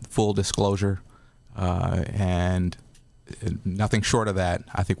be full disclosure, and nothing short of that,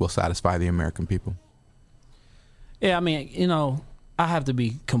 I think, will satisfy the American people. Yeah, I mean, I have to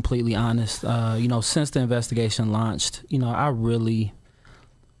be completely honest. Since the investigation launched, I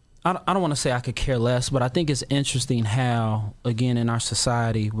don't want to say I could care less, but I think it's interesting how, again, in our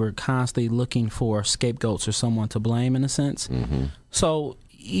society, we're constantly looking for scapegoats or someone to blame, in a sense. Mm-hmm. So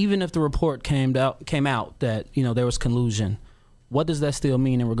even if the report came out that there was collusion, what does that still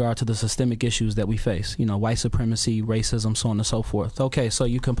mean in regard to the systemic issues that we face? White supremacy, racism, so on and so forth. Okay, so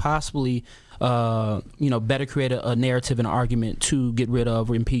you can possibly, better create a narrative and argument to get rid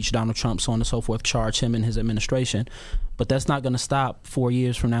of or impeach Donald Trump, so on and so forth, charge him and his administration. But that's not going to stop 4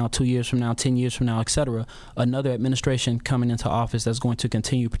 years from now, 2 years from now, 10 years from now, et cetera. Another administration coming into office that's going to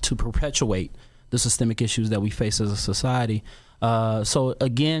continue to perpetuate the systemic issues that we face as a society. So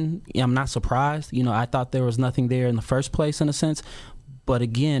again, I'm not surprised. I thought there was nothing there in the first place, in a sense. But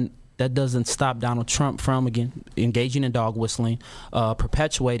again, that doesn't stop Donald Trump from, again, engaging in dog whistling,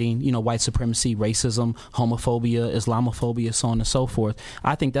 perpetuating, white supremacy, racism, homophobia, Islamophobia, so on and so forth.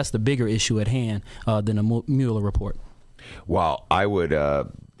 I think that's the bigger issue at hand than the Mueller report. Well,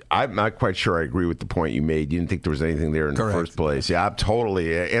 I'm not quite sure I agree with the point you made. You didn't think there was anything there in the first place. Yeah, I'm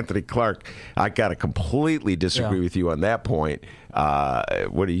totally. Anthony Clark, I got to completely disagree with you on that point.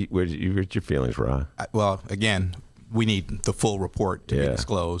 What's your feelings, Ron? Well, again, we need the full report to be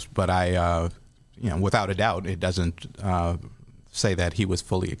disclosed. But without a doubt, it doesn't say that he was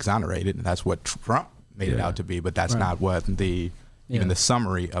fully exonerated. That's what Trump made it out to be. But that's not what even the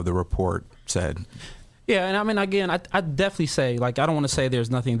summary of the report said. Yeah, and I mean, again, I definitely say, I don't want to say there's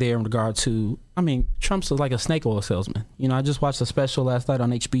nothing there in regard to, Trump's like a snake oil salesman. I just watched a special last night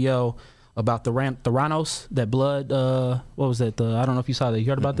on HBO about the rhinos, that blood, what was it? I don't know if you saw that. You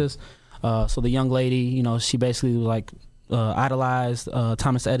heard about this? So the young lady, she basically idolized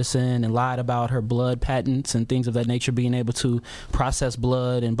Thomas Edison and lied about her blood patents and things of that nature, being able to process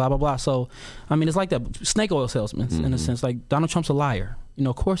blood and blah, blah, blah. So, it's like that snake oil salesman in a sense. Like, Donald Trump's a liar.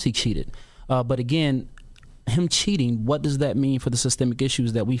 Of course he cheated. But again, him cheating, what does that mean for the systemic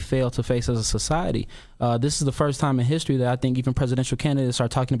issues that we fail to face as a society? This is the first time in history that I think even presidential candidates are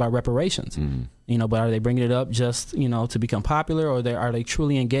talking about reparations. Mm-hmm. But are they bringing it up just, to become popular, or are they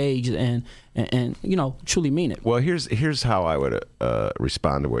truly engaged and truly mean it? Well, here's how I would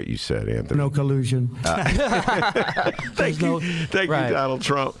respond to what you said, Anthony. No collusion. Thank you, Donald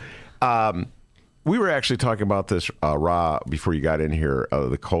Trump. We were actually talking about this, Ra, before you got in here,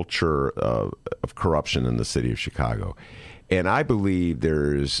 the culture of corruption in the city of Chicago. And I believe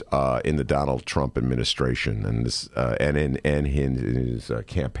there's, in the Donald Trump administration and this, and in his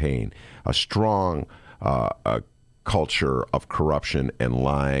campaign, a strong culture of corruption and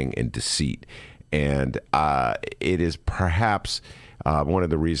lying and deceit. And it is perhaps one of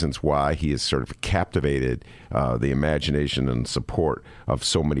the reasons why he has sort of captivated the imagination and support of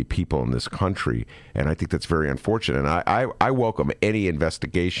so many people in this country. And I think that's very unfortunate. And I welcome any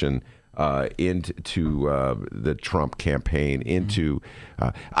investigation into the Trump campaign, into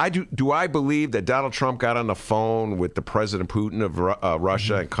do I believe that Donald Trump got on the phone with the President Putin of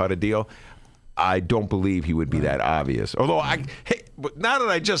Russia and cut a deal? I don't believe he would be that obvious. Although, but now that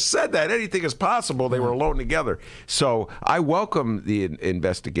I just said that, anything is possible. They were alone together. So I welcome the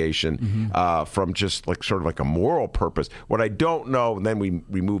investigation from just sort of like a moral purpose. What I don't know, and then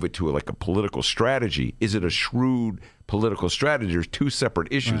we move it to like a political strategy. Is it a shrewd political strategy? There's two separate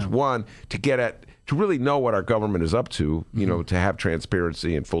issues. One, to really know what our government is up to, to have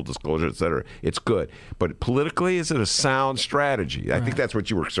transparency and full disclosure, et cetera, it's good. But politically, is it a sound strategy? I think that's what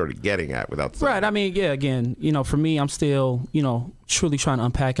you were sort of getting at without saying. Right. I mean, yeah, again, for me, I'm still, truly trying to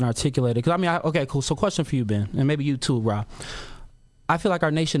unpack and articulate it. Because, okay, cool. So question for you, Ben, and maybe you too, Rob. I feel like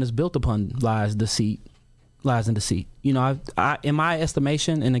our nation is built upon lies and deceit. In my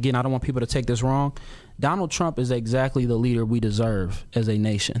estimation, and again, I don't want people to take this wrong, Donald Trump is exactly the leader we deserve as a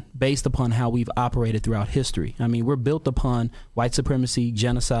nation, based upon how we've operated throughout history. I mean, we're built upon white supremacy,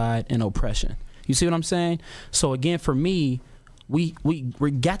 genocide, and oppression. You see what I'm saying? So again, for me, we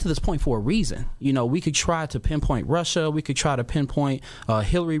got to this point for a reason. We could try to pinpoint Russia. We could try to pinpoint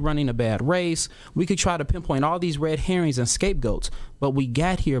Hillary running a bad race. We could try to pinpoint all these red herrings and scapegoats. But we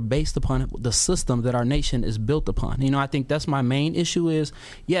got here based upon the system that our nation is built upon. I think that's my main issue is,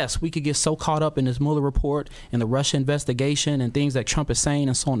 yes, we could get so caught up in this Mueller report and the Russia investigation and things that Trump is saying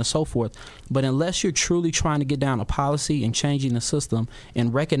and so on and so forth. But unless you're truly trying to get down a policy and changing the system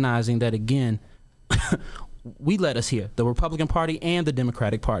and recognizing that, again, we led us here. The Republican Party and the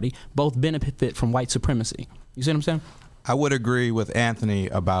Democratic Party both benefit from white supremacy. You see what I'm saying? I would agree with Anthony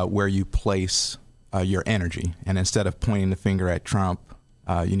about where you place your energy. And instead of pointing the finger at Trump,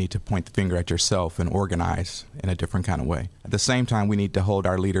 you need to point the finger at yourself and organize in a different kind of way. At the same time, we need to hold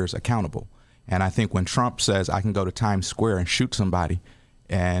our leaders accountable. And I think when Trump says, I can go to Times Square and shoot somebody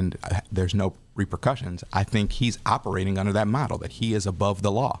and there's no repercussions, I think he's operating under that model, that he is above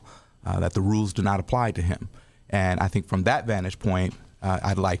the law. That the rules do not apply to him. And I think from that vantage point,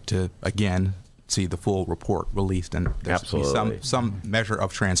 I'd like to, again, see the full report released and there's some measure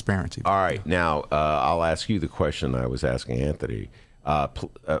of transparency. All right. Now, I'll ask you the question I was asking Anthony.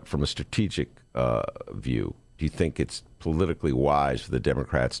 From a strategic view, do you think it's politically wise for the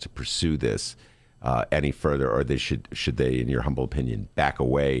Democrats to pursue this any further, or should they, in your humble opinion, back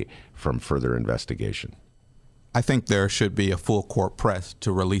away from further investigation? I think there should be a full court press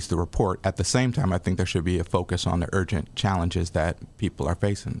to release the report. At the same time, I think there should be a focus on the urgent challenges that people are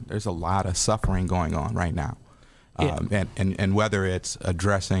facing. There's a lot of suffering going on right now. And whether it's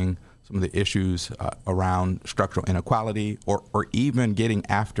addressing some of the issues around structural inequality or even getting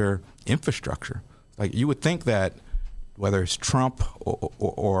after infrastructure. Like, you would think that whether it's Trump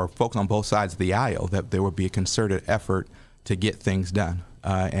or folks on both sides of the aisle, that there would be a concerted effort to get things done.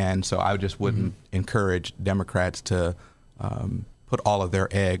 And so I just wouldn't encourage Democrats to put all of their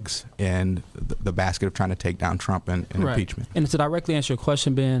eggs in the basket of trying to take down Trump and impeachment. And to directly answer your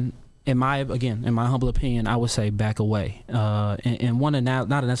question, Ben, in my humble opinion, I would say back away. And one,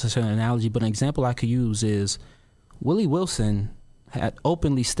 not a necessarily analogy, but an example I could use is Willie Wilson had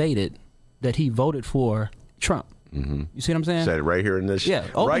openly stated that he voted for Trump. Mm-hmm. You see what I'm saying? Said it right here in this. Yeah,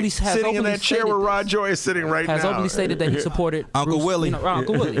 sitting in that chair where Rod Joy is sitting right now. Has openly stated that he supported Uncle Willie.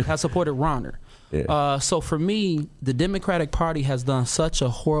 Uncle Willie has supported Ronner. Yeah. So for me, the Democratic Party has done such a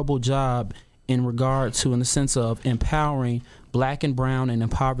horrible job in regard to, in the sense of empowering black and brown and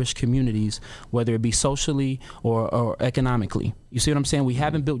impoverished communities, whether it be socially or economically. You see what I'm saying? We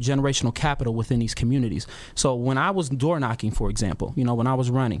haven't built generational capital within these communities. So when I was door knocking, for example, when I was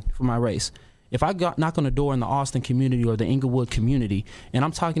running for my race, if I knock on the door in the Austin community or the Inglewood community, and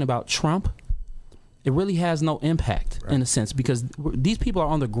I'm talking about Trump, it really has no impact in a sense, because these people are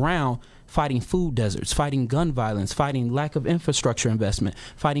on the ground fighting food deserts, fighting gun violence, fighting lack of infrastructure investment,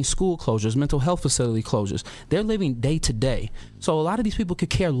 fighting school closures, mental health facility closures. They're living day to day. So a lot of these people could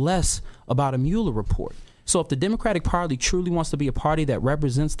care less about a Mueller report. So if the Democratic Party truly wants to be a party that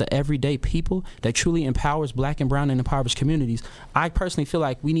represents the everyday people, that truly empowers black and brown and impoverished communities, I personally feel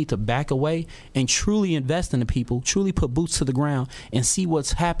like we need to back away and truly invest in the people, truly put boots to the ground and see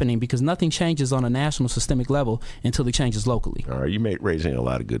what's happening, because nothing changes on a national systemic level until it changes locally. All right, you raising a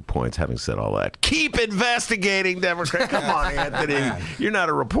lot of good points. Having said all that, keep investigating, Democrat. Come on, Anthony. You're not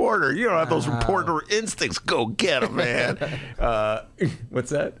a reporter. You don't have those reporter instincts. Go get them, man. What's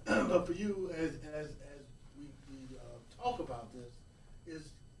that? But for you, as we talk about this, is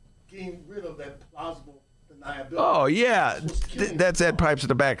getting rid of that plausible Oh, yeah. That's Ed Pipes in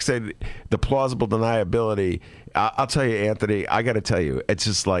the back said the plausible deniability. I'll tell you, Anthony, I got to tell you, it's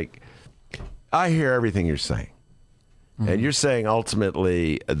just like, I hear everything you're saying. And you're saying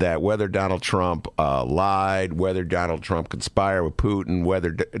ultimately that whether Donald Trump lied, whether Donald Trump conspired with Putin, whether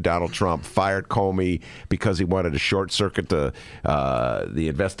Donald Trump fired Comey because he wanted to short circuit the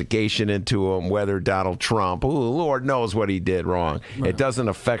investigation into him, whether Donald Trump, Lord knows what he did wrong. Right. It doesn't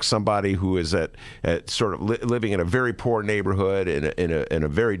affect somebody who is at sort of living in a very poor neighborhood in a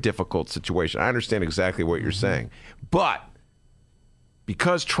very difficult situation. I understand exactly what you're saying. But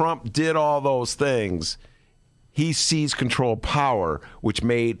because Trump did all those things, he seized control of power, which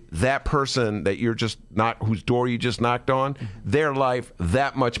made that person that whose door you just knocked on, their life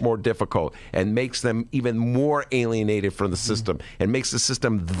that much more difficult, and makes them even more alienated from the system, and makes the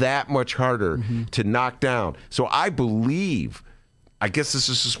system that much harder to knock down. So I believe, I guess this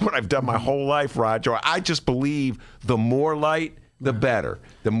is just what I've done my whole life, Roger. I just believe the more light, the better.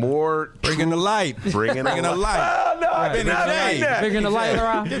 The more bringing the light, bringing the light. Bringing the light,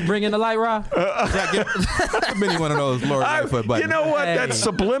 Ra. Bringing the light, Ra. I've been one of those Lori Lightfoot buttons. You know what? Hey. That's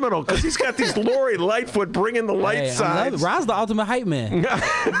subliminal because he's got these Lori Lightfoot bringing the light signs. Ra's the ultimate hype man.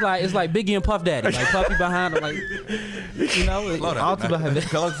 It's like Biggie and Puff Daddy, like Puffy behind him, ultimate hype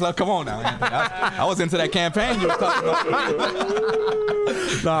man. Come on now, I was into that campaign you were talking about.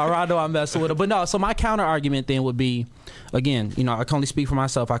 No, Ra, know I'm messing with it, but no. So my counter argument then would be, again, I can only speak for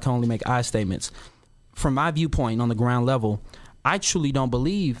myself. I can only make I statements. From my viewpoint on the ground level, I truly don't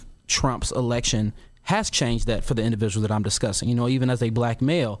believe Trump's election has changed that for the individual that I'm discussing. Even as a black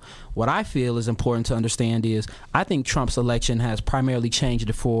male, what I feel is important to understand is I think Trump's election has primarily changed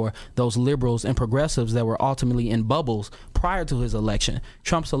it for those liberals and progressives that were ultimately in bubbles prior to his election.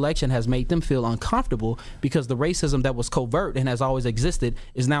 Trump's election has made them feel uncomfortable because the racism that was covert and has always existed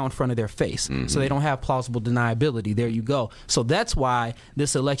is now in front of their face. So they don't have plausible deniability. There you go. So that's why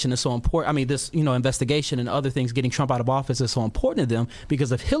this election is so important. I mean, this investigation and other things getting Trump out of office is so important to them,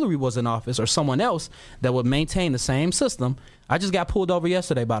 because if Hillary was in office or someone else that would maintain the same system. I just got pulled over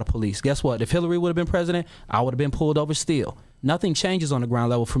yesterday by the police. Guess what? If Hillary would have been president, I would have been pulled over still. Nothing changes on the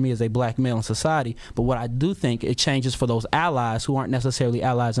ground level for me as a black male in society, but what I do think it changes for those allies who aren't necessarily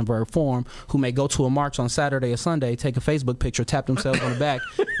allies in verb form, who may go to a march on Saturday or Sunday, take a Facebook picture, tap themselves on the back,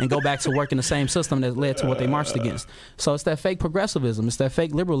 and go back to work in the same system that led to what they marched against. So it's that fake progressivism, it's that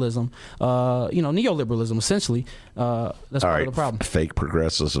fake liberalism, neoliberalism essentially. That's part of the problem. Fake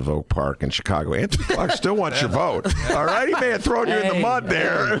progressives of Oak Park in Chicago. Anthony Clark still wants your vote. All right, he may have thrown you in the mud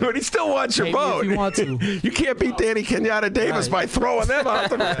there, but he still wants your vote. If you want to. You can't beat Danny Kenyatta Davis by throwing them out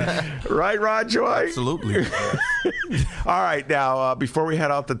there. Right, Rod Joy? Absolutely. All right, now, before we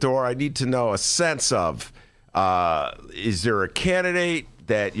head out the door, I need to know a sense of, is there a candidate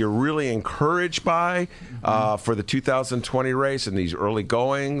that you're really encouraged by for the 2020 race and these early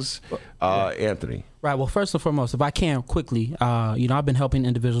goings? Anthony. Right. Well, first and foremost, if I can quickly, I've been helping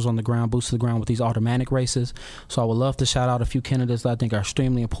individuals on the ground, boost to the ground with these automatic races. So I would love to shout out a few candidates that I think are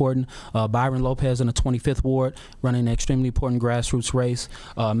extremely important. Byron Lopez in the 25th Ward, running an extremely important grassroots race.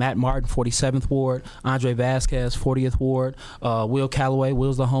 Matt Martin, 47th Ward. Andre Vasquez, 40th Ward. Will Calloway,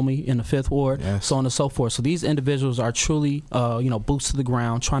 Will's the homie, in the 5th Ward. Yes. So on and so forth. So these individuals are truly, boots to the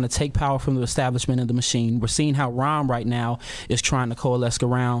ground, trying to take power from the establishment and the machine. We're seeing how Rahm right now is trying to coalesce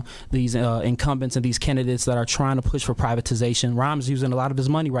around these incumbents and these candidates that are trying to push for privatization. Rahm's using a lot of his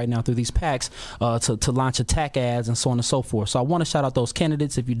money right now through these PACs to launch attack ads and so on and so forth. So I want to shout out those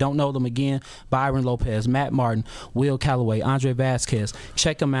candidates. If you don't know them, again, Byron Lopez, Matt Martin, Will Calloway, Andre Vasquez.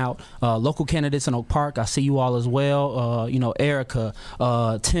 Check them out. Local candidates in Oak Park, I see you all as well. Erica,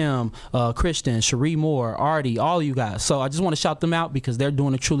 Tim, Christian, Cherie Moore, Artie, all of you guys. So I just want to shout them out because they're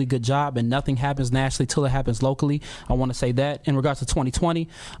doing a truly good job, and nothing happens nationally till it happens locally. I want to say that. In regards to 2020,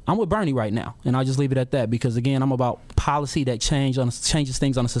 I'm with Bernie right now, and I'll just leave it at that because, again, I'm about policy that changes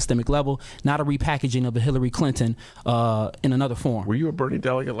things on a systemic level, not a repackaging of a Hillary Clinton in another form. Were you a Bernie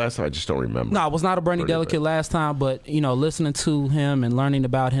delegate last time? I just don't remember. No, I was not a Bernie delegate last time, but, listening to him and learning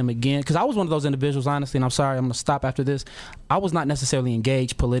about him again, because I was one of those individuals, honestly, and I'm sorry, I'm going to stop after this. I was not necessarily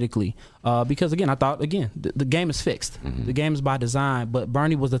engaged politically because, again, I thought, the game is fixed. Mm-hmm. The game is by design, but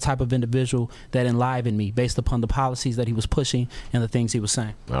Bernie was the type of individual that enlivened me based upon the policies that he was pushing and the things he was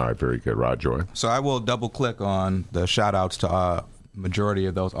saying. All right, very good. Rod Joy. So I will double click on the shout outs to majority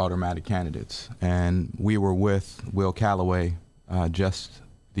of those automatic candidates. And we were with Will Calloway just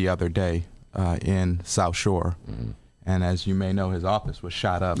the other day in South Shore. Mm-hmm. And as you may know, his office was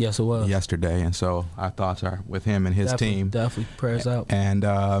shot up yesterday. And so our thoughts are with him and his team. Definitely. Prayers out. And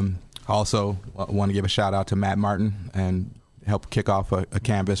also want to give a shout out to Matt Martin and help kick off a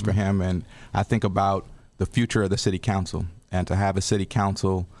canvas for him. And I think about the future of the city council, and to have a city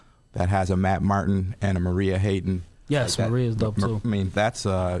council that has a Matt Martin and a Maria Hayden. Yes, like Maria's dope too. I mean, that's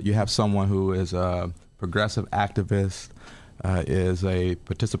you have someone who is a progressive activist, is a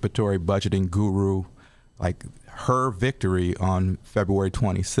participatory budgeting guru. Like, her victory on February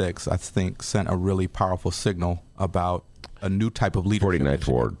 26th, I think, sent a really powerful signal about a new type of leadership.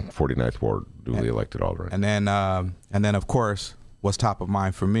 49th Ward, duly elected alderman. And then, of course, what's top of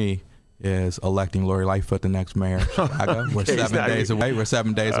mind for me is electing Lori Lightfoot the next mayor of Chicago. We're 7 days away. We're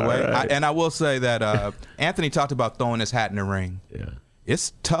 7 days away. Right. And I will say that Anthony talked about throwing his hat in the ring. Yeah.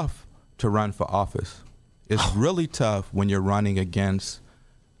 It's tough to run for office. It's really tough when you're running against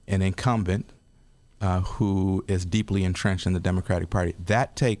an incumbent who is deeply entrenched in the Democratic Party.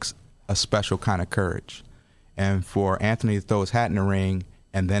 That takes a special kind of courage. And for Anthony to throw his hat in the ring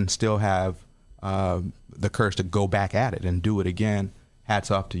and then still have the courage to go back at it and do it again,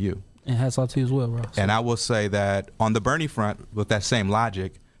 hats off to you. And hats off to you as well, Ross. And I will say that on the Bernie front, with that same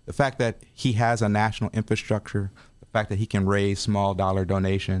logic, the fact that he has a national infrastructure, the fact that he can raise small dollar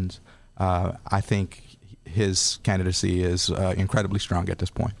donations, I think his candidacy is incredibly strong at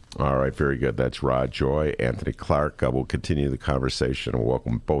this point. All right, very good. That's Rod Joy, Anthony Clark. We'll continue the conversation. We'll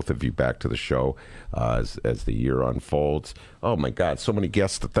welcome both of you back to the show as the year unfolds. Oh, my God, so many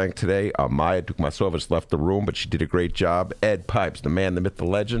guests to thank today. Maya Dukmasova's left the room, but she did a great job. Ed Pipes, the man, the myth, the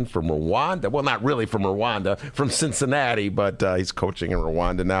legend from Rwanda. Well, not really from Rwanda, from Cincinnati, but he's coaching in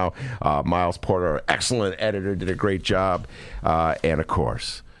Rwanda now. Miles Porter, excellent editor, did a great job. And, of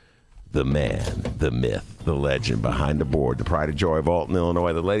course, the man, the myth, the legend behind the board, the pride and joy of Alton,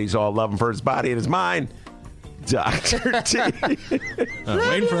 Illinois. The ladies all love him for his body and his mind. Dr. T.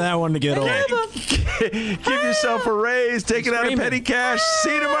 Waiting for that one to get old. Give yourself a raise. Take it out of petty cash.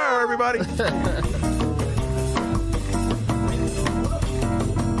 See you tomorrow, everybody.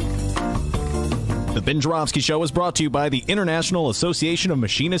 The Ben Joravsky Show is brought to you by the International Association of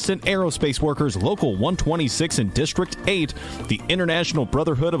Machinists and Aerospace Workers, Local 126 in District 8, the International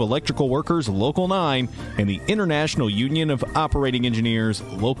Brotherhood of Electrical Workers, Local 9, and the International Union of Operating Engineers,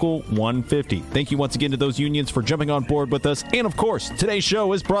 Local 150. Thank you once again to those unions for jumping on board with us. And, of course, today's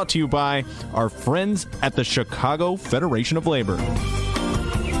show is brought to you by our friends at the Chicago Federation of Labor.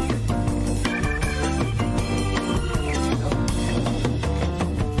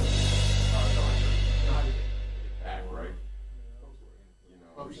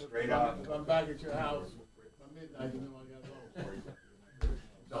 I'm back at your house. By midnight, you know I got to go.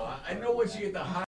 So I know what you get the high.